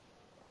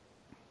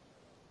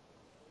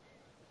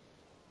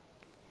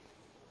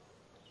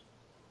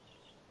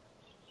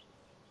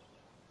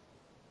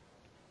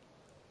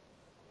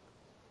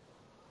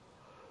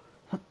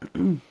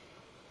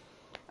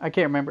 I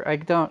can't remember. I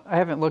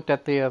haven't looked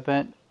at the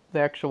event, the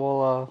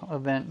actual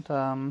event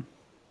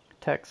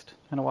text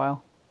in a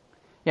while.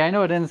 Yeah, I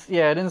know it ends.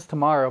 Yeah, it ends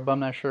tomorrow, but I'm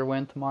not sure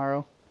when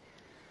tomorrow.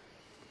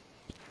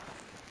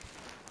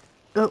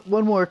 Oh,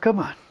 one more. Come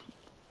on.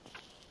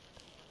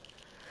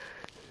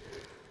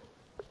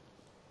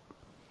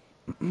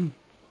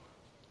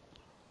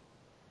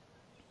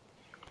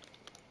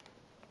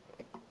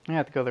 I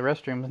have to go to the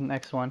restroom. The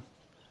next one.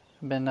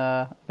 I've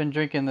been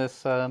drinking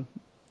this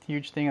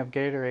huge thing of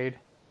Gatorade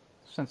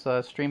since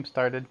stream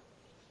started,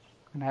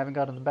 and I haven't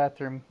gone to the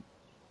bathroom.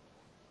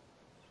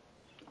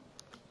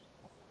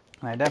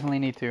 And I definitely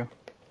need to.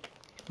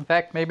 In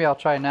fact, maybe I'll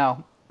try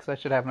now because I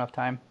should have enough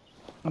time.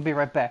 I'll be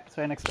right back. It's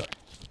right next door.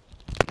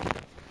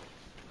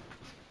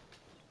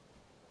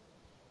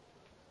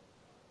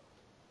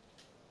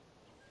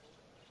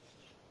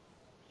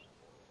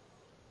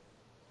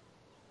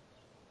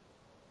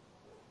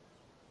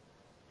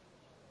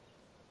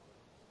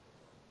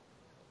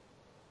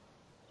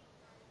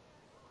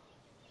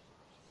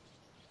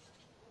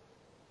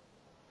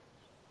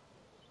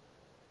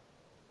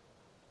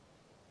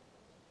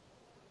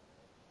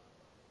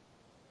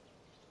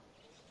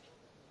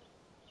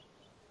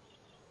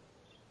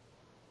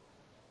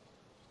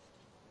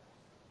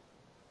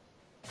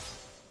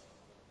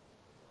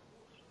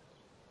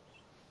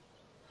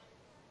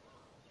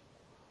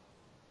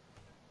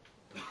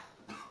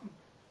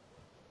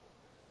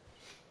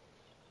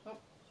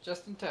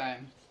 Just in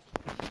time.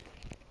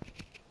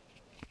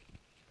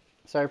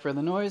 Sorry for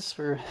the noise,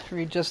 for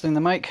readjusting the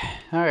mic.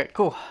 Alright,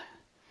 cool.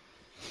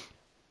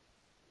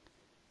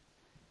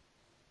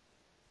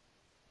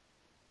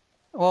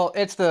 Well,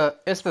 it's the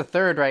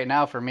 3rd right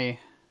now for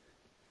me.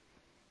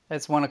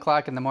 It's 1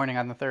 o'clock in the morning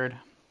on the 3rd.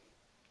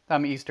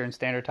 I'm Eastern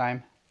Standard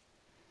Time.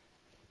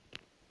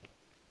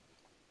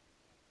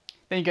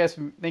 Thank you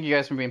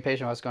guys for being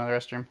patient while I was going to the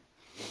restroom.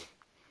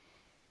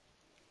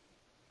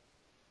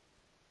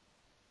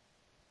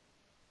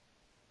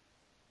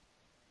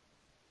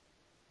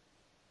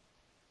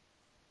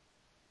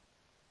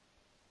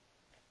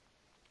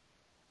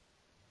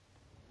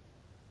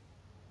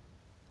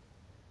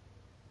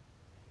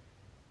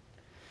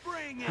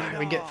 Alright,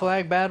 we get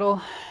flag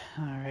battle.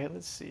 Alright,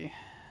 let's see.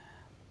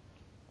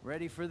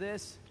 Ready for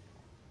this?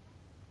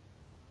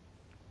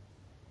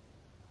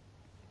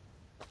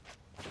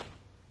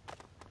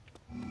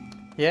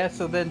 Yeah,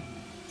 so then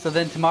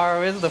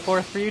tomorrow is the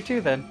 4th for you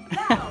too then.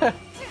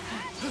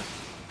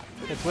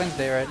 It's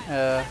Wednesday, right?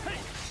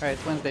 Alright,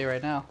 it's Wednesday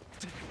right now.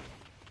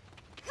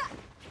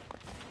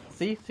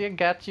 See, I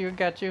got you.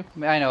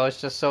 I know,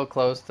 it's just so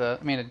close to,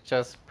 I mean, it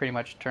just pretty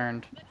much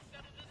turned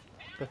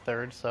the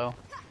 3rd, so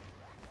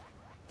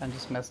I'm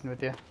just messing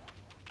with you.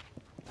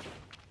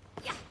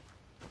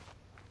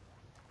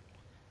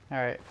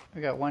 Alright,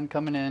 we got 1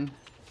 coming in.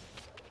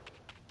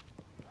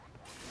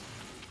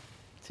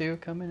 2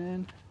 coming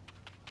in.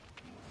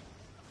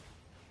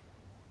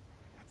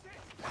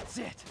 That's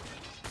it.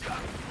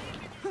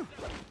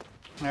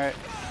 Alright.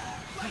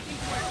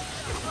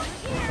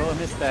 Oh, I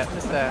missed that.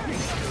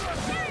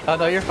 Oh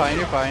no, you're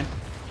fine.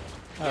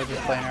 I was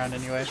just playing around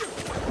anyway.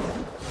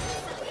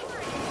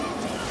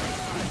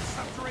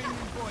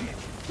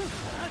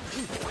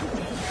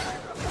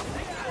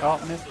 Oh,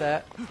 missed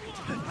that.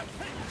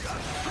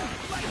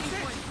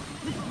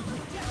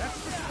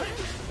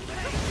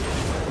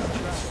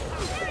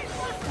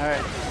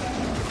 Alright.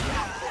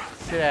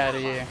 Get out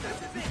of here.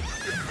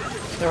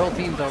 Their whole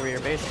team's over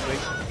here, basically.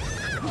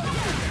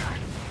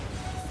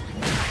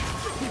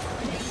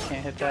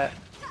 Can't hit that.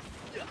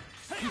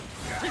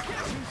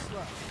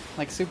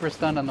 Like super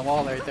stunned on the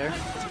wall right there.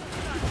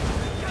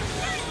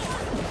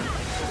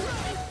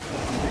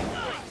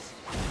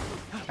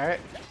 Alright.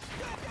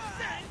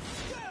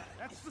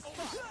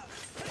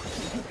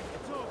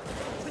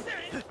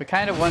 We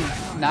kind of want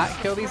to not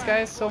kill these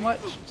guys so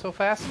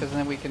fast, because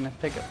then we can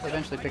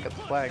eventually pick up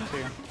the flag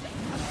too.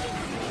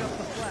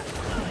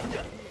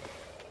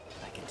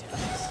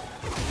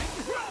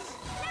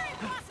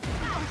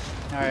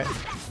 Alright.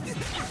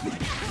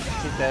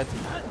 He's dead.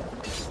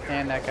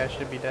 And that guy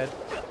should be dead.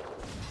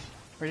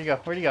 Where'd you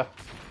go?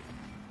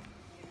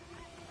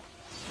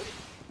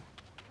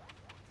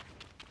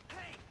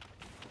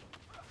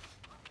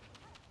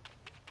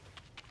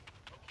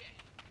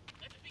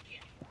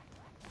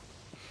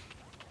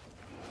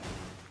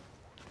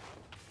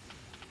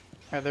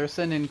 Alright, they're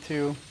sending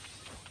two.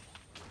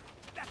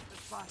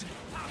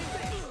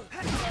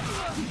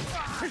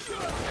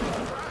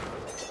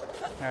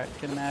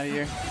 Alright, get him out of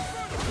here.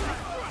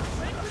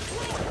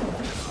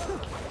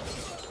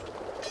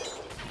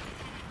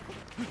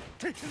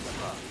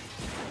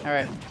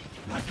 Alright.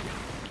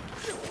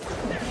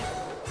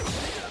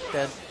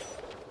 Dead.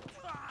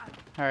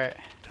 Alright.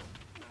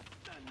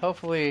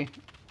 Hopefully,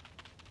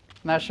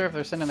 not sure if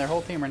they're sending their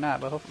whole team or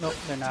not, but nope,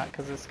 they're not,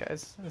 because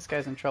this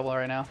guy's in trouble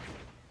right now.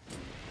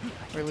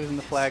 We're losing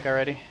the flag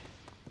already.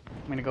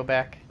 I'm gonna go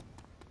back.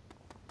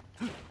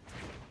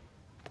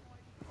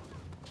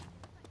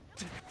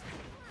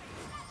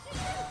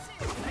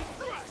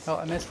 Oh,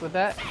 I missed with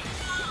that.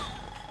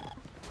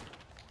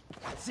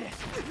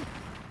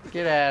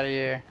 Get out of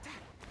here.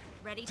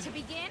 Ready to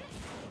begin?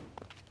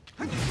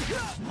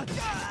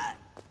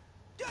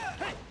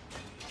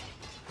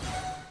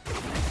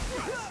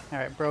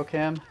 Alright, broke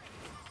him.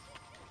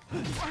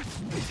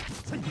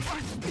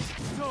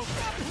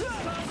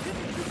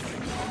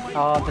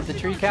 Oh, did the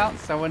tree count?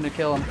 So I wanted to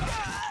kill him.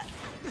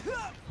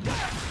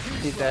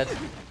 He's dead.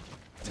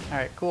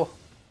 Alright, cool.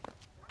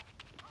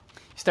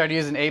 You started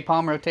using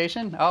A-palm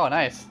rotation? Oh,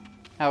 nice.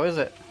 How is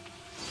it?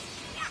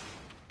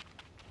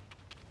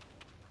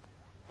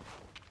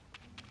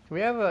 Do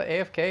we have a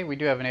AFK? We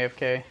do have an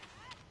AFK.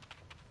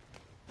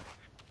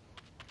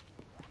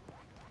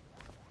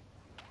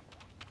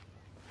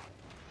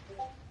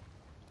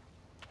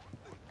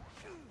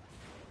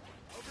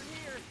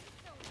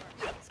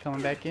 It's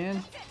coming back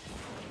in.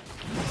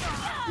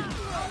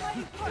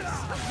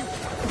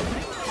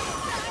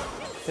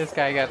 This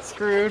guy got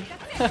screwed.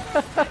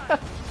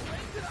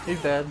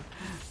 He's dead.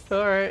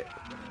 Alright.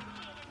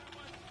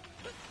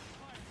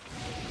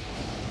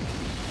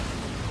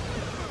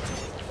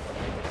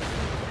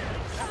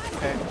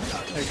 Okay,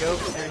 there we go,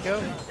 there we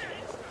go.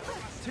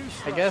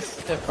 I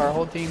guess if our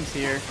whole team's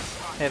here...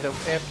 Hey, the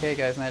AFK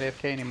guy's not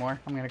AFK anymore.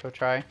 I'm gonna go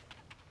try.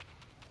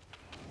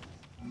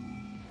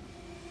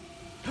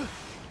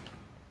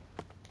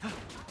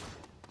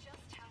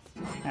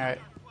 Alright.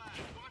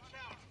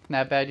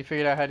 Not bad, you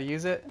figured out how to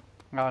use it?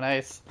 Oh,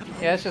 nice.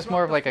 Yeah, it's just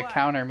more of like a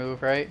counter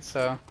move, right?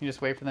 So you just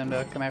wait for them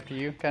to come after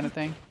you, kind of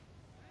thing.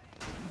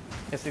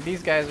 Yeah, see,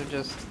 these guys are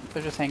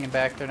they're just hanging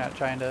back. They're not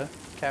trying to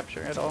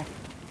capture at all.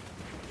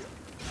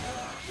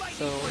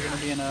 So we're gonna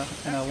be in a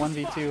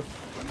 1v2.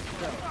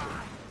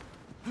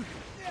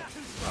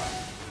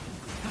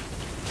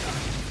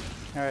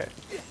 All right,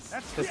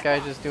 this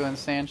guy's just doing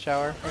sand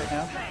shower right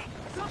now.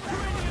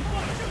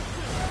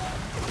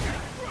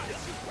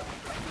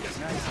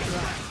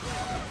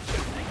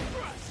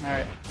 All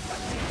right.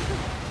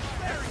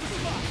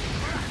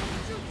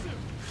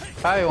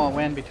 Probably won't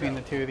win between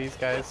the two of these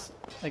guys.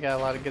 They got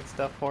a lot of good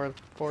stuff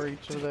for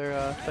each of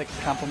their like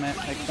complement.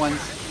 Like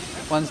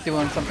one's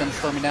doing something to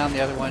slow me down,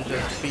 the other one's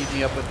just beating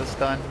me up with a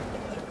stun.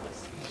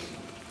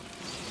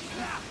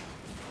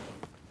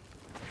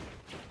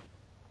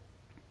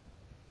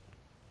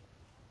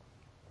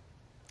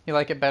 You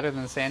like it better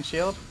than the Sand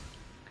Shield?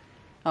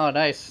 Oh,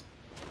 nice.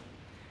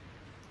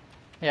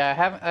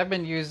 Yeah, I've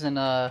been using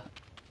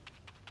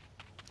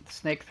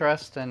Snake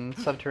Thrust and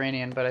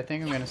Subterranean, but I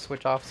think I'm gonna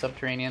switch off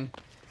Subterranean.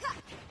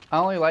 I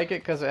only like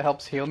it because it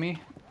helps heal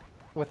me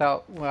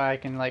without I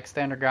can like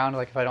stand your ground.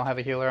 Like if I don't have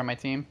a healer on my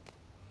team,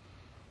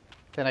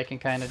 then I can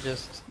kind of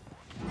just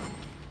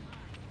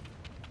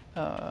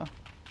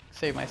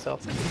save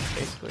myself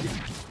basically.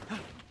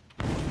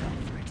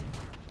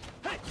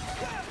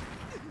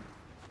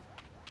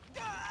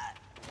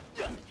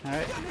 All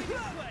right,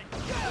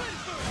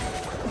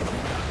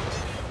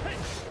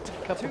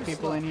 couple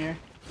people in here.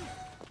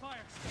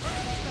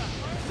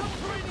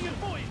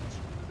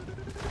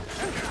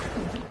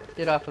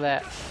 Get off of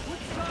that.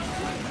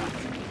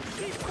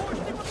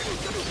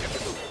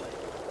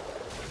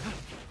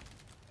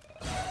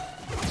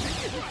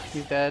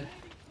 He's dead.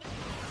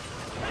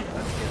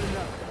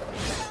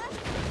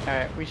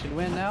 Alright, we should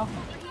win now.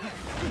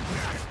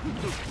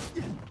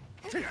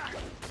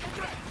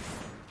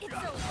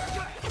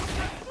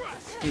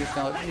 He's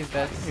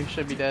dead. He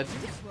should be dead.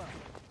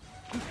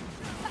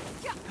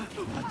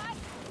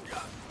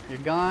 You're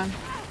gone.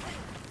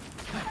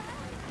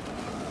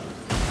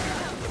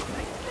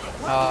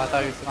 Oh, I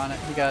thought he was on it.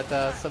 He got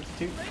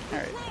substitute.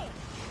 Alright.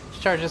 Let's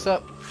charge this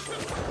up.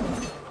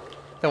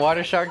 The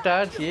water shark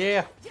dodge?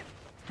 Yeah.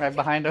 Right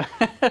behind him.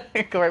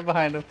 Go right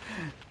behind him.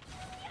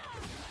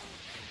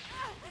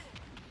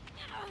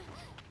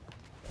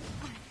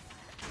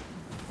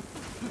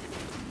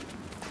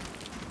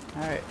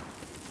 Alright.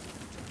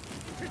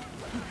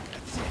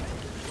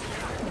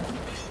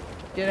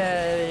 Get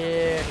out of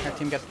here. Our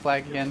team got the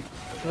flag again.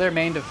 So their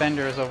main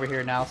defender is over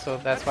here now, so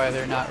that's why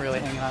they're not really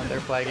hanging on to their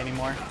flag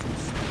anymore.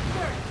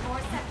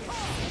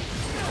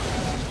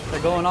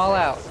 They're going all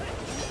out.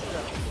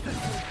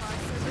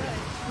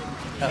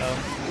 Uh-oh.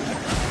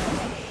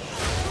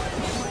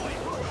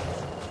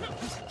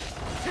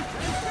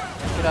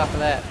 Get off of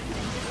that.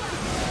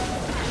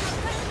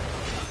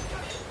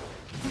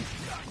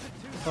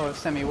 Oh, it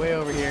sent me way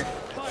over here.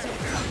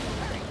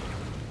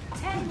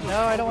 No,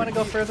 I don't want to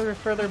go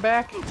further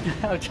back.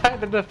 I'm trying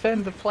to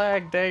defend the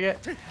flag, dang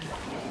it.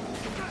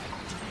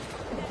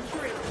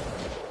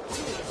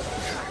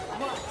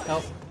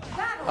 Nope.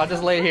 I'll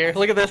just lay here.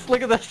 Look at this,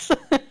 look at this.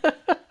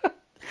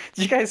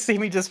 Did you guys see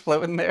me just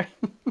floating there?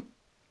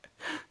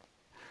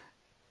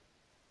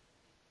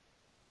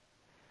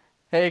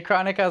 Hey,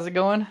 Chronic, how's it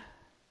going?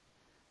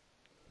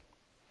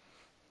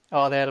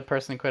 Oh, they had a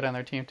person quit on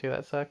their team too,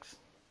 that sucks.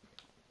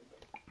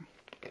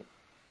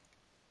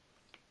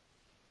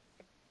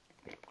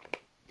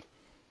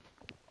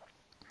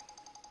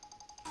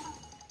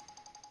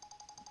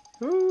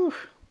 Woo!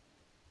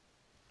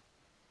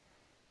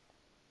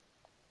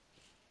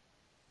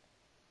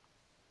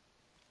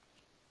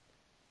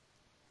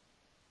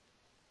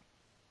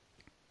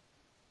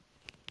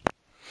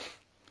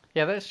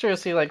 Yeah, that's true.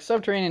 See, like,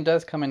 subterranean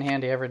does come in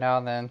handy every now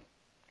and then.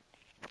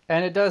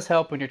 And it does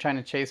help when you're trying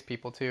to chase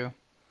people, too.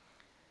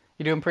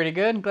 You doing pretty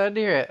good? Glad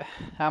to hear it.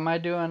 How am I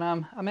doing?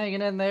 I'm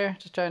hanging in there,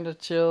 just trying to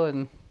chill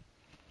and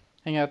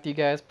hang out with you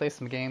guys, play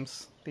some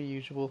games, the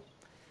usual.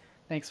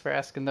 Thanks for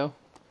asking, though.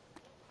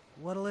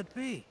 What'll it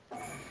be?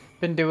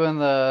 Been doing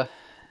the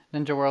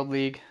Ninja World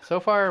League. So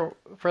far,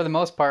 for the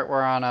most part,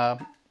 we're on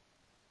a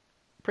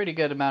pretty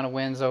good amount of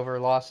wins over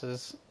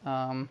losses.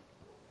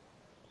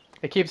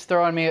 It keeps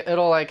throwing me,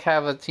 it'll like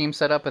have a team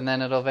set up and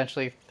then it'll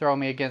eventually throw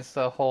me against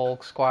the whole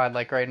squad.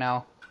 Like right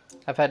now,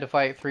 I've had to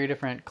fight 3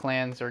 different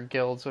clans or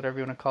guilds, whatever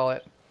you want to call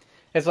it.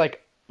 It's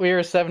like we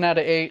were 7 out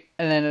of 8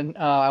 and then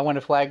I won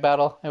a flag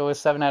battle. It was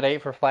 7 out of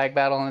 8 for flag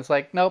battle and it's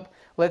like, nope,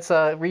 let's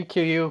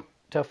re-queue you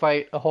to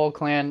fight a whole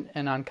clan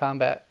and on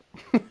combat.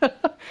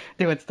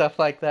 Doing stuff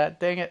like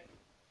that, dang it.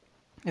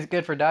 Is it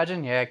good for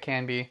dodging? Yeah, it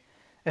can be.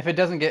 If it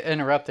doesn't get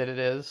interrupted, it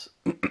is.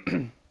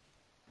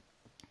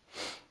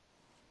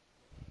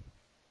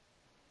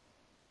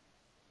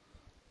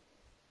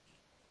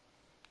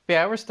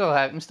 Yeah, I'm still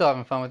having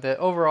fun with it.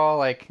 Overall,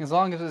 like as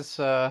long as it's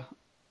it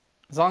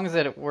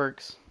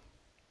works.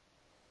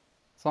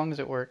 As long as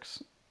it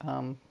works.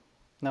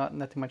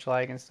 Not too much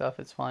lag and stuff,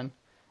 it's fun.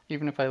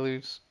 Even if I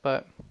lose.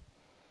 But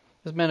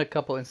there's been a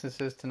couple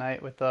instances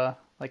tonight with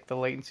like the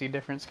latency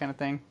difference kind of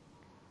thing.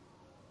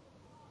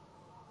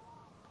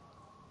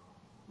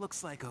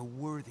 Looks like a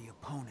worthy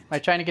opponent. Am I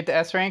trying to get to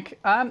S rank?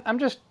 I'm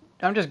just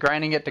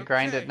grinding it to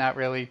grind it, not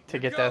really to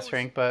get to S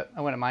rank, but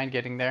I wouldn't mind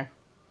getting there.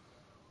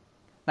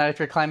 Not if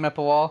you're climbing up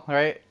a wall,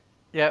 right?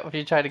 Yeah, if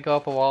you try to go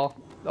up a wall.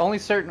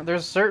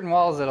 There's certain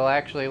walls that'll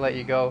actually let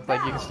you go.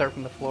 Like you can start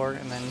from the floor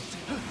and then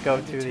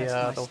go to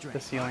the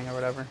ceiling or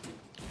whatever.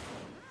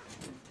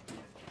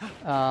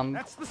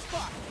 That's the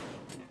spot.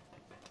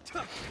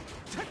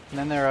 And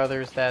then there are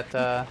others that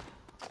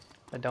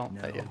don't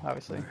let you,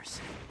 obviously.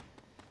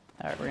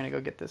 Alright, we're gonna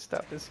go get this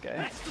stuff, this guy.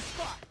 That's the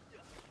spot.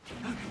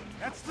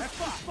 That's the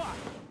spot.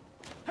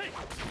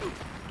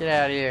 Get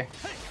out of here.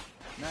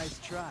 Nice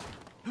try.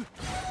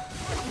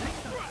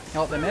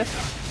 Oh, they missed?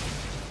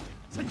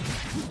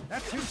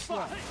 That's your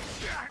spot.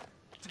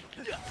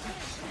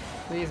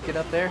 Please get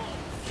up there.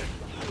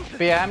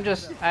 But yeah, I'm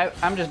just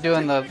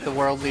doing the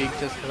World League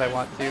just because I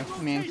want to.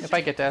 I mean, if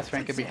I get to S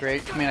rank, it'd be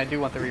great. I mean, I do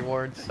want the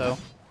rewards, so.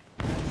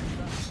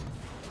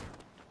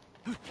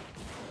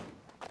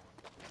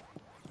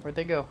 Where'd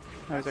they go?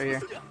 Oh, it's right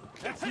here.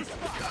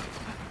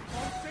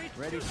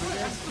 Ready for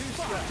this?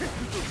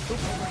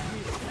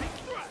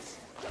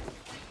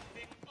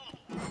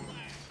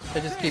 They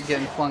just keep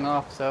getting flung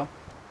off, so.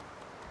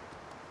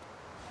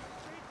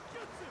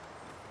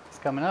 It's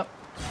coming up.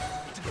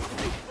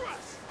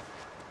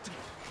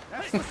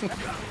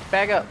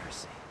 Back up.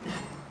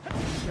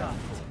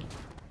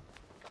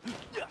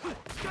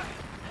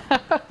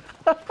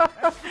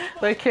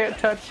 They can't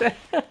touch it.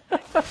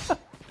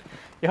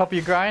 You help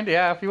you grind?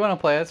 Yeah, if you want to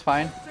play, that's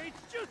fine.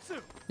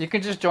 You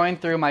can just join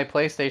through my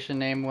PlayStation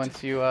name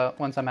once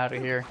I'm out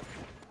of here.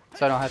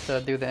 So I don't have to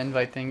do the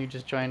invite thing, you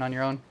just join on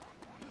your own.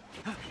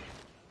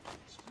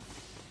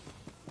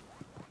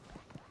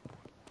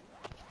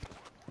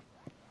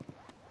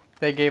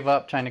 They gave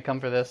up trying to come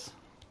for this.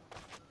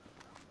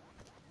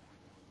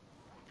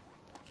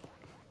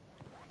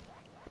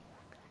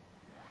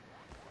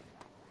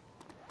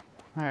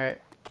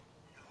 Alright.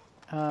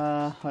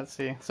 Let's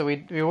see. So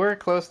we were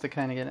close to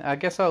kind of getting... I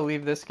guess I'll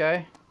leave this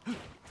guy.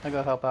 I'll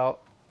go help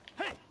out.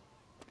 Hey,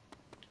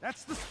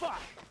 that's the spot.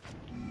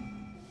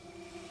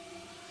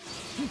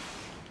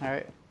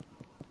 Alright.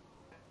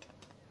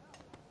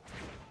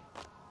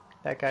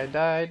 That guy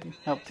died.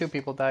 Nope, 2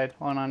 people died.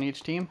 1 on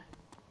each team.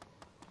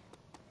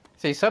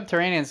 See,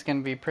 subterranean's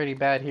gonna be pretty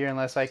bad here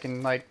unless I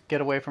can, like,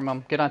 get away from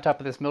them. Get on top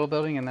of this middle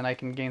building and then I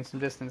can gain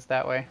some distance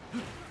that way.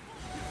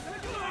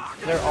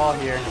 They're all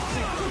here.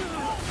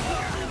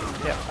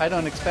 Yep, I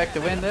don't expect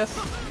to win this.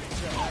 Time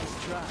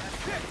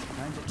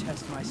to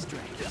test my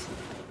strength.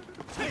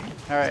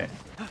 Alright.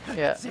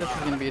 Yeah, this is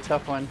gonna be a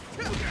tough one.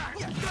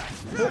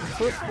 Whoop,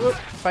 whoop, whoop.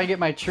 If I get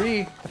my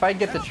tree, if I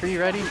get the tree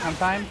ready on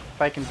time,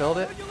 if I can build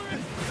it.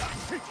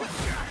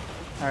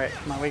 Alright,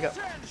 come on, wake up.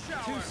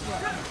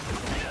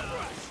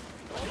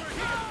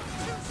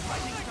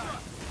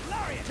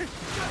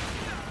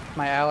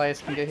 My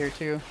allies can get here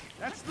too.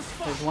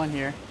 There's one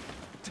here.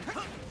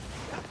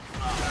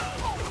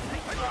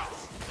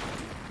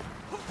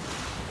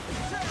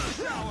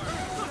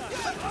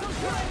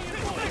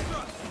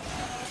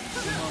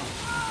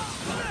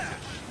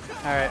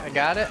 Alright, I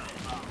got it.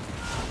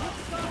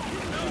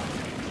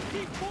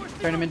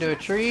 Turn him into a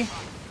tree.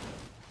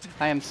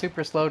 I am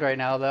super slowed right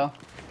now, though.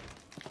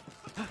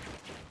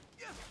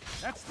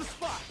 That's the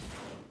spot.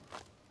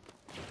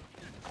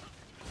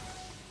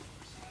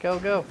 Go,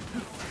 go.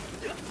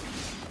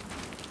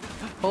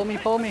 Pull me,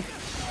 pull me.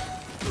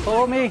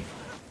 Pull me!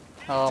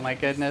 Oh my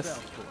goodness.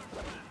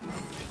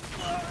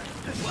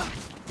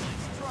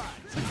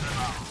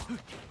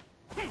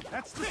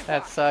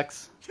 That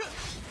sucks.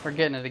 We're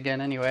getting it again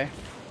anyway.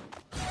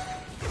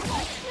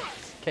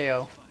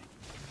 KO.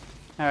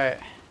 Alright.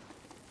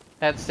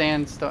 That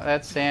sand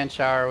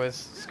shower was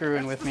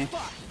screwing with me.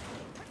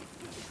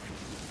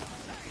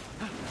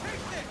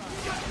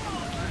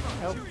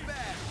 Nope.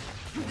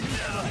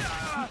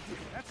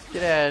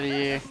 Get out of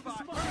here.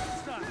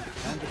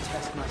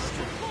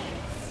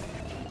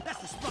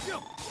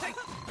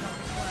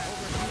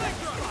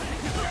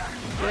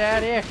 Get out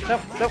of here.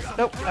 Nope, nope,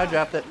 nope. I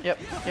dropped it. Yep,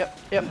 yep,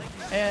 yep.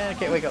 And I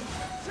can't wake up.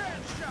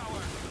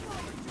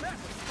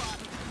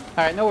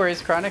 Alright, no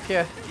worries, Chronic.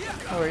 Yeah,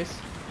 no worries.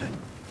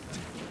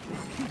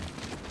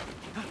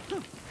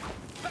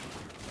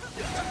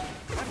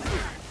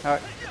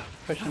 Alright,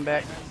 push him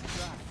back.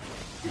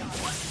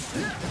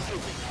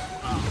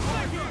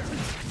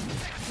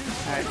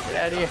 Alright, get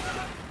out of here.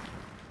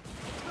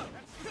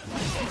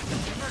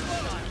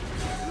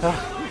 Oh.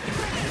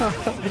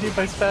 I need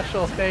my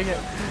special, dang it.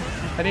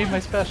 I need my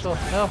special.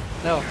 No,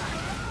 no.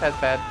 That's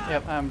bad.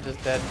 Yep, I'm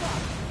just dead.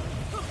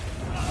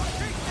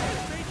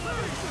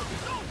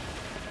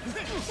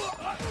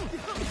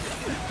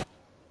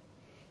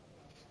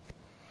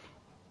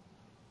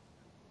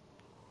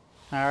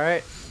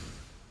 Alright.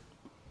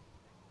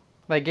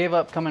 They gave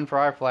up coming for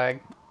our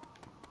flag.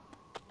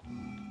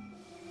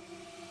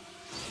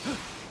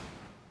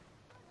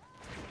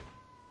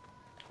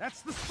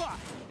 That's the spot.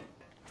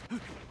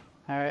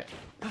 Alright.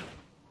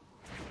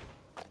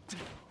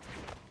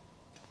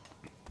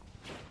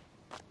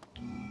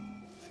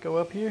 Let's go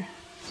up here.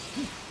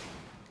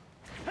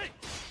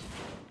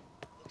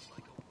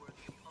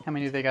 How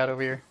many do they got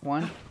over here?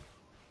 1?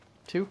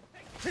 2?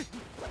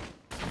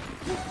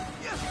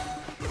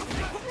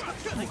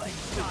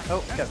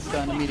 Oh, got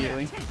stunned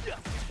immediately.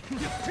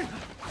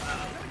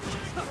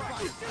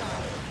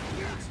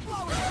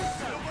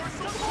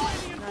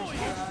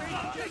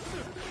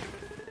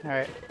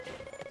 Alright.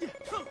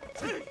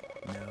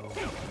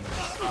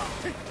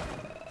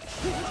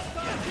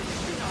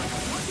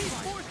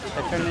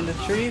 I turn into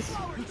trees.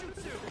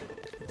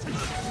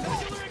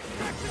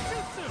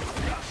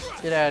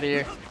 Get out of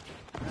here.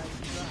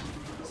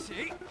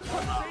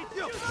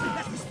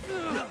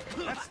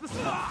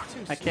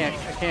 I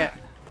can't.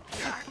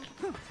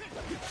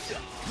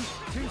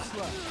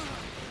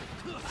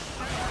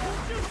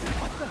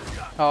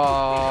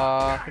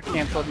 Oh, I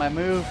canceled my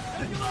move.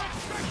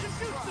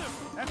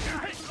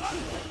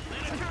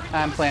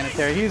 I'm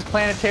planetary. He's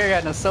planetary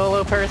on a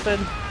solo person.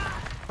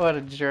 What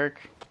a jerk.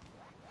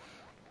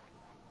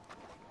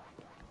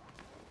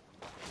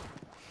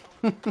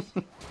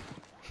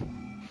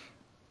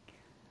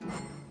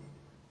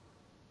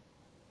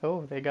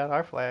 Oh, they got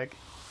our flag.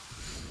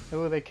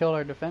 Oh, they killed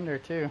our defender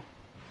too.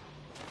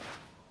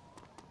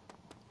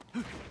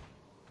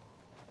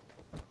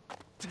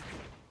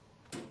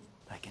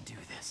 I can do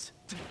this.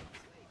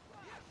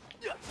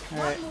 All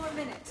right. 1 more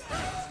minute.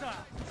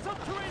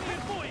 Subterranean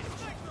voyage.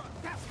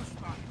 That's the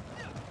spot.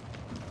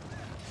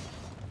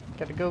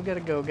 Gotta go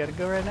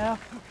right now.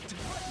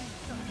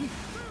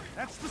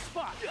 That's the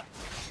spot.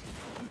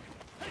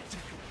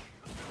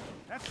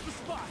 That's the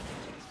spot.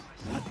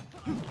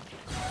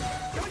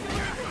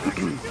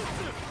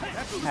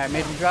 Alright,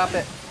 made him drop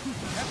it.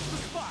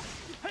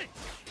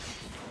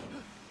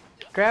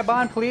 Grab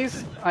on,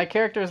 please. My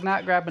character is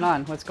not grabbing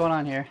on. What's going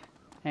on here?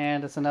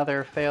 And it's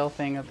another fail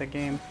thing of the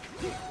game.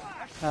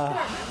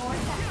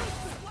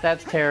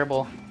 That's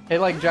terrible. It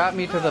like dropped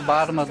me to the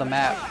bottom of the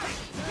map.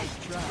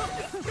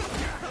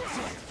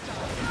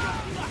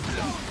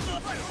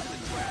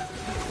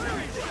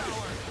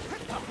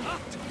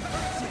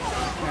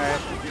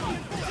 Alright.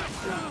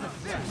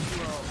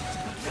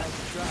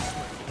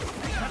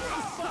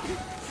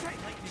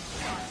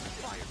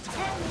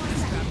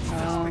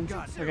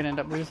 We're gonna end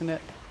up losing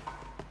it.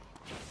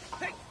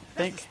 I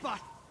think.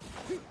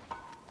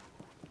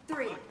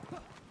 3,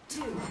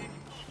 2,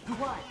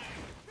 1.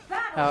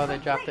 Oh, they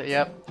dropped it.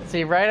 Yep.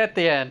 See, right at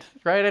the end.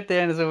 Right at the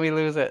end is when we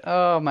lose it.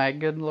 Oh my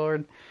good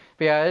lord.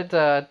 But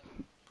yeah,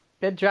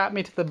 it dropped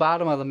me to the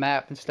bottom of the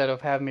map instead of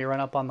having me run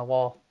up on the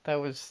wall. That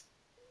was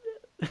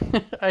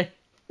I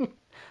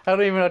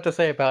don't even know what to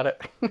say about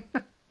it.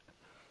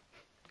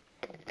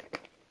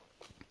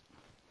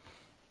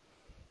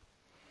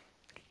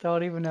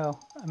 Don't even know.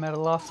 I'm at a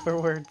loss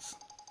for words.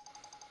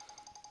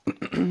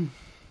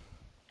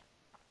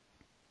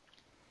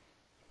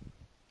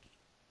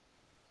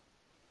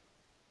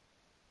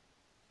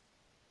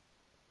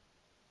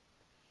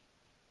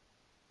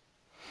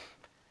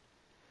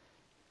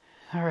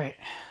 All right.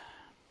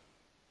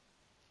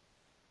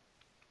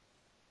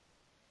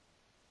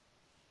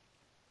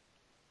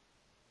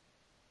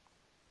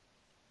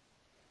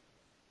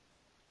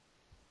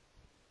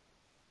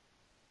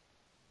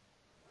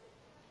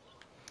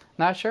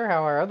 Not sure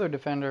how our other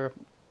defender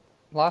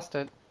lost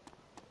it.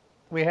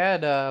 We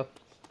had the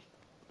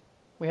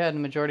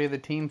majority of the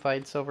team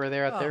fights over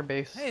there at their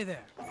base. Hey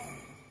there.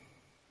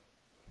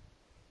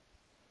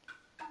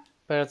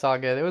 But it's all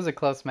good. It was a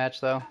close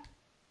match though.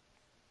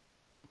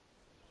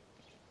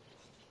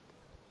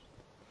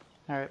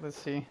 Alright, let's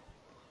see.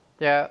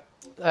 Yeah,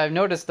 I've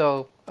noticed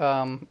though,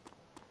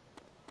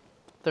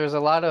 there's a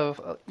lot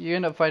of, you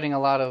end up fighting a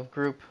lot of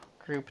group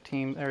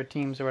team, or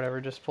teams or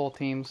whatever, just full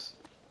teams,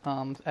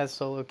 as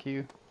solo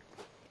queue.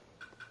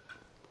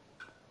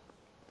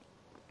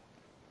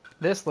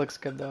 This looks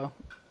good though.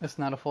 It's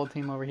not a full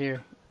team over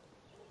here.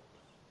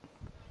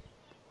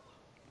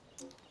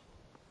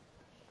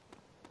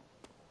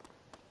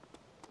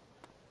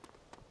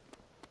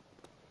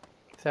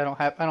 So I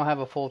don't have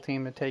a full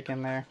team to take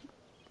in there.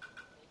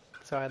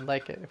 So I'd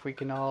like it if we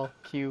can all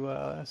queue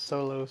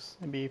solos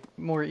and be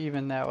more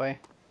even that way.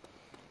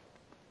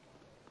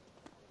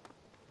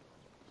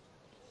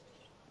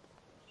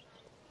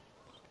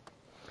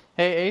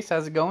 Hey Ace,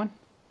 how's it going?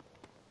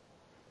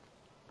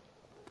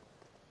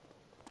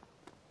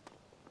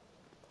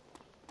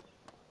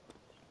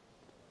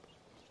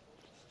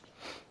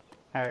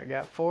 Alright,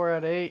 got 4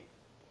 out of 8.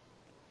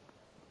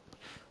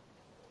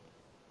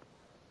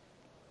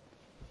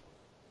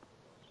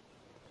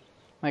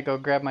 Might go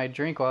grab my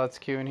drink while it's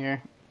queuing here.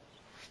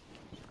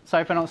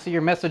 Sorry if I don't see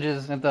your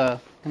messages in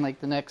like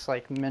the next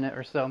like minute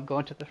or so. I'm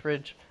going to the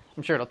fridge.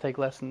 I'm sure it'll take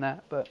less than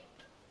that, but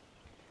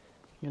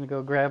I'm gonna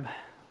go grab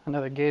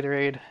another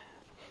Gatorade.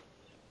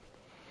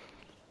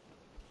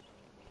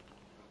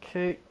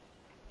 Okay.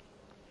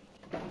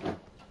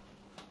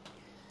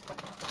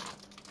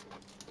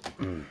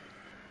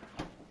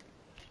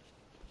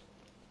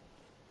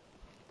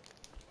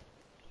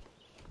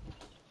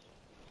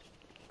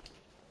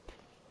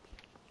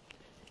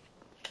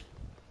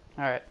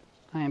 Alright,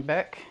 I am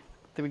back.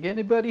 Did we get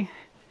anybody?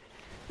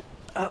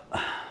 Oh,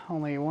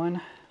 only one.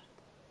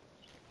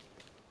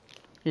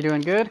 You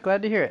doing good?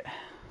 Glad to hear it.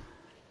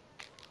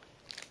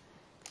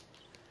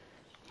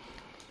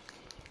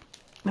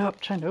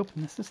 Nope, trying to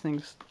open this. This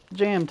thing's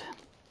jammed.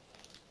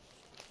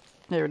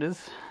 There it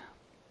is.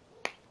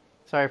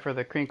 Sorry for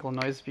the crinkle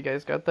noise if you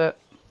guys got that.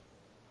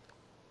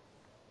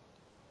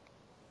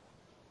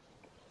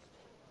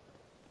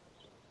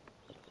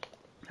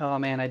 Oh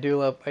man, I do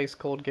love ice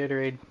cold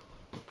Gatorade.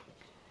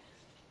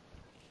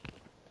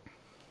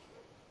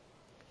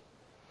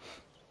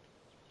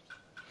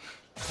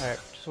 Alright,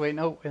 just waiting.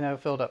 Oh, and now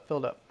filled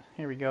up.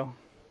 Here we go.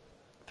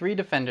 3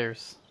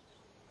 defenders.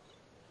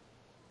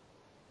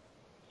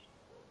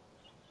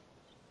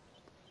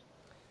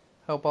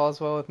 Hope all's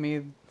well with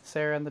me,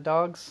 Sarah, and the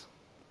dogs.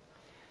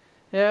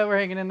 Yeah, we're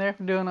hanging in there.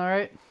 We're doing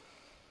alright.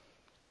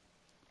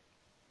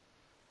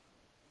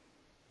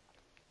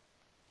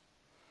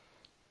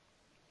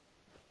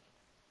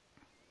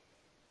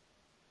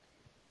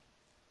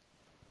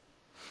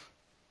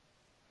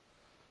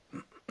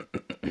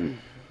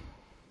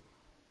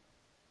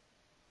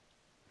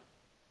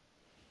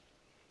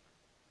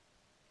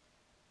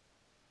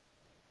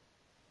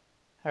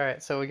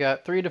 Alright, so we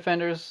got 3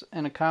 defenders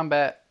in a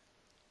combat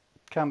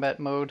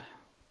mode.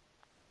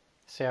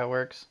 See how it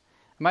works.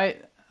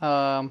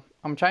 I'm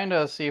trying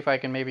to see if I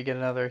can maybe get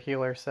another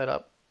healer set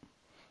up.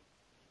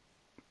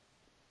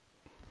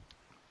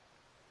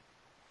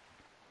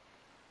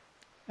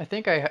 I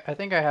think I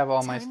have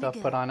all my stuff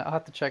put on. I'll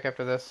have to check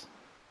after this.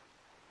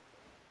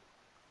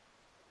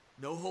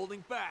 No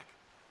holding back.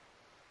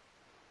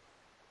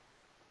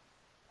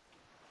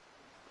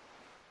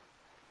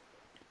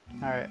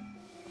 Alright.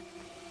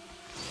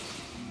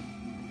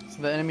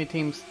 So the enemy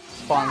team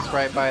spawns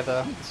right by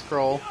the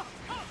scroll.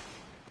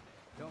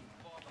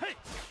 Hey,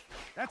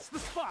 that's the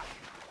spot.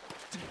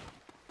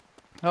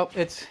 Oh,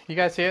 you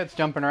guys see it? It's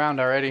jumping around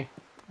already.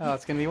 Oh,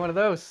 it's gonna be one of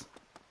those.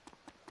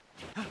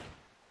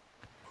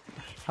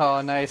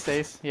 Oh, nice,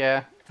 Ace.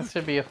 Yeah, that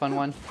should be a fun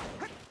one.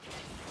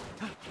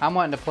 I'm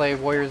wanting to play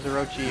Warriors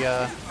Orochi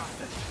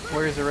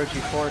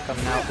 4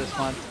 coming out this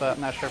month, but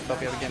I'm not sure if they'll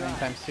be able to get it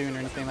anytime soon or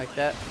anything like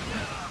that.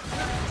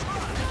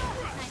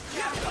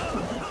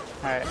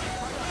 Alright.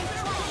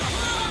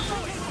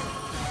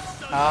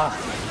 Ah,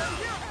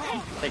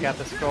 they got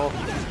the scroll.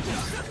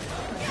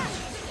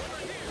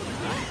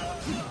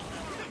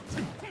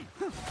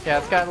 Yeah,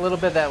 it's got a little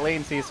bit of that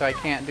latency, so I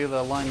can't do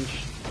the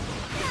lunge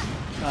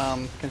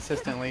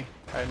consistently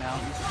right now.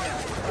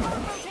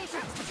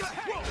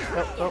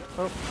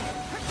 Oh.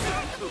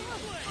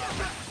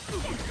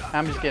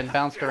 I'm just getting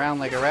bounced around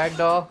like a rag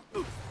doll.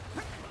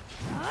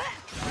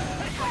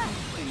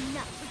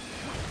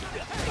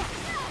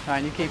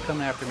 Fine, you keep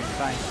coming after me.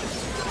 Fine.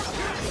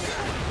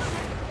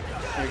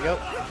 There you go.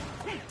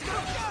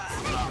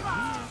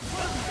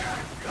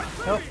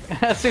 Oh,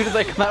 as soon as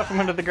I come out from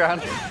under the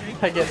ground,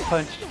 I get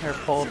punched or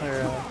pulled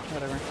or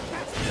whatever.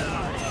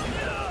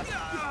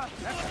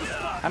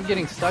 I'm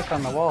getting stuck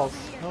on the walls.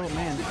 Oh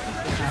man, this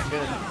is not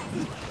good.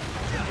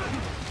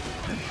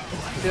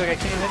 I feel like I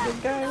can't hit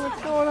this guy.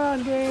 What's going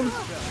on, game?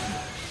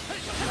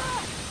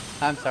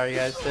 I'm sorry,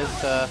 guys.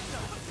 This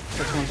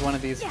one's one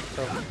of these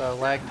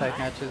lag type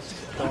matches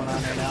going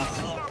on right now.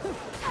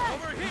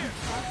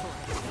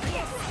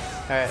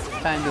 Alright, it's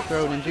time to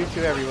throw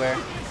ninjutsu everywhere.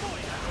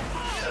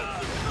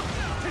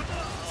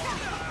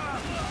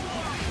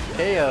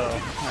 KO.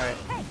 Alright.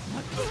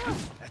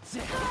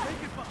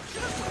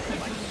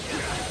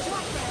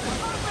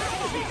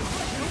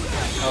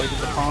 Oh, he did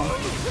the palm.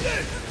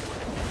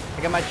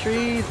 I got my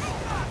trees.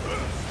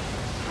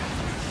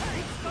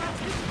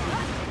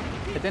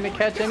 I didn't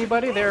catch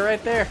anybody. They were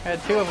right there. I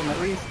had two of them at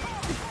least.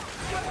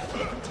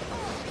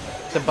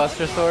 It's a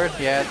Buster Sword.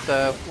 Yeah, it's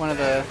one of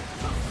the...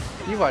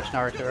 You watch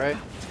Naruto, right?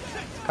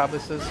 It's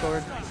Kabusa's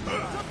sword.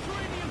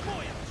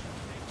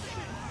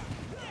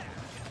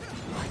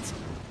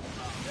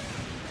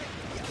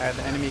 Alright,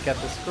 the enemy got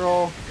the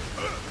scroll.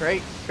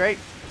 Great, great.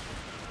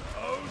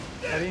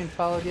 Have you even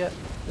followed yet?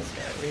 This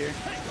guy over here.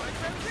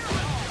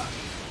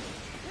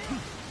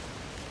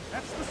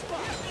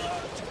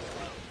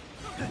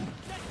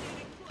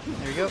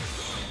 There we go.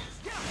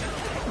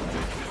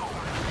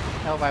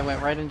 Nope, I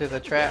went right into the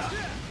trap.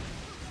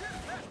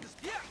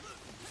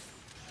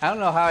 I don't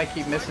know how I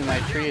keep missing my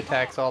tree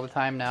attacks all the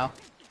time now.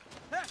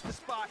 That's the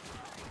spot.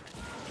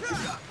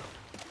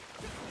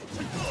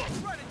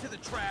 Right into the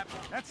trap.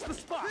 That's the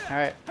spot.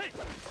 Alright.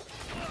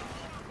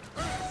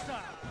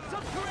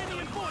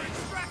 Subterranean void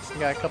extraction. We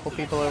got a couple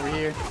people over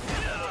here.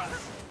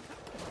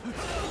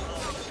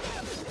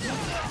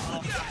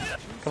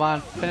 Come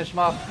on, finish him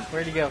off.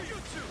 Where'd he go?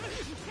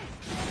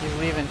 He's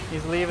leaving.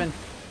 He's leaving.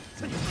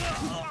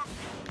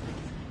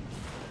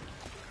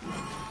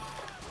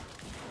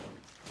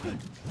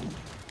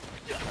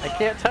 I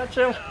can't touch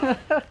him.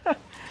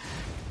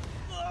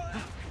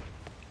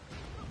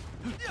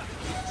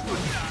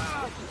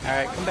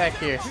 Alright, come back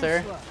here,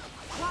 sir.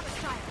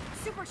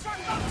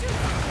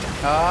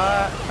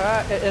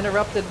 It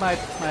interrupted my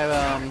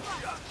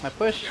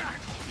push.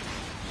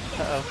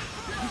 Uh-oh.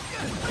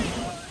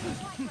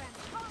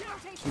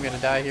 I'm gonna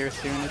die here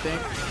soon, I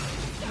think.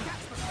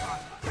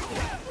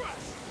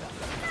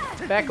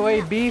 Back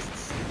away,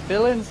 beasts!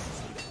 Villains!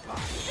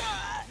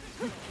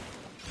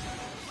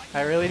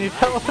 I really need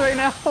help right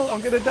now.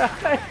 I'm gonna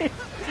die.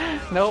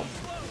 Nope.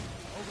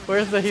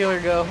 Where's the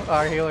healer go?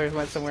 Our healers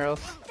went somewhere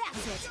else.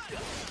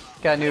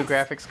 Got a new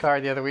graphics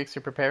card the other week, so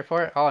you prepare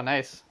for it. Oh,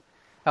 nice.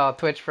 Oh,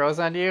 Twitch froze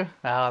on you?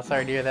 Oh,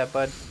 sorry to hear that,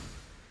 bud.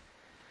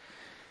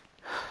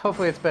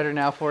 Hopefully it's better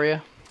now for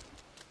you.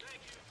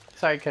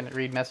 Sorry I couldn't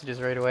read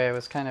messages right away. I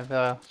was kind of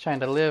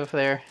trying to live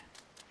there.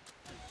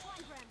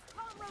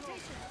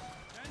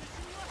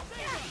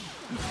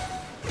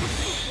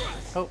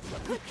 Oh,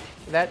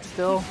 that's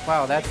still...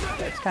 Wow, that's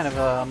kind of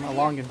a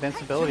long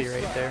invincibility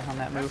right there on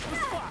that move.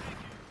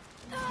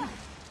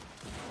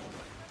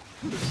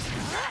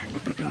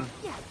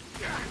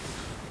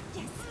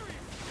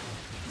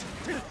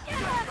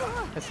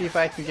 Let's see if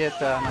I can get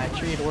my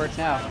tree to work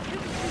now.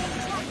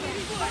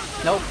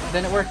 Nope,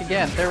 didn't work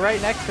again. They're right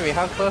next to me.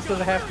 How close does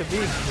it have to be?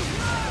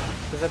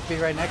 Does it have to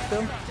be right next to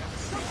them?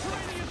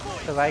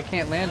 Because I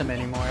can't land them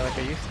anymore like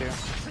I used to.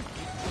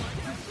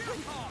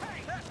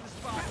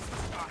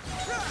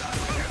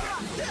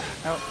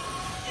 Oh,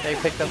 they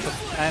picked up the...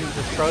 I'm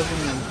just frozen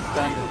and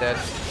stunned and dead.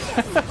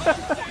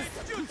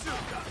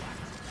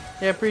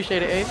 Yeah,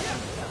 appreciate it, Ace.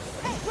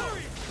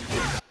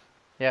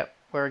 Yep,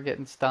 we're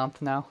getting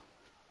stomped now.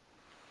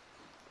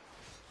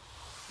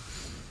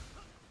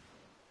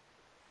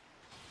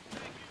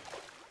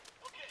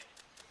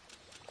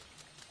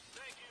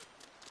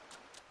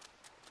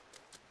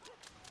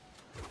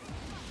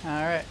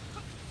 Alright.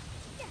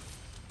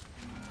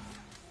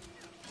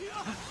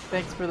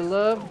 Thanks for the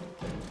love.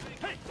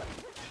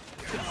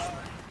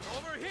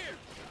 Over here.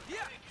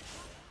 Yeah.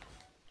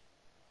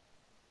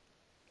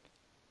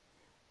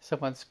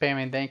 Someone's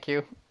spamming thank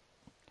you.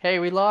 Hey,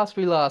 we lost,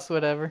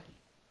 whatever.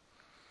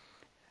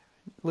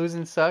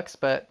 Losing sucks,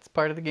 but it's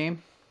part of the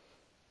game.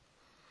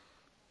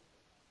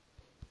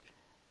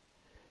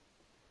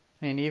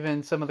 I mean,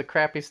 even some of the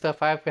crappy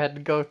stuff I've had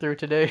to go through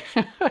today.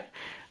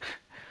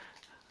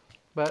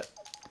 But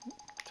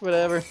it's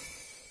whatever.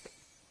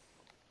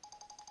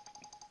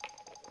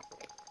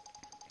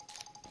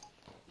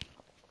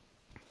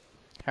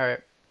 Alright.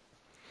 I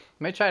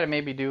may try to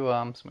maybe do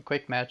some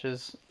quick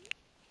matches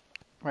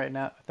right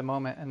now at the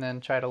moment, and then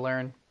try to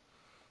learn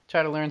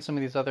some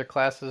of these other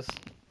classes.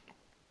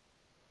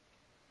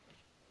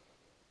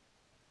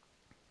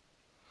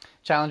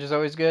 Challenge is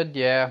always good,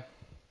 yeah,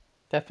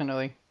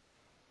 definitely.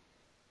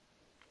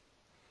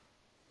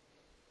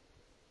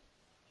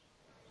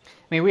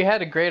 I mean, we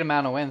had a great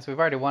amount of wins. We've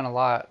already won a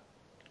lot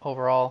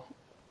overall,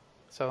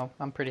 so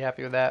I'm pretty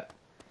happy with that.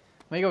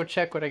 Let me go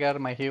check what I got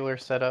in my healer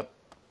setup.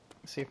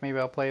 See if maybe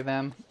I'll play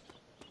them.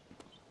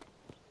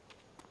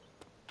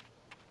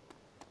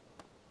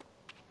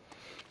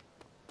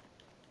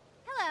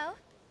 Hello.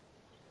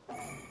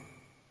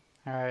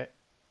 Alright.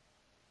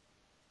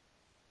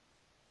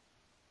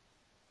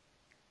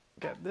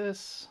 Got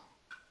this.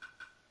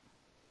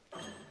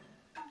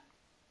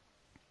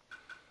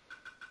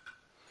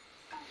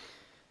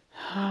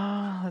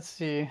 Let's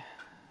see.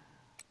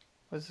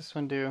 What does this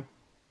one do?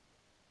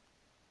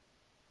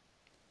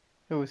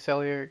 Ooh,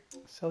 cellular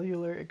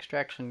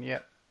extraction.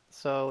 Yep.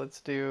 So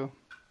let's do.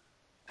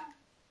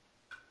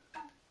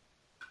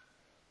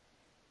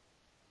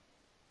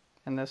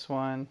 And this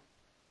one.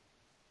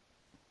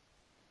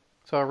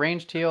 So a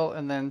ranged heal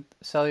and then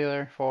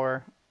cellular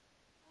for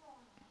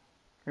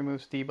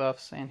removes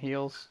debuffs and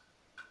heals.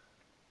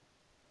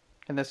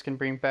 And this can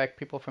bring back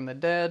people from the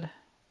dead.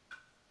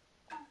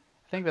 I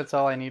think that's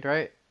all I need,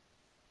 right?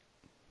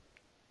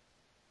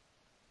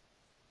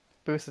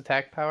 Boost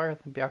attack power,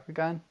 the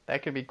Byakugan.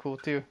 That could be cool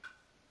too.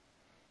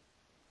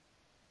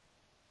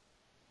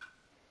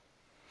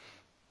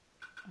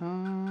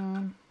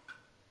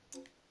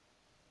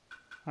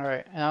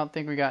 Alright, I don't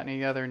think we got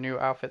any other new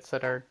outfits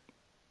that are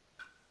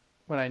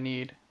what I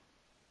need.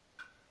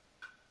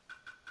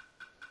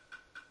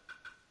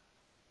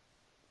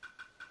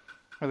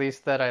 Or at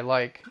least that I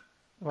like.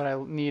 What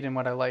I need and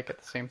what I like at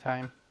the same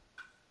time.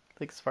 I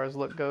think as far as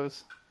look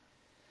goes.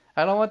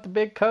 I don't want the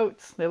big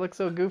coats. They look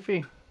so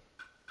goofy.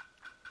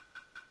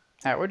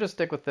 Alright, we'll just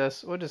stick with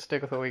this. We'll just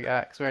stick with what we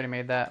got, because we already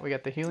made that. We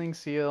got the healing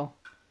seal.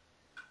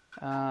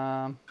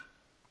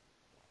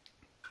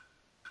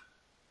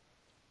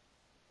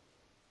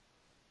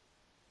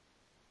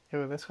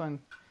 Ooh, this one,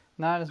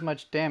 not as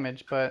much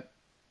damage, but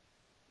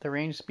the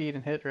range, speed,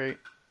 and hit rate.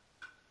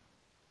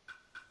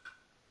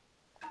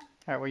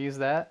 Alright, we'll use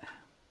that.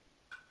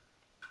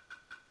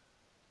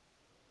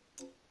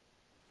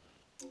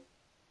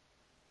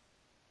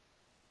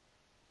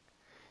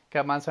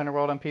 Got Monster Hunter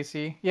World on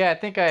PC. Yeah, I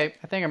think I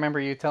remember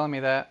you telling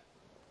me that.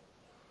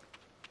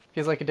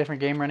 Feels like a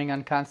different game running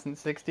on constant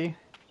 60.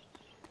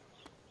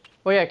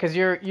 Well, yeah, because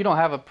you don't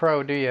have a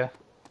Pro, do you?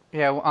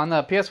 Yeah, on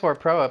the PS4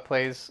 Pro it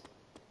plays.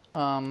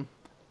 The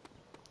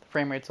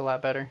frame rate's a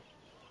lot better.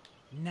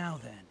 Now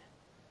then.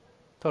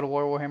 Total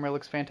War Warhammer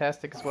looks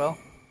fantastic as well.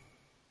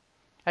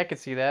 I could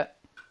see that.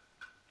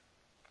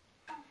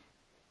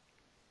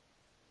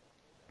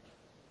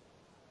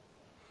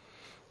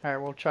 Alright,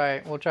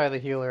 we'll try the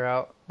healer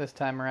out this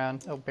time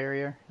around. Oh,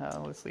 barrier.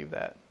 Let's leave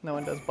that. No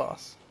one does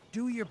boss.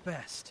 Do your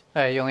best.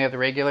 You only have the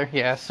regular?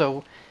 Yeah,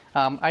 so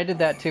I did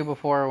that too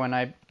before when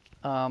I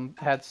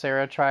had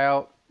Sarah try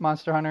out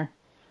Monster Hunter.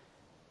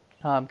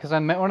 Because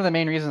one of the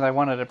main reasons I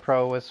wanted a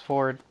Pro was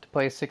to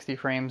play 60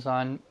 frames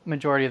on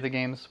majority of the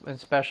games,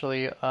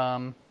 especially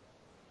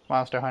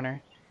Monster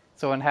Hunter.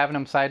 So when having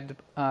them side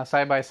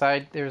by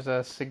side, there's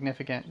a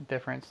significant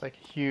difference, like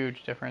a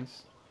huge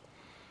difference.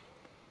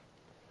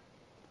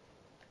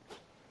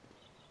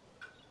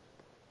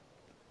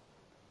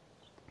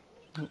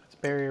 It's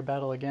barrier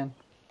battle again.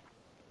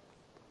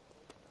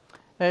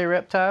 Hey,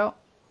 reptile.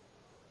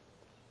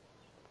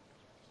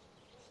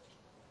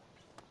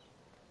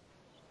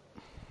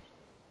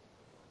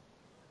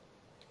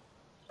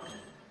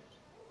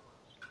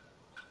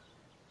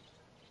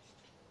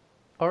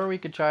 Or we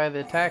could try the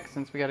attack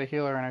since we got a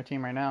healer on our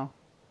team right now.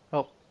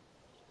 Oh,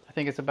 I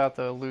think it's about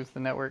to lose the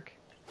network.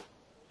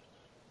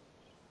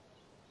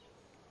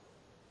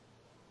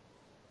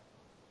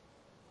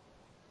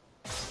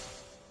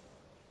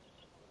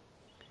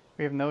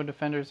 We have no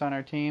defenders on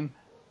our team.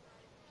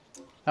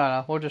 Oh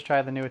no, we'll just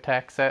try the new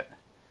attack set.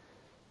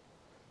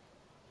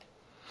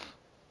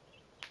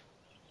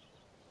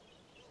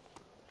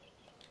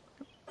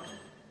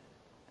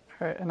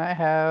 Alright, and I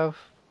have,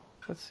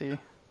 let's see,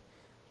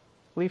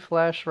 Leaf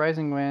Flash,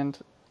 Rising Wind.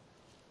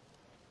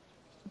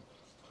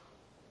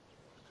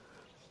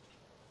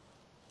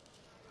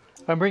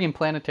 I'm bringing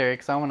Planetary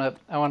because I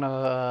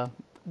wanna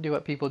do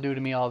what people do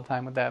to me all the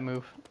time with that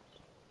move.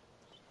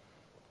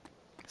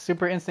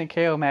 Super Instant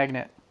KO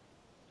Magnet.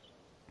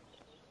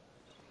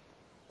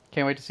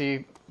 Can't wait to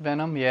see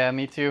Venom. Yeah,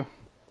 me too.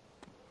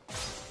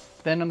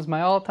 Venom's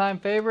my all-time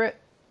favorite.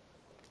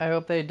 I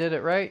hope they did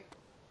it right.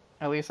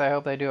 At least I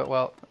hope they do it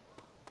well.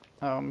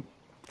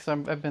 Because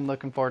I've been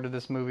looking forward to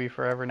this movie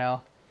forever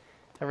now.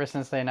 Ever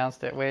since they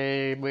announced it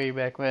way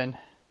back when.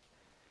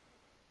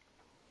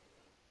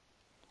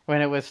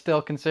 When it was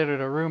still considered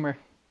a rumor.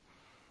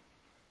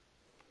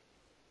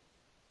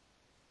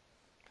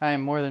 I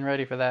am more than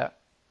ready for that.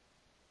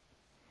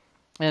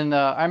 And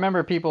I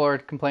remember people were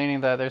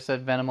complaining that they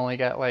said Venom only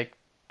got like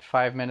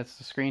 5 minutes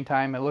of screen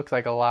time. It looks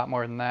like a lot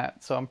more than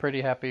that. So I'm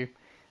pretty happy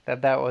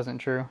that that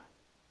wasn't true.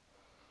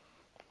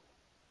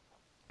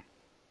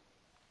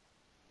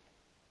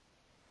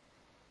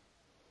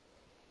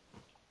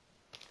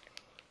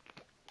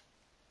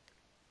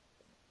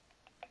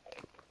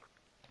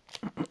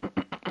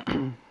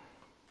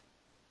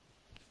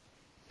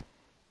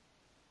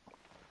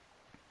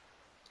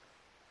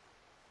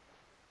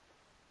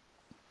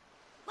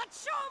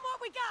 Let's show 'em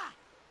what we got!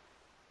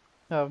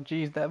 Oh,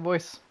 geez, that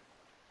voice.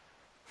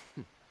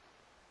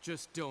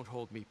 Just don't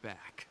hold me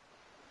back.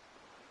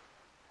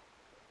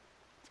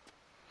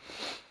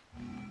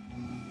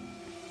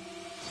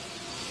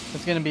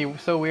 It's gonna be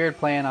so weird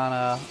playing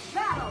on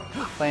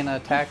playing an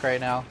attack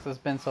right now because it's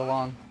been so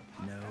long.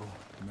 No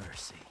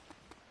mercy.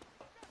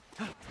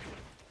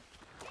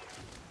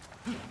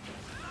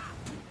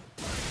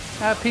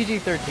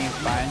 PG-13's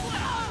fine.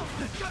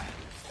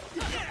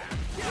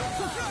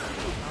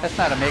 That's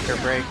not a make or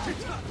break.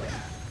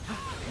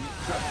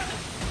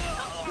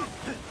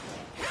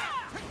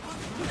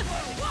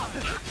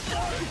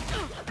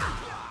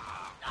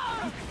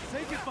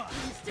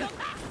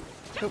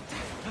 Oop.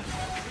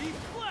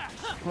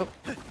 Oop.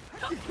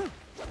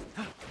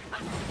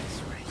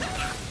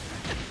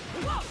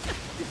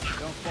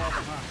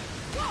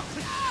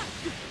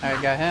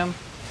 Alright, got him.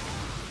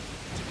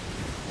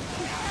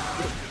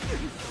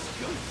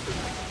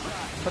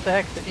 What the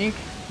heck? The ink?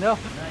 No.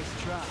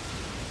 Nice try.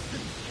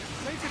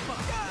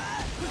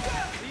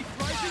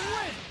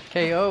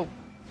 KO.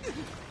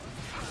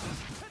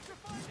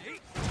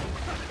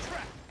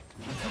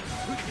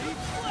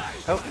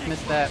 Oh,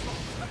 missed that.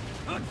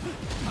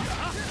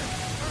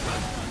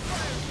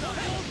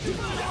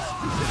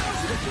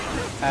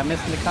 I'm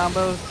missing the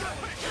combos.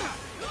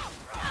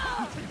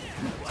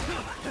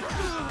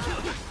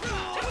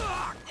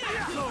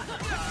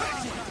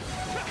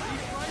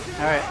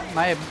 Alright,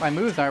 my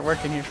moves aren't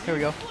working here. Here we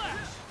go.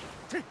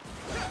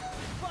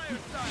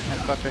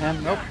 Let's go after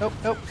him. Nope, nope,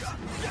 nope.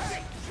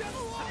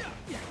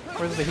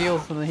 Where's the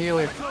heals and the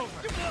healer?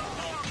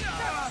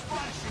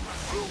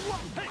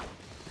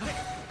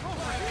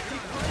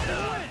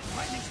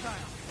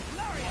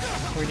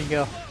 Where'd he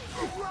go?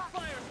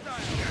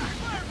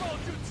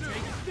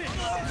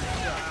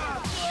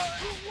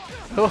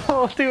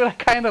 Oh, dude, I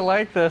kind of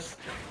like this.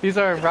 These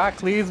are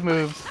Rock Lee's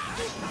moves.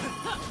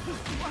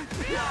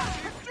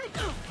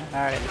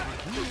 Alright.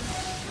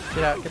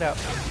 Get out, get out.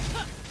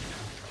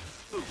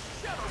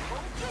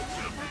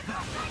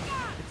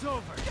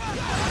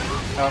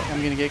 Oh,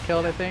 I'm gonna get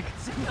killed, I think.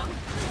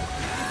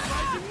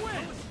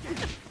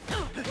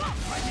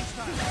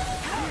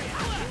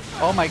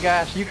 Oh my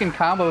gosh, you can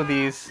combo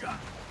these.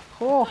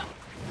 Oh.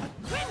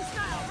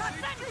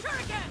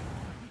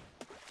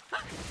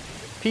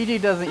 PG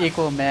doesn't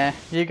equal meh.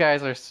 You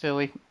guys are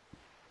silly.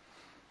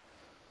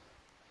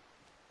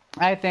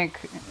 I think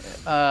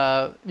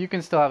you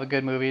can still have a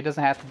good movie. It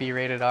doesn't have to be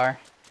rated R.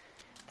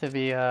 To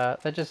be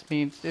that just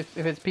means if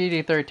it's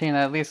PG-13,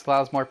 that at least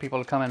allows more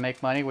people to come and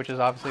make money, which is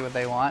obviously what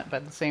they want. But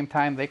at the same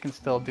time, they can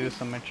still do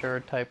some mature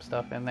type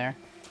stuff in there.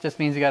 It just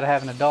means you got to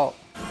have an adult.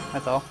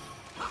 That's all.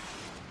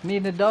 You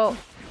need an adult.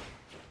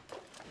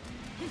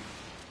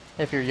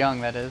 If you're young,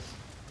 that is.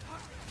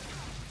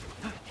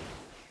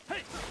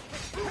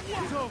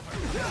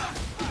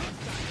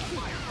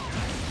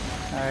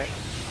 Alright.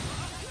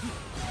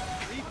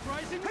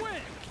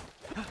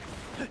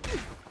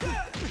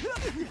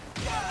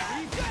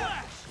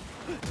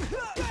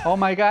 Oh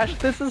my gosh,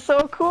 this is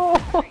so cool!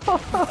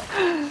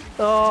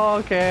 Oh,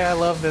 okay, I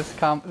love this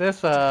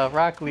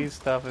Rock Lee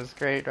stuff is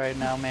great right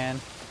now, man.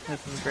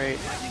 This is great.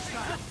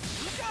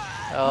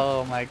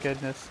 Oh my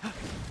goodness.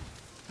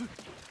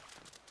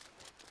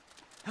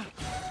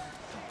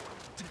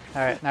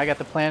 Alright, now I got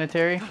the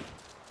planetary.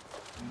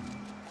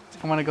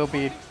 I want to go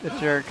be a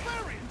jerk.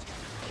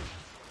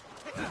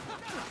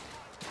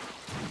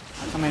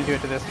 I'm gonna do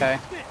it to this guy.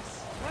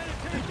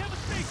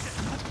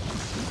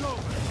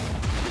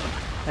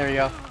 There we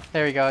go.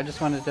 There we go. I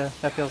just wanted to...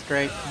 That feels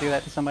great to do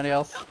that to somebody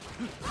else.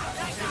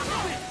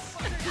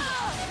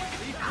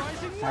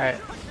 Alright.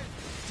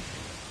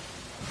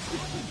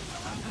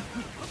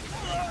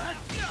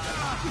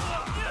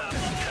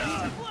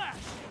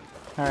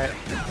 Alright.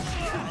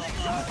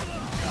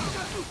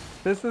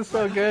 This is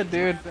so good,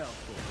 dude.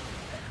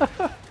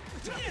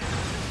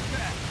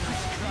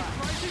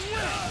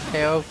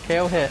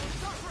 KO hit.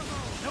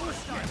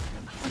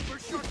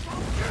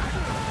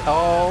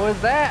 Oh, what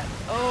was that?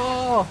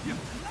 Oh!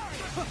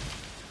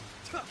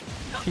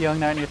 Too young,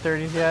 not in your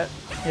 30s yet?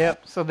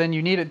 Yep, so then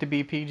you need it to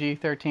be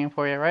PG-13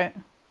 for you, right?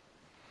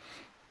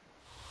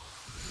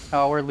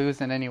 Oh, we're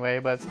losing anyway,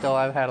 but still,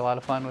 I've had a lot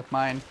of fun with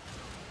mine.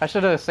 I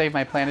should have saved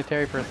my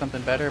planetary for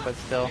something better, but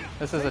still.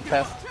 This is a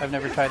test. I've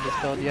never tried this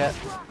build yet,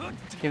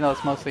 even though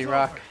it's mostly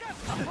rock.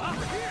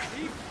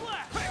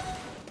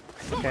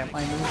 Okay,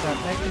 my moves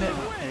aren't making it.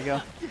 There you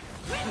go.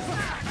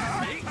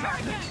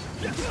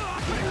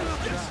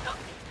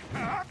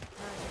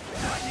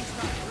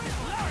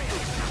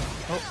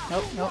 Oh,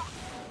 nope, nope.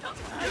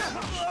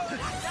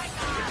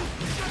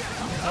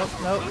 Nope,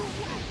 nope.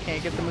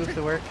 Can't get the moves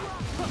to work.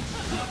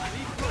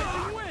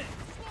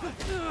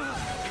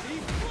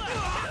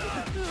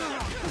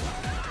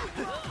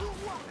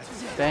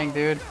 Dang,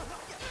 dude.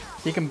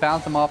 You can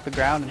bounce them off the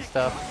ground and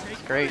stuff.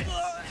 It's great.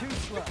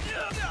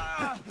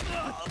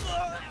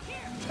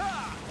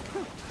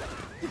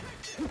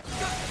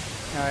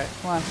 Alright,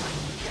 come on.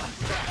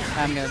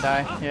 I'm gonna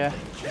die, yeah.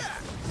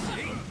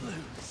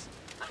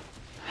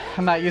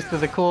 I'm not used to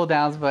the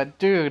cooldowns, but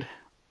dude.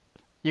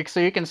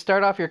 So you can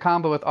start off your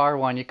combo with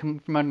R1, you come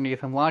from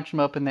underneath them, launch them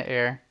up in the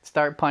air,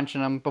 start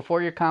punching them.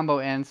 Before your combo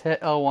ends,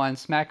 hit L1,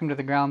 smack them to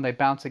the ground, they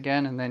bounce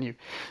again, and then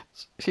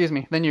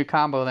then you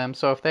combo them.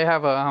 So if they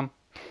have a,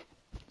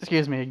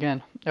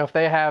 if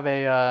they have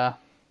a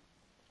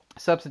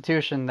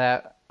substitution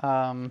that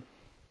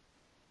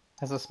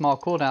has a small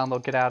cooldown, they'll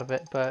get out of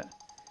it. But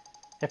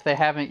if they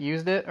haven't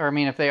used it, or I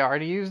mean if they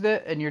already used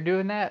it and you're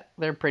doing that,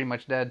 they're pretty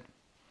much dead.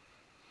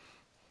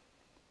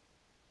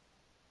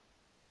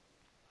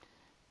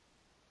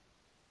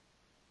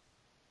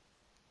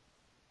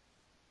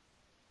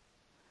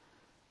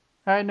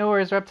 All right, no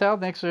worries, Reptile.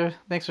 Thanks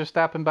for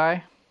stopping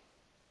by.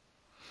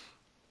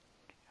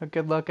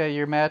 Good luck at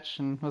your match,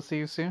 and we'll see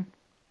you soon.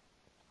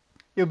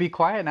 You'll be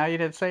quiet now. You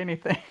didn't say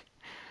anything.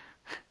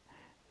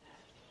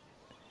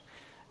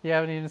 You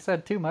haven't even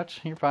said too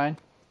much. You're fine.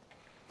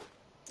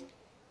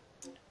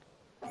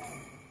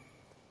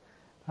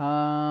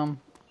 All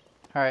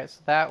right. So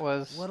that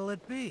was. What'll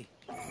it be?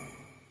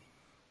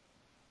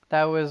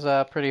 That was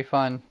pretty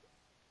fun.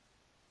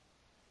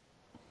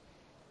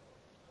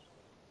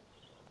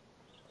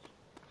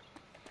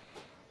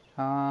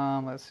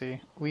 Let's see.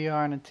 We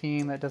are on a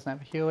team that doesn't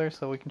have a healer,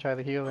 so we can try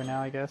the healer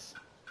now, I guess.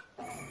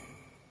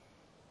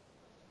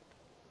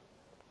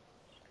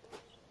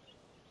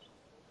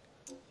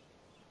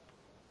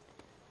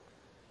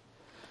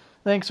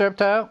 Thanks,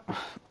 Reptile.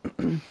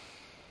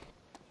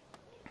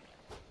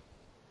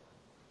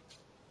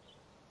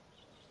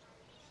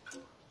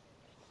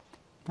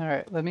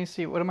 Alright, let me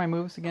see. What are my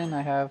moves again?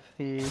 I have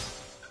the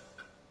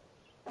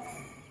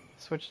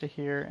switch to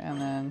here,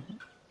 and then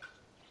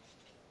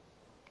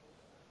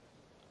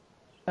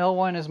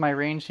L1 is my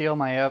range heal.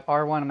 My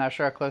R1, I'm not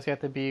sure how close you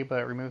have to be, but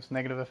it removes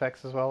negative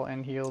effects as well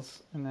and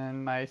heals. And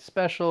then my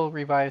special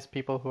revives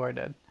people who are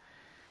dead.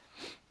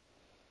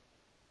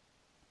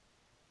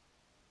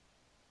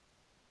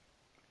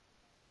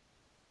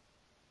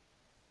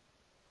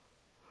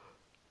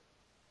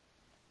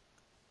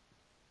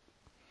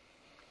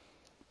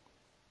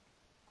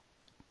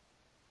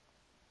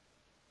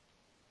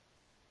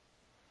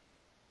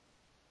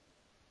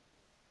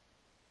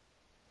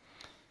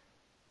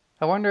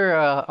 I wonder,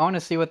 I want to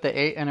see what the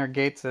 8 enter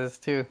gates is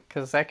too,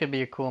 because that could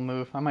be a cool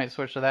move. I might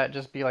switch to that,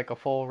 just be like a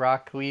full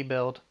Rock Lee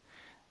build,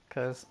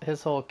 because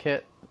his whole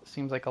kit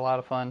seems like a lot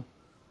of fun.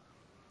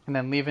 And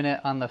then leaving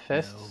it on the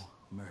fists,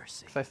 No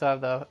mercy. because I still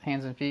have the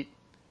hands and feet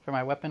for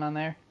my weapon on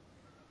there.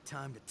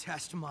 Time to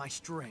test my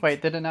strength.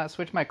 Wait, did it not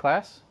switch my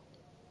class?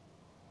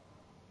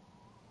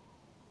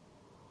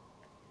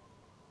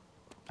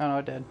 Oh no,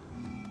 it did.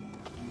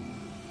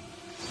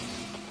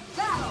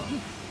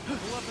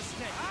 Pull up a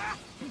stake.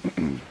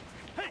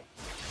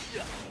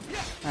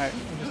 Alright,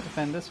 we'll just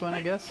defend this one,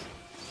 I guess.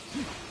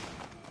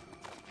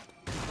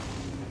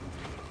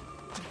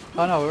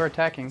 Oh no, we were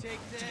attacking.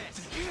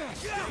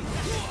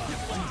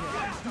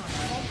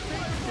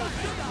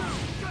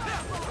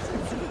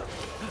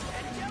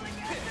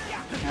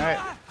 Alright.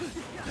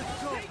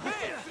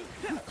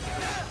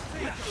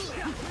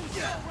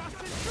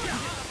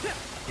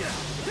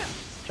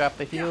 Drop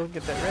the heal,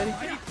 get that ready.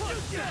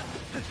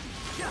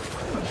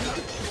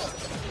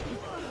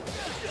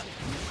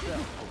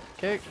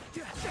 Okay.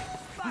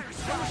 I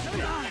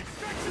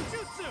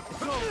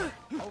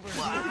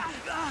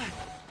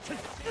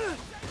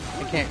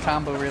can't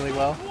combo really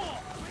well.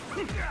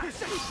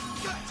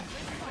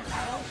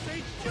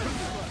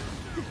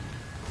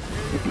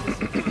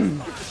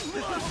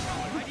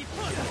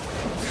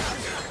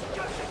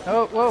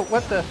 Oh, whoa,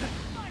 what the?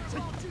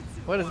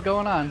 What is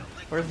going on?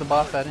 Where's the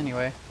boss at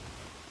anyway?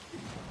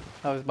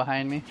 Oh, he's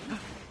behind me.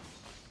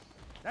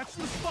 That's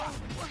the spot.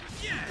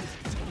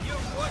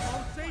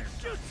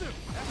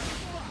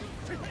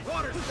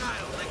 Water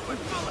style liquid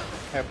bullet.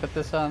 Alright, put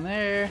this on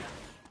there.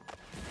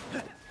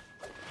 Look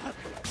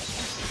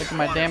at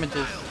my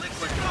damages.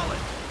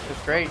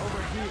 It's great.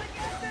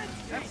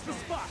 That's the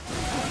spot.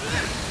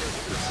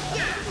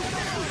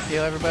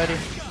 Heal everybody.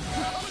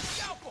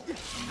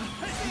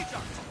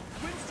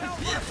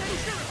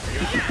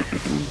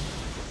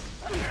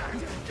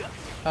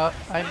 Oh,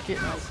 I'm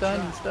getting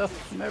stunned and stuff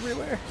from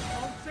everywhere.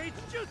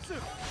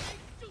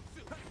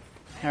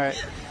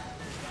 Alright.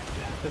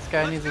 This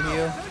guy needs a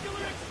heal.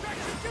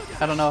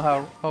 I don't know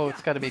how... Oh,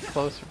 it's got to be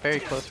close, very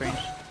close range.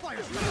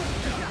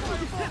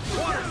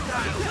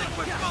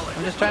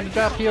 I'm just trying to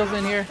drop heals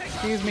in here.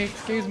 Excuse me,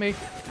 excuse me.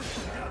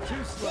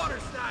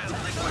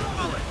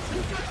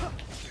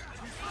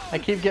 I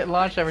keep getting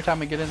launched every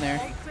time I get in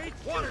there.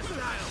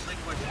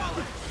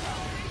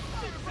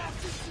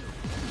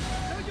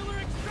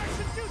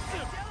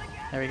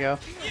 There we go.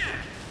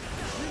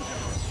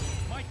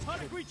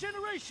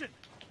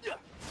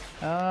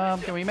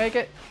 Can we make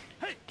it?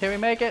 Can we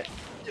make it?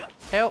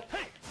 Help!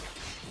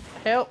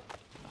 Help!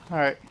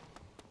 Alright.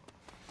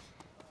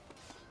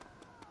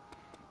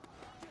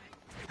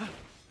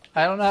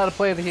 I don't know how to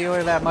play the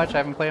healer that much. I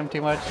haven't played him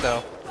too much,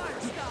 so...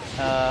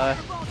 I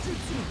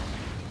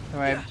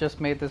just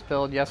made this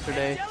build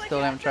yesterday.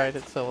 Still haven't tried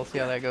it, so we'll see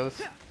how that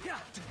goes.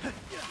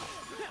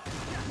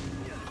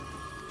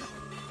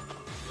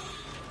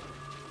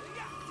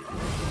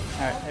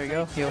 Alright, there we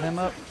go. Heal him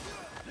up.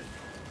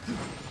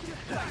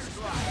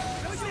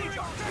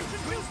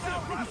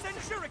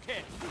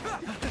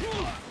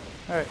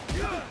 Alright.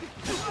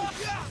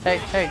 Hey,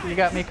 hey, you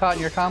got me caught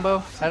in your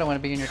combo? I don't want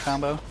to be in your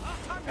combo.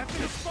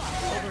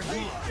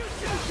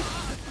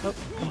 Oh,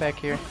 come back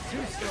here.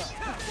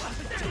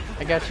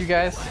 I got you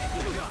guys.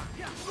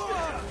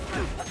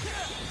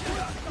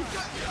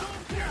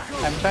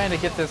 I'm trying to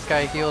get this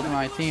guy healed in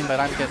my team, but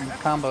I'm getting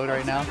comboed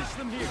right now.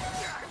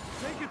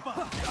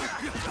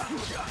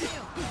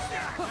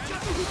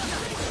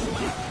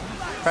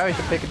 Probably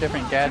should pick a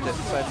different gadget,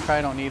 so I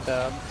probably don't need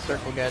the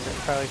circle gadget.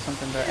 Probably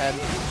something to add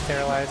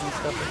paralyze and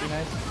stuff would be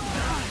nice.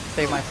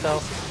 Save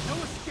myself.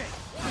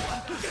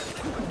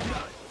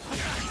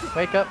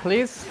 Wake up,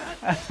 please.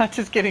 I'm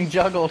just getting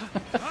juggled.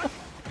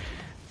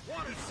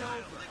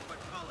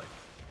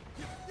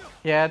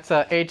 Yeah, it's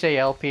a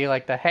HALP,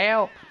 like the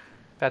help.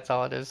 That's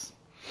all it is.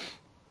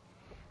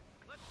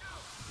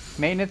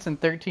 Maintenance in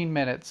 13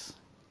 minutes.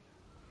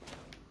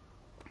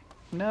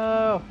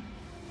 No.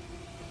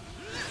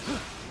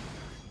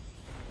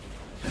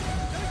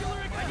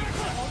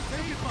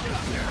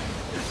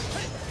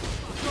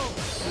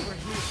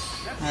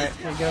 Alright,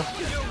 here we go.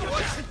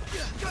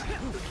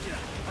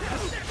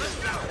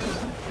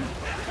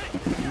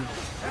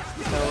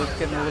 So it's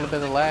getting a little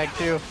bit of lag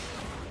too.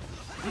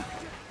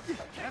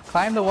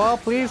 Climb the wall,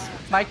 please.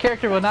 My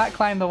character will not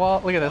climb the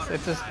wall. Look at this.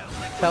 It's just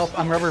self.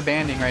 I'm rubber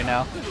banding right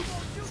now.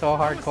 So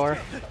hardcore.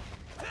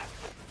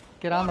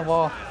 Get on the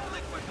wall.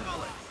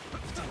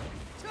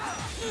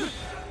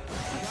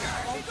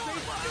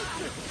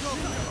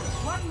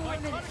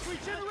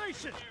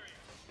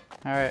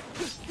 Alright.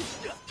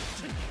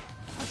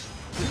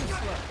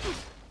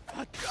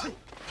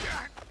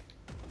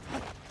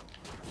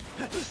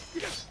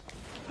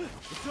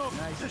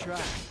 Nice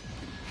try.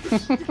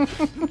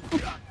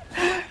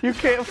 You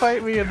can't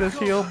fight me in this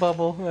heal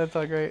bubble. That's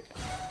all great.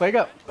 Wake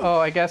up. Oh,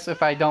 I guess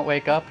if I don't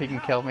wake up, he can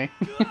kill me.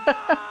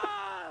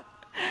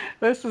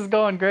 This is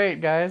going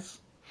great, guys.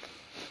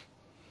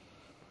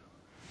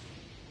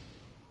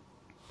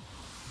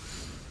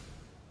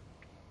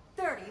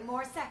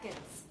 More seconds.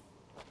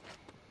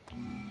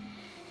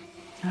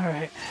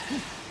 Alright.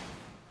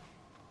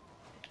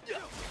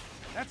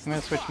 I'm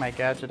gonna switch my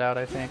gadget out,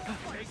 I think.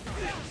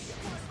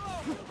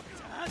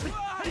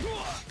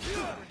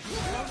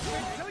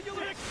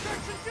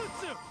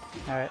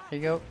 Alright, here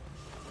you go.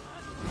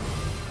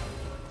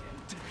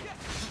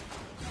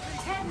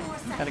 10 more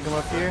seconds. Gotta go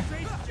up here.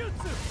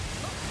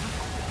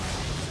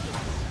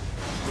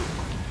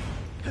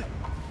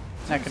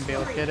 Not gonna be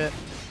able to get it.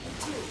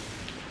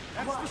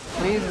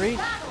 Please reach.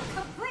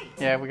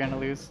 Yeah, we're gonna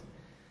lose.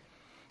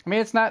 I mean,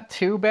 it's not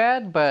too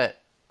bad,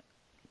 but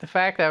the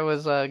fact that I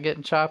was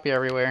getting choppy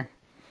everywhere.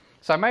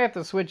 So I might have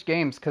to switch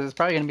games because it's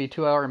probably gonna be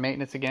 2-hour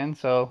maintenance again.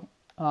 So,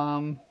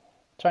 trying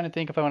to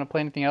think if I want to play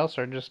anything else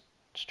or just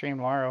stream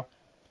tomorrow.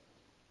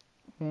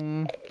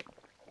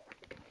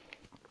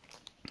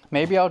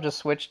 Maybe I'll just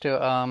switch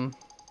to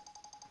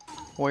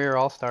Warrior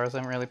All Stars. I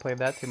haven't really played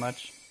that too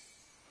much.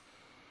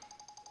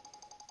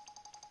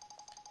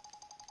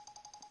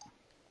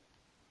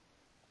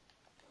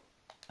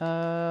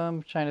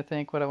 I'm trying to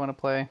think what I want to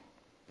play.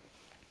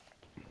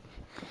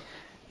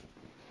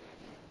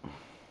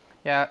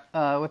 Yeah,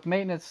 with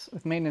maintenance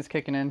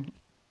kicking in,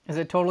 is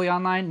it totally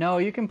online? No,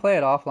 you can play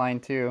it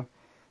offline too.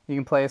 You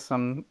can play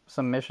some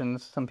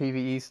missions, some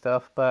PvE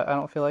stuff, but I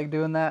don't feel like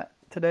doing that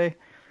today.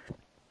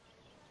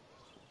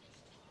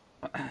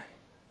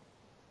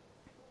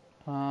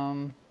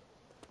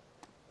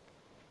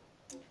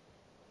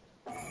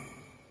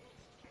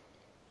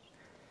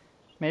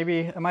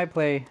 Maybe I might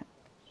play.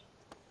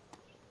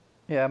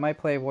 Yeah, I might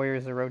play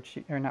Warriors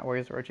Orochi, or not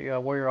Warriors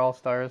Orochi, Warrior All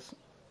Stars.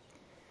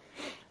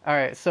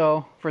 Alright,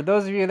 so for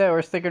those of you that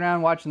were sticking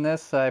around watching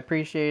this, I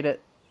appreciate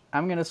it.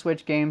 I'm going to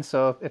switch games,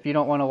 so if you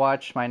don't want to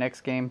watch my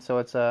next game, so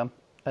it's a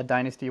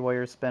Dynasty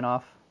Warriors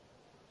spinoff,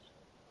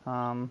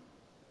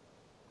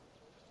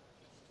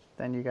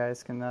 then you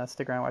guys can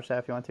stick around and watch that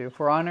if you want to.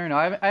 For Honor, no,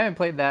 I haven't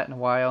played that in a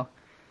while.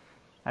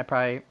 I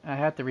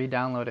have to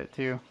re-download it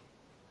too.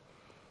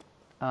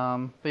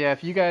 But yeah,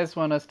 if you guys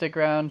want to stick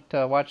around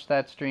to watch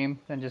that stream,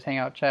 then just hang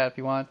out, chat if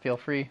you want, feel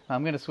free.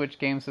 I'm going to switch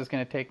games, so it's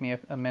going to take me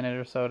a minute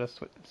or so to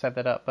set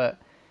that up, but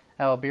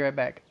I will be right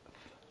back.